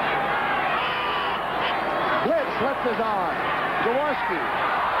 Blitz is on. Jaworski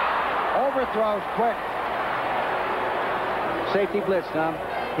overthrows Quick. Safety blitz, Tom.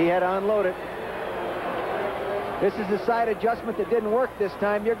 He had to unload it. This is the side adjustment that didn't work this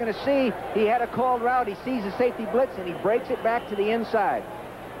time. You're going to see he had a called route. He sees the safety blitz, and he breaks it back to the inside.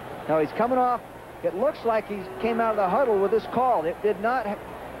 Now he's coming off. It looks like he came out of the huddle with this call. It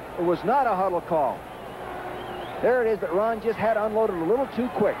was not a huddle call. There it is, but Ron just had unloaded a little too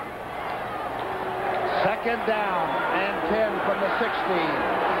quick. 2nd down and 10 from the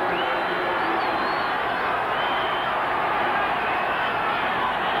 16.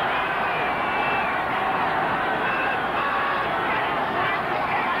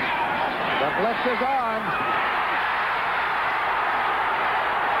 Blitz is on.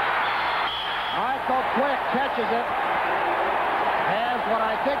 Michael Quick catches it. Has what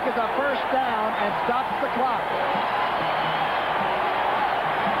I think is a first down and stops the clock.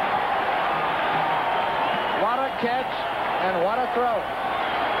 catch, and what a throw.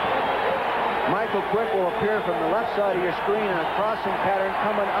 Michael Quick will appear from the left side of your screen in a crossing pattern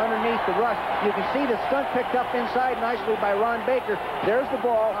coming underneath the rush. You can see the stunt picked up inside nicely by Ron Baker. There's the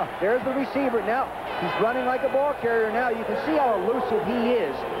ball. There's the receiver. Now, he's running like a ball carrier now. You can see how elusive he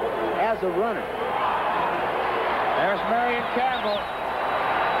is as a runner. There's Marion Campbell.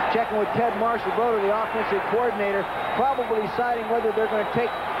 Checking with Ted Marshall-Broder, the offensive coordinator, probably deciding whether they're going to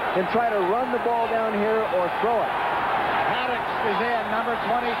take and try to run the ball down here or throw it. Maddox is in, number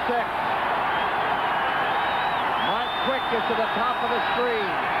 26. Quick is to the top of the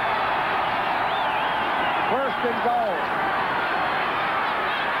screen. First and goal.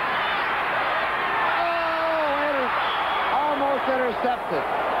 Oh, almost intercepted.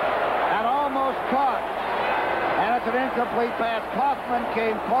 And almost caught. And it's an incomplete pass. Kaufman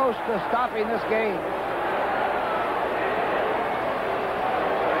came close to stopping this game.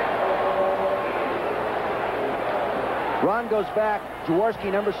 Ron goes back.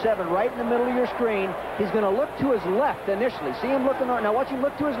 Jaworski, number 7, right in the middle of your screen. He's going to look to his left initially. See him looking on. Now watch him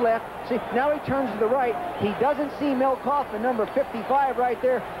look to his left. See, now he turns to the right. He doesn't see Mel Kaufman, number 55, right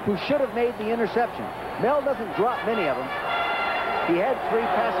there, who should have made the interception. Mel doesn't drop many of them. He had 3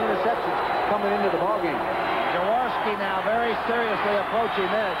 passing interceptions coming into the ballgame. Jaworski now very seriously approaching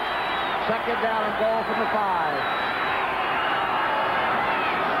this. Second down and goal from the 5.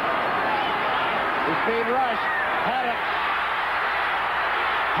 He's being rushed. Haddox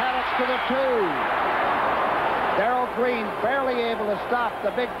to the 2. Darrell Green barely able to stop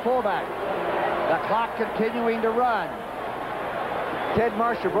the big fullback. The clock continuing to run. Ted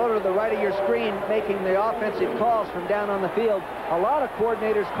Marshall-Broder to the right of your screen making the offensive calls from down on the field. A lot of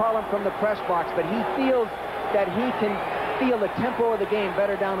coordinators call him from the press box, but he feels that he can feel the tempo of the game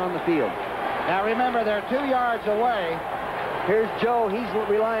better down on the field. Now remember, they're 2 yards away. Here's Joe. He's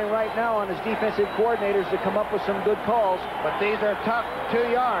relying right now on his defensive coordinators to come up with some good calls. But these are tough 2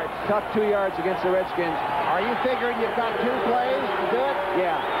 yards. Tough 2 yards against the Redskins. Are you figuring you've got 2 plays to do it?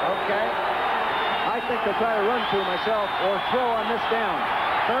 Yeah. Okay. I think they'll try to run 2 myself or throw on this down.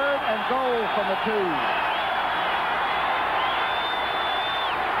 Third and goal from the 2.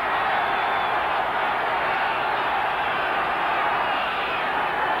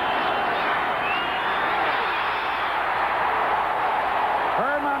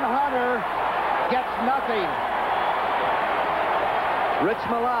 Nothing. Rich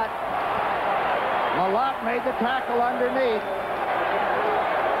Malott. Malott made the tackle underneath.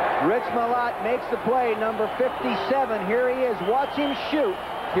 Rich Malott makes the play, number 57. Here he is. Watch him shoot.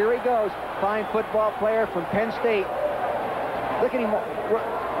 Here he goes. Fine football player from Penn State. Look at him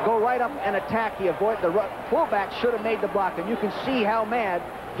go right up and attack. He avoided the fullback. Should have made the block, and you can see how mad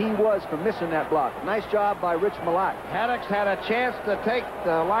he was for missing that block. Nice job by Rich Malott. Haddox had a chance to take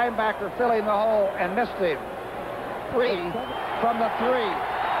the linebacker filling the hole and missed him. 3 from the 3.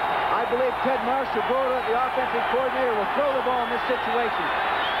 I believe Ted Marshall-Broder, the offensive coordinator, will throw the ball in this situation.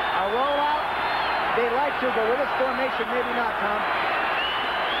 A rollout, they like to, but with this formation, maybe not, Tom.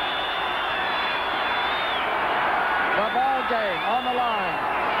 The ball game on the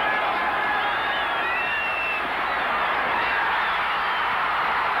line.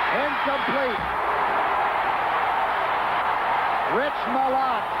 Incomplete. Rich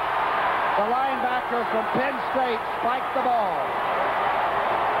Malott, the linebacker from Penn State, spiked the ball.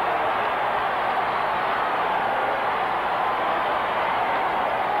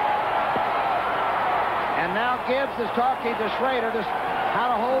 And now Gibbs is talking to Schrader to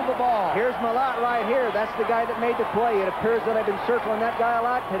how to hold the ball. Here's Malott right here. That's the guy that made the play. It appears that I've been circling that guy a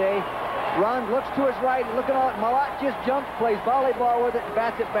lot today. Ron looks to his right, looking at Malott, just jumps, plays volleyball with it, and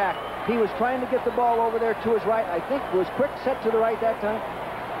bats it back. He was trying to get the ball over there to his right. I think it was Quick set to the right that time,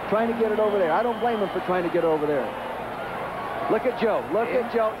 trying to get it over there. I don't blame him for trying to get over there. Look at Joe. Look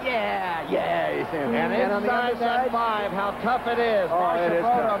at Joe. Yeah, yeah. And on the other side, 5, how tough it is.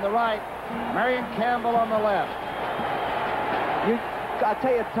 Marshall-Broder on the right, Marion Campbell on the left. I'll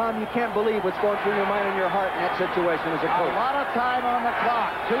tell you, Tom, you can't believe what's going through your mind and your heart in that situation as a coach. A lot of time on the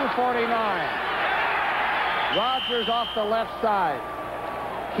clock, 2:49. Rodgers off the left side.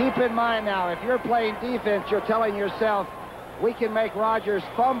 Keep in mind now, if you're playing defense, you're telling yourself, we can make Rodgers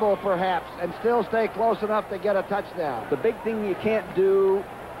fumble perhaps and still stay close enough to get a touchdown. The big thing you can't do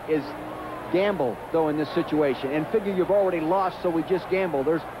is gamble, though, in this situation, and figure you've already lost, so we just gamble.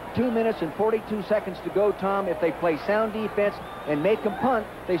 There's 2 minutes and 42 seconds to go, Tom. If they play sound defense and make them punt,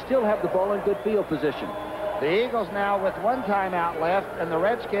 they still have the ball in good field position. The Eagles now with 1 timeout left, and the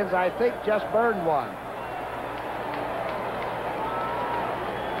Redskins, I think, just burned 1.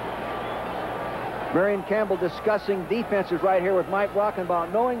 Marion Campbell discussing defenses right here with Mike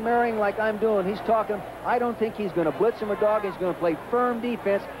Rockenbaugh. Knowing Marion like I'm doing, he's talking, I don't think he's going to blitz him a dog. He's going to play firm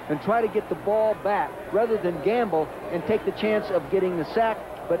defense and try to get the ball back rather than gamble and take the chance of getting the sack,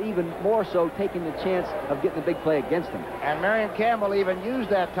 but even more so taking the chance of getting the big play against him. And Marion Campbell even used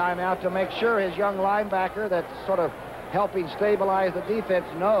that timeout to make sure his young linebacker that's sort of helping stabilize the defense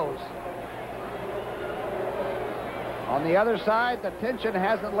knows. On the other side, the tension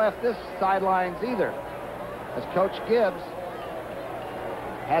hasn't left this sidelines either, as Coach Gibbs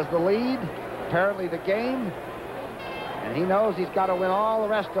has the lead, apparently the game, and he knows he's got to win all the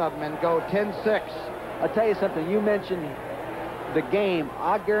rest of them and go 10-6. I'll tell you something. You mentioned the game.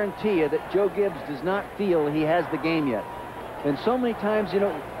 I guarantee you that Joe Gibbs does not feel he has the game yet. And so many times, you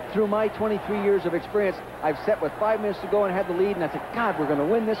know, through my 23 years of experience, I've sat with 5 minutes to go and had the lead, and I said, God, we're going to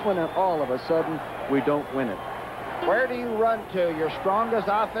win this one, and all of a sudden, we don't win it. Where do you run to? Your strongest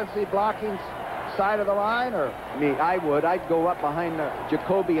offensive blocking side of the line, or? Me, I'd go up behind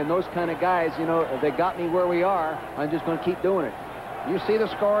Jacoby and those kind of guys. You know, they got me where we are. I'm just going to keep doing it. You see the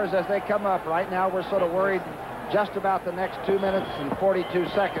scores as they come up. Right now, we're sort of worried just about the next 2 minutes and 42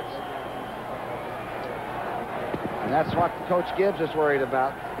 seconds. And that's what Coach Gibbs is worried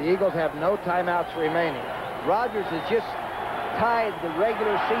about. The Eagles have no timeouts remaining. Rodgers has just tied the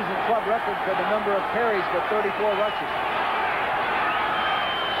regular season club record for the number of carries with 34 rushes.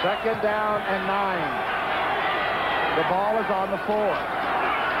 2nd down and 9. The ball is on the 4.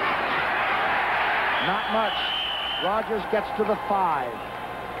 Not much. Rodgers gets to the 5.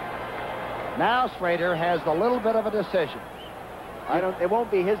 Now Schrader has a little bit of a decision. It won't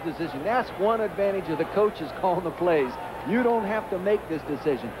be his decision. That's one advantage of the coaches calling the plays. You don't have to make this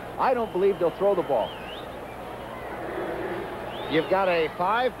decision. I don't believe they'll throw the ball. You've got a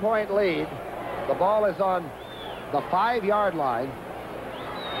 5-point lead. The ball is on the 5-yard line.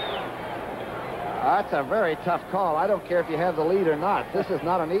 That's a very tough call. I don't care if you have the lead or not. This is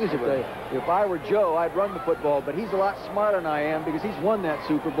not an easy one. If I were Joe, I'd run the football, but he's a lot smarter than I am because he's won that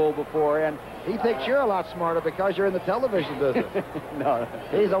Super Bowl before, and he thinks you're a lot smarter because you're in the television business. No.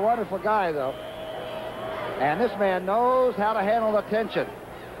 He's a wonderful guy, though. And this man knows how to handle the tension.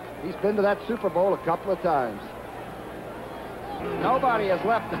 He's been to that Super Bowl a couple of times. Nobody has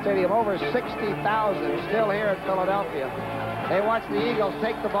left the stadium. Over 60,000 still here in Philadelphia. They watch the Eagles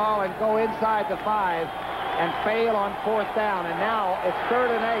take the ball and go inside the 5 and fail on 4th down. And now it's 3rd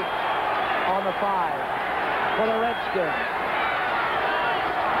and 8 on the 5 for the Redskins.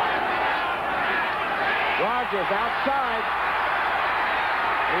 Rodgers outside.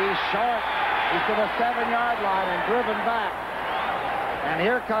 He's short. He's to the 7-yard line and driven back. And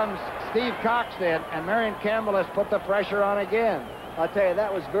here comes Steve Cox then, and Marion Campbell has put the pressure on again. I'll tell you,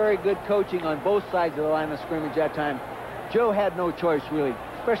 that was very good coaching on both sides of the line of scrimmage that time. Joe had no choice, really,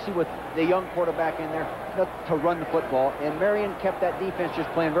 especially with the young quarterback in there, to run the football. And Marion kept that defense just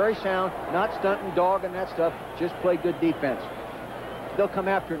playing very sound, not stunting, dogging that stuff, just play good defense. They'll come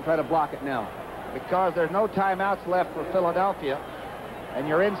after it and try to block it now. Because there's no timeouts left for Philadelphia, and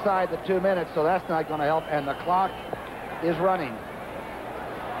you're inside the 2 minutes, so that's not going to help, and the clock is running.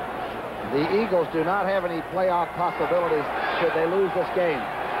 The Eagles do not have any playoff possibilities should they lose this game.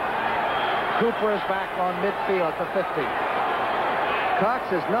 Cooper is back on midfield at the 50. Cox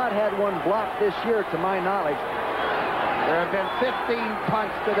has not had one blocked this year, to my knowledge. There have been 15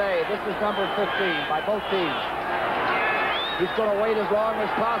 punts today. This is number 15 by both teams. He's going to wait as long as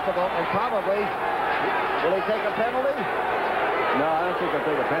possible, and probably, will he take a penalty? No, I don't think he'll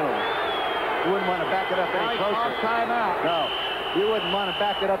take a penalty. You wouldn't want to back it up any closer. Timeout. No. You wouldn't want to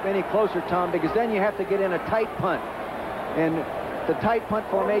back it up any closer, Tom, because then you have to get in a tight punt. And the tight punt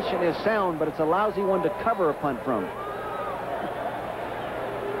formation is sound, but it's a lousy one to cover a punt from.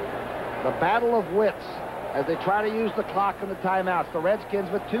 The battle of wits as they try to use the clock and the timeouts. The Redskins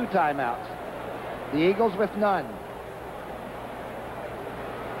with 2 timeouts. The Eagles with none.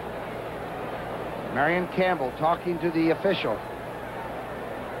 Marion Campbell talking to the official.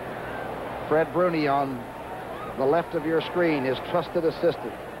 Fred Bruni on the left of your screen, his trusted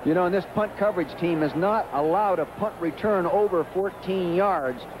assistant. You know, and this punt coverage team has not allowed a punt return over 14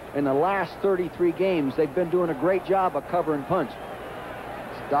 yards in the last 33 games. They've been doing a great job of covering punts.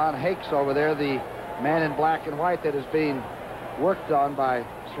 It's Don Hakes over there, the man in black and white that is being worked on by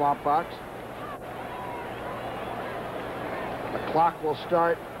Swamp Fox. The clock will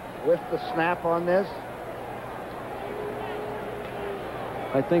start with the snap on this.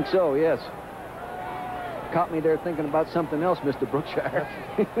 I think so, yes. Caught me there thinking about something else, Mr. Brookshire.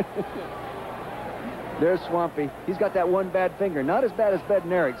 There's Swampy. He's got that one bad finger. Not as bad as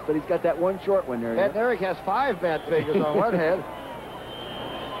Bednarik's, but he's got that one short one there. Bednarik has 5 bad fingers on one head.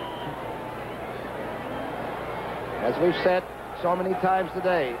 As we've said so many times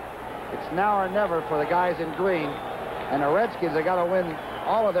today, it's now or never for the guys in green. And the Redskins have got to win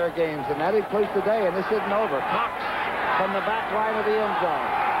all of their games, and that includes today, and this isn't over. Cox from the back line of the end zone.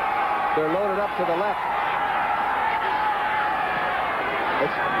 They're loaded up to the left.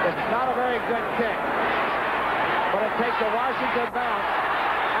 It's not a very good kick, but it takes a Washington bounce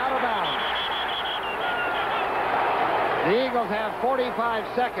out of bounds. The Eagles have 45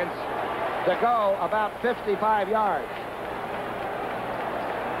 seconds to go, about 55 yards.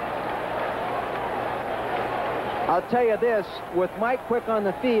 I'll tell you this, with Mike Quick on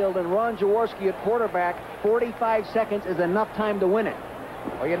the field and Ron Jaworski at quarterback, 45 seconds is enough time to win it.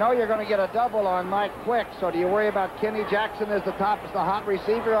 Well, you know you're going to get a double on Mike Quick, so do you worry about Kenny Jackson as the hot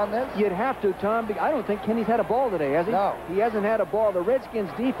receiver on this? You'd have to, Tom. I don't think Kenny's had a ball today, has he? No. He hasn't had a ball. The Redskins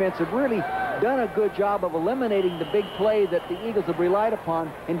defense have really done a good job of eliminating the big play that the Eagles have relied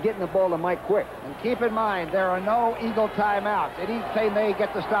upon in getting the ball to Mike Quick. And keep in mind, there are no Eagle timeouts. Anything they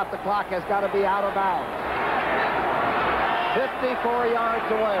get to stop the clock has got to be out of bounds. 54 yards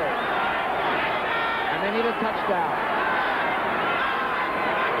away. And they need a touchdown.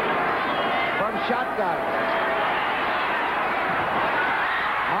 From shotgun.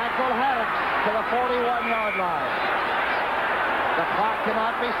 Michael Haddix to the 41-yard line. The clock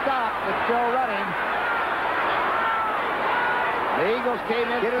cannot be stopped. It's still running. The Eagles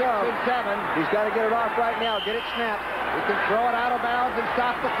came in 6-7. He's got to get it off right now. Get it snapped. He can throw it out of bounds and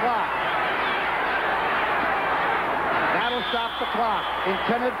stop the clock. That'll stop the clock.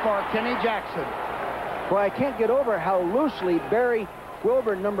 Intended for Kenny Jackson. Well, I can't get over how loosely Barry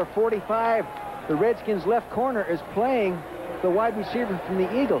Wilburn, number 45, the Redskins' left corner, is playing the wide receiver from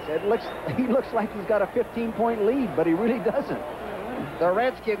the Eagles. He looks like he's got a 15-point lead, but he really doesn't. The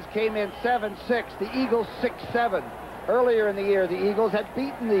Redskins came in 7-6. The Eagles 6-7. Earlier in the year, the Eagles had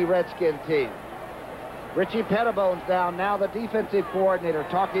beaten the Redskin team. Richie Pettibone's down, now the defensive coordinator,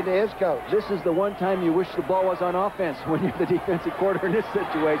 talking to his coach. This is the one time you wish the ball was on offense, when you're the defensive coordinator in this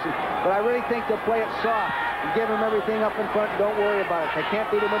situation. But I really think they'll play it soft and give them everything up in front. Don't worry about it. They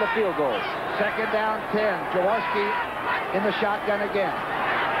can't beat them with a field goal. Second down, 10. Jaworski in the shotgun again.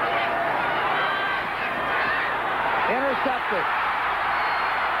 Intercepted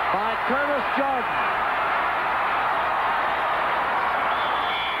by Curtis Jordan.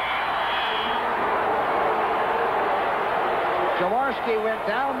 Jaworski went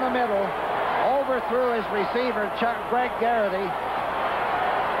down the middle, overthrew his receiver, Greg Garrity,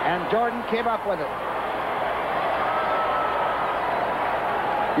 and Jordan came up with it.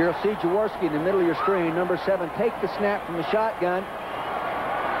 You'll see Jaworski in the middle of your screen, number 7, take the snap from the shotgun.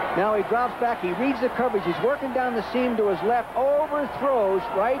 Now he drops back, he reads the coverage, he's working down the seam to his left, overthrows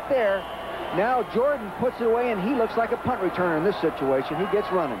right there. Now Jordan puts it away, and he looks like a punt returner in this situation. He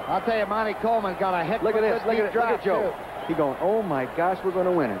gets running. I'll tell you, Monty Coleman got a heck. Look at this, look at Joe. Too. He's going, oh my gosh, we're going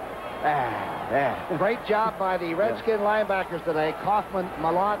to win it. Great job by the Redskin linebackers today. Kaufman,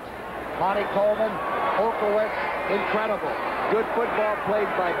 Malott, Monty Coleman, Olkowitz, incredible. Good football played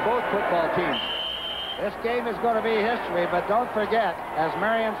by both football teams. This game is going to be history, but don't forget, as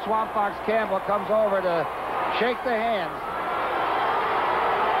Marion Swamp Fox Campbell comes over to shake the hands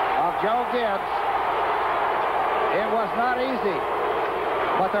of Joe Gibbs, it was not easy,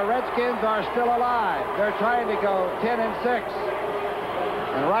 but the Redskins are still alive. They're trying to go 10-6,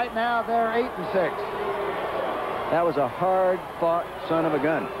 and right now they're 8-6. That was a hard-fought son of a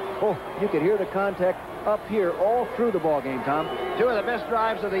gun. Oh, you could hear the contact up here all through the ball game, Tom. Two of the best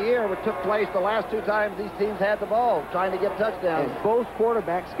drives of the year took place the last two times these teams had the ball, trying to get touchdowns. And both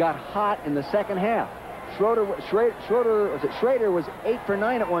quarterbacks got hot in the second half. Schrader was 8 for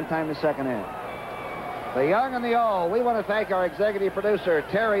 9 at one time in the second half. The young and the old. We want to thank our executive producer,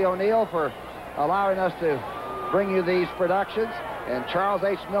 Terry O'Neill, for allowing us to bring you these productions. And Charles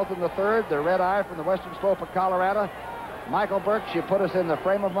H. Milton III, the Red Eye from the Western Slope of Colorado. Michael Burks, you put us in the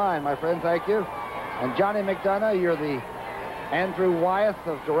frame of mind, my friend. Thank you. And Johnny McDonough, you're the Andrew Wyeth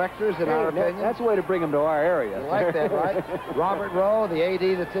of directors, in our opinion. That's a way to bring them to our area. You like that, right? Robert Rowe, the AD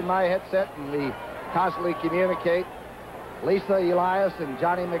that's in my headset, and we constantly communicate. Lisa Elias and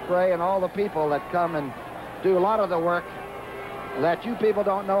Johnny McRae and all the people that come and do a lot of the work that you people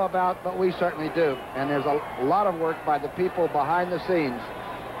don't know about, but we certainly do. And there's a lot of work by the people behind the scenes.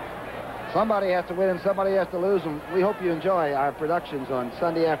 Somebody has to win and somebody has to lose, and we hope you enjoy our productions on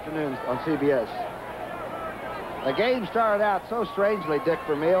Sunday afternoons on CBS. The game started out so strangely, Dick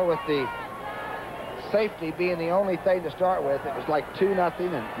Vermeil, with the safety being the only thing to start with. It was like 2-0,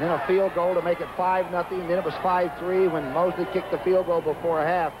 and then a field goal to make it 5-0, and then it was 5-3 when Mosley kicked the field goal before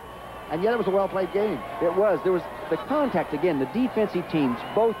half. And yet it was a well-played game. It was. There was the contact again. The defensive teams,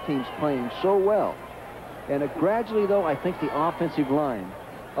 both teams playing so well. And gradually, though, I think the offensive line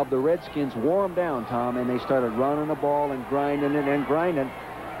of the Redskins wore them down, Tom, and they started running the ball and grinding it and grinding.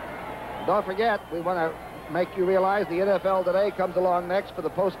 Don't forget, we want to make you realize the NFL Today comes along next for the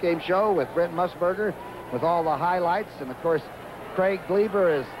post-game show with Brent Musburger with all the highlights. And, of course, Craig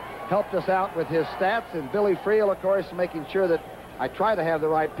Gleaver has helped us out with his stats. And Billy Friel, of course, making sure that I try to have the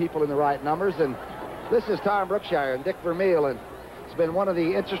right people in the right numbers. And this is Tom Brookshier and Dick Vermeil. And it's been one of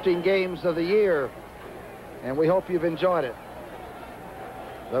the interesting games of the year. And we hope you've enjoyed it.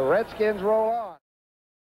 The Redskins roll on.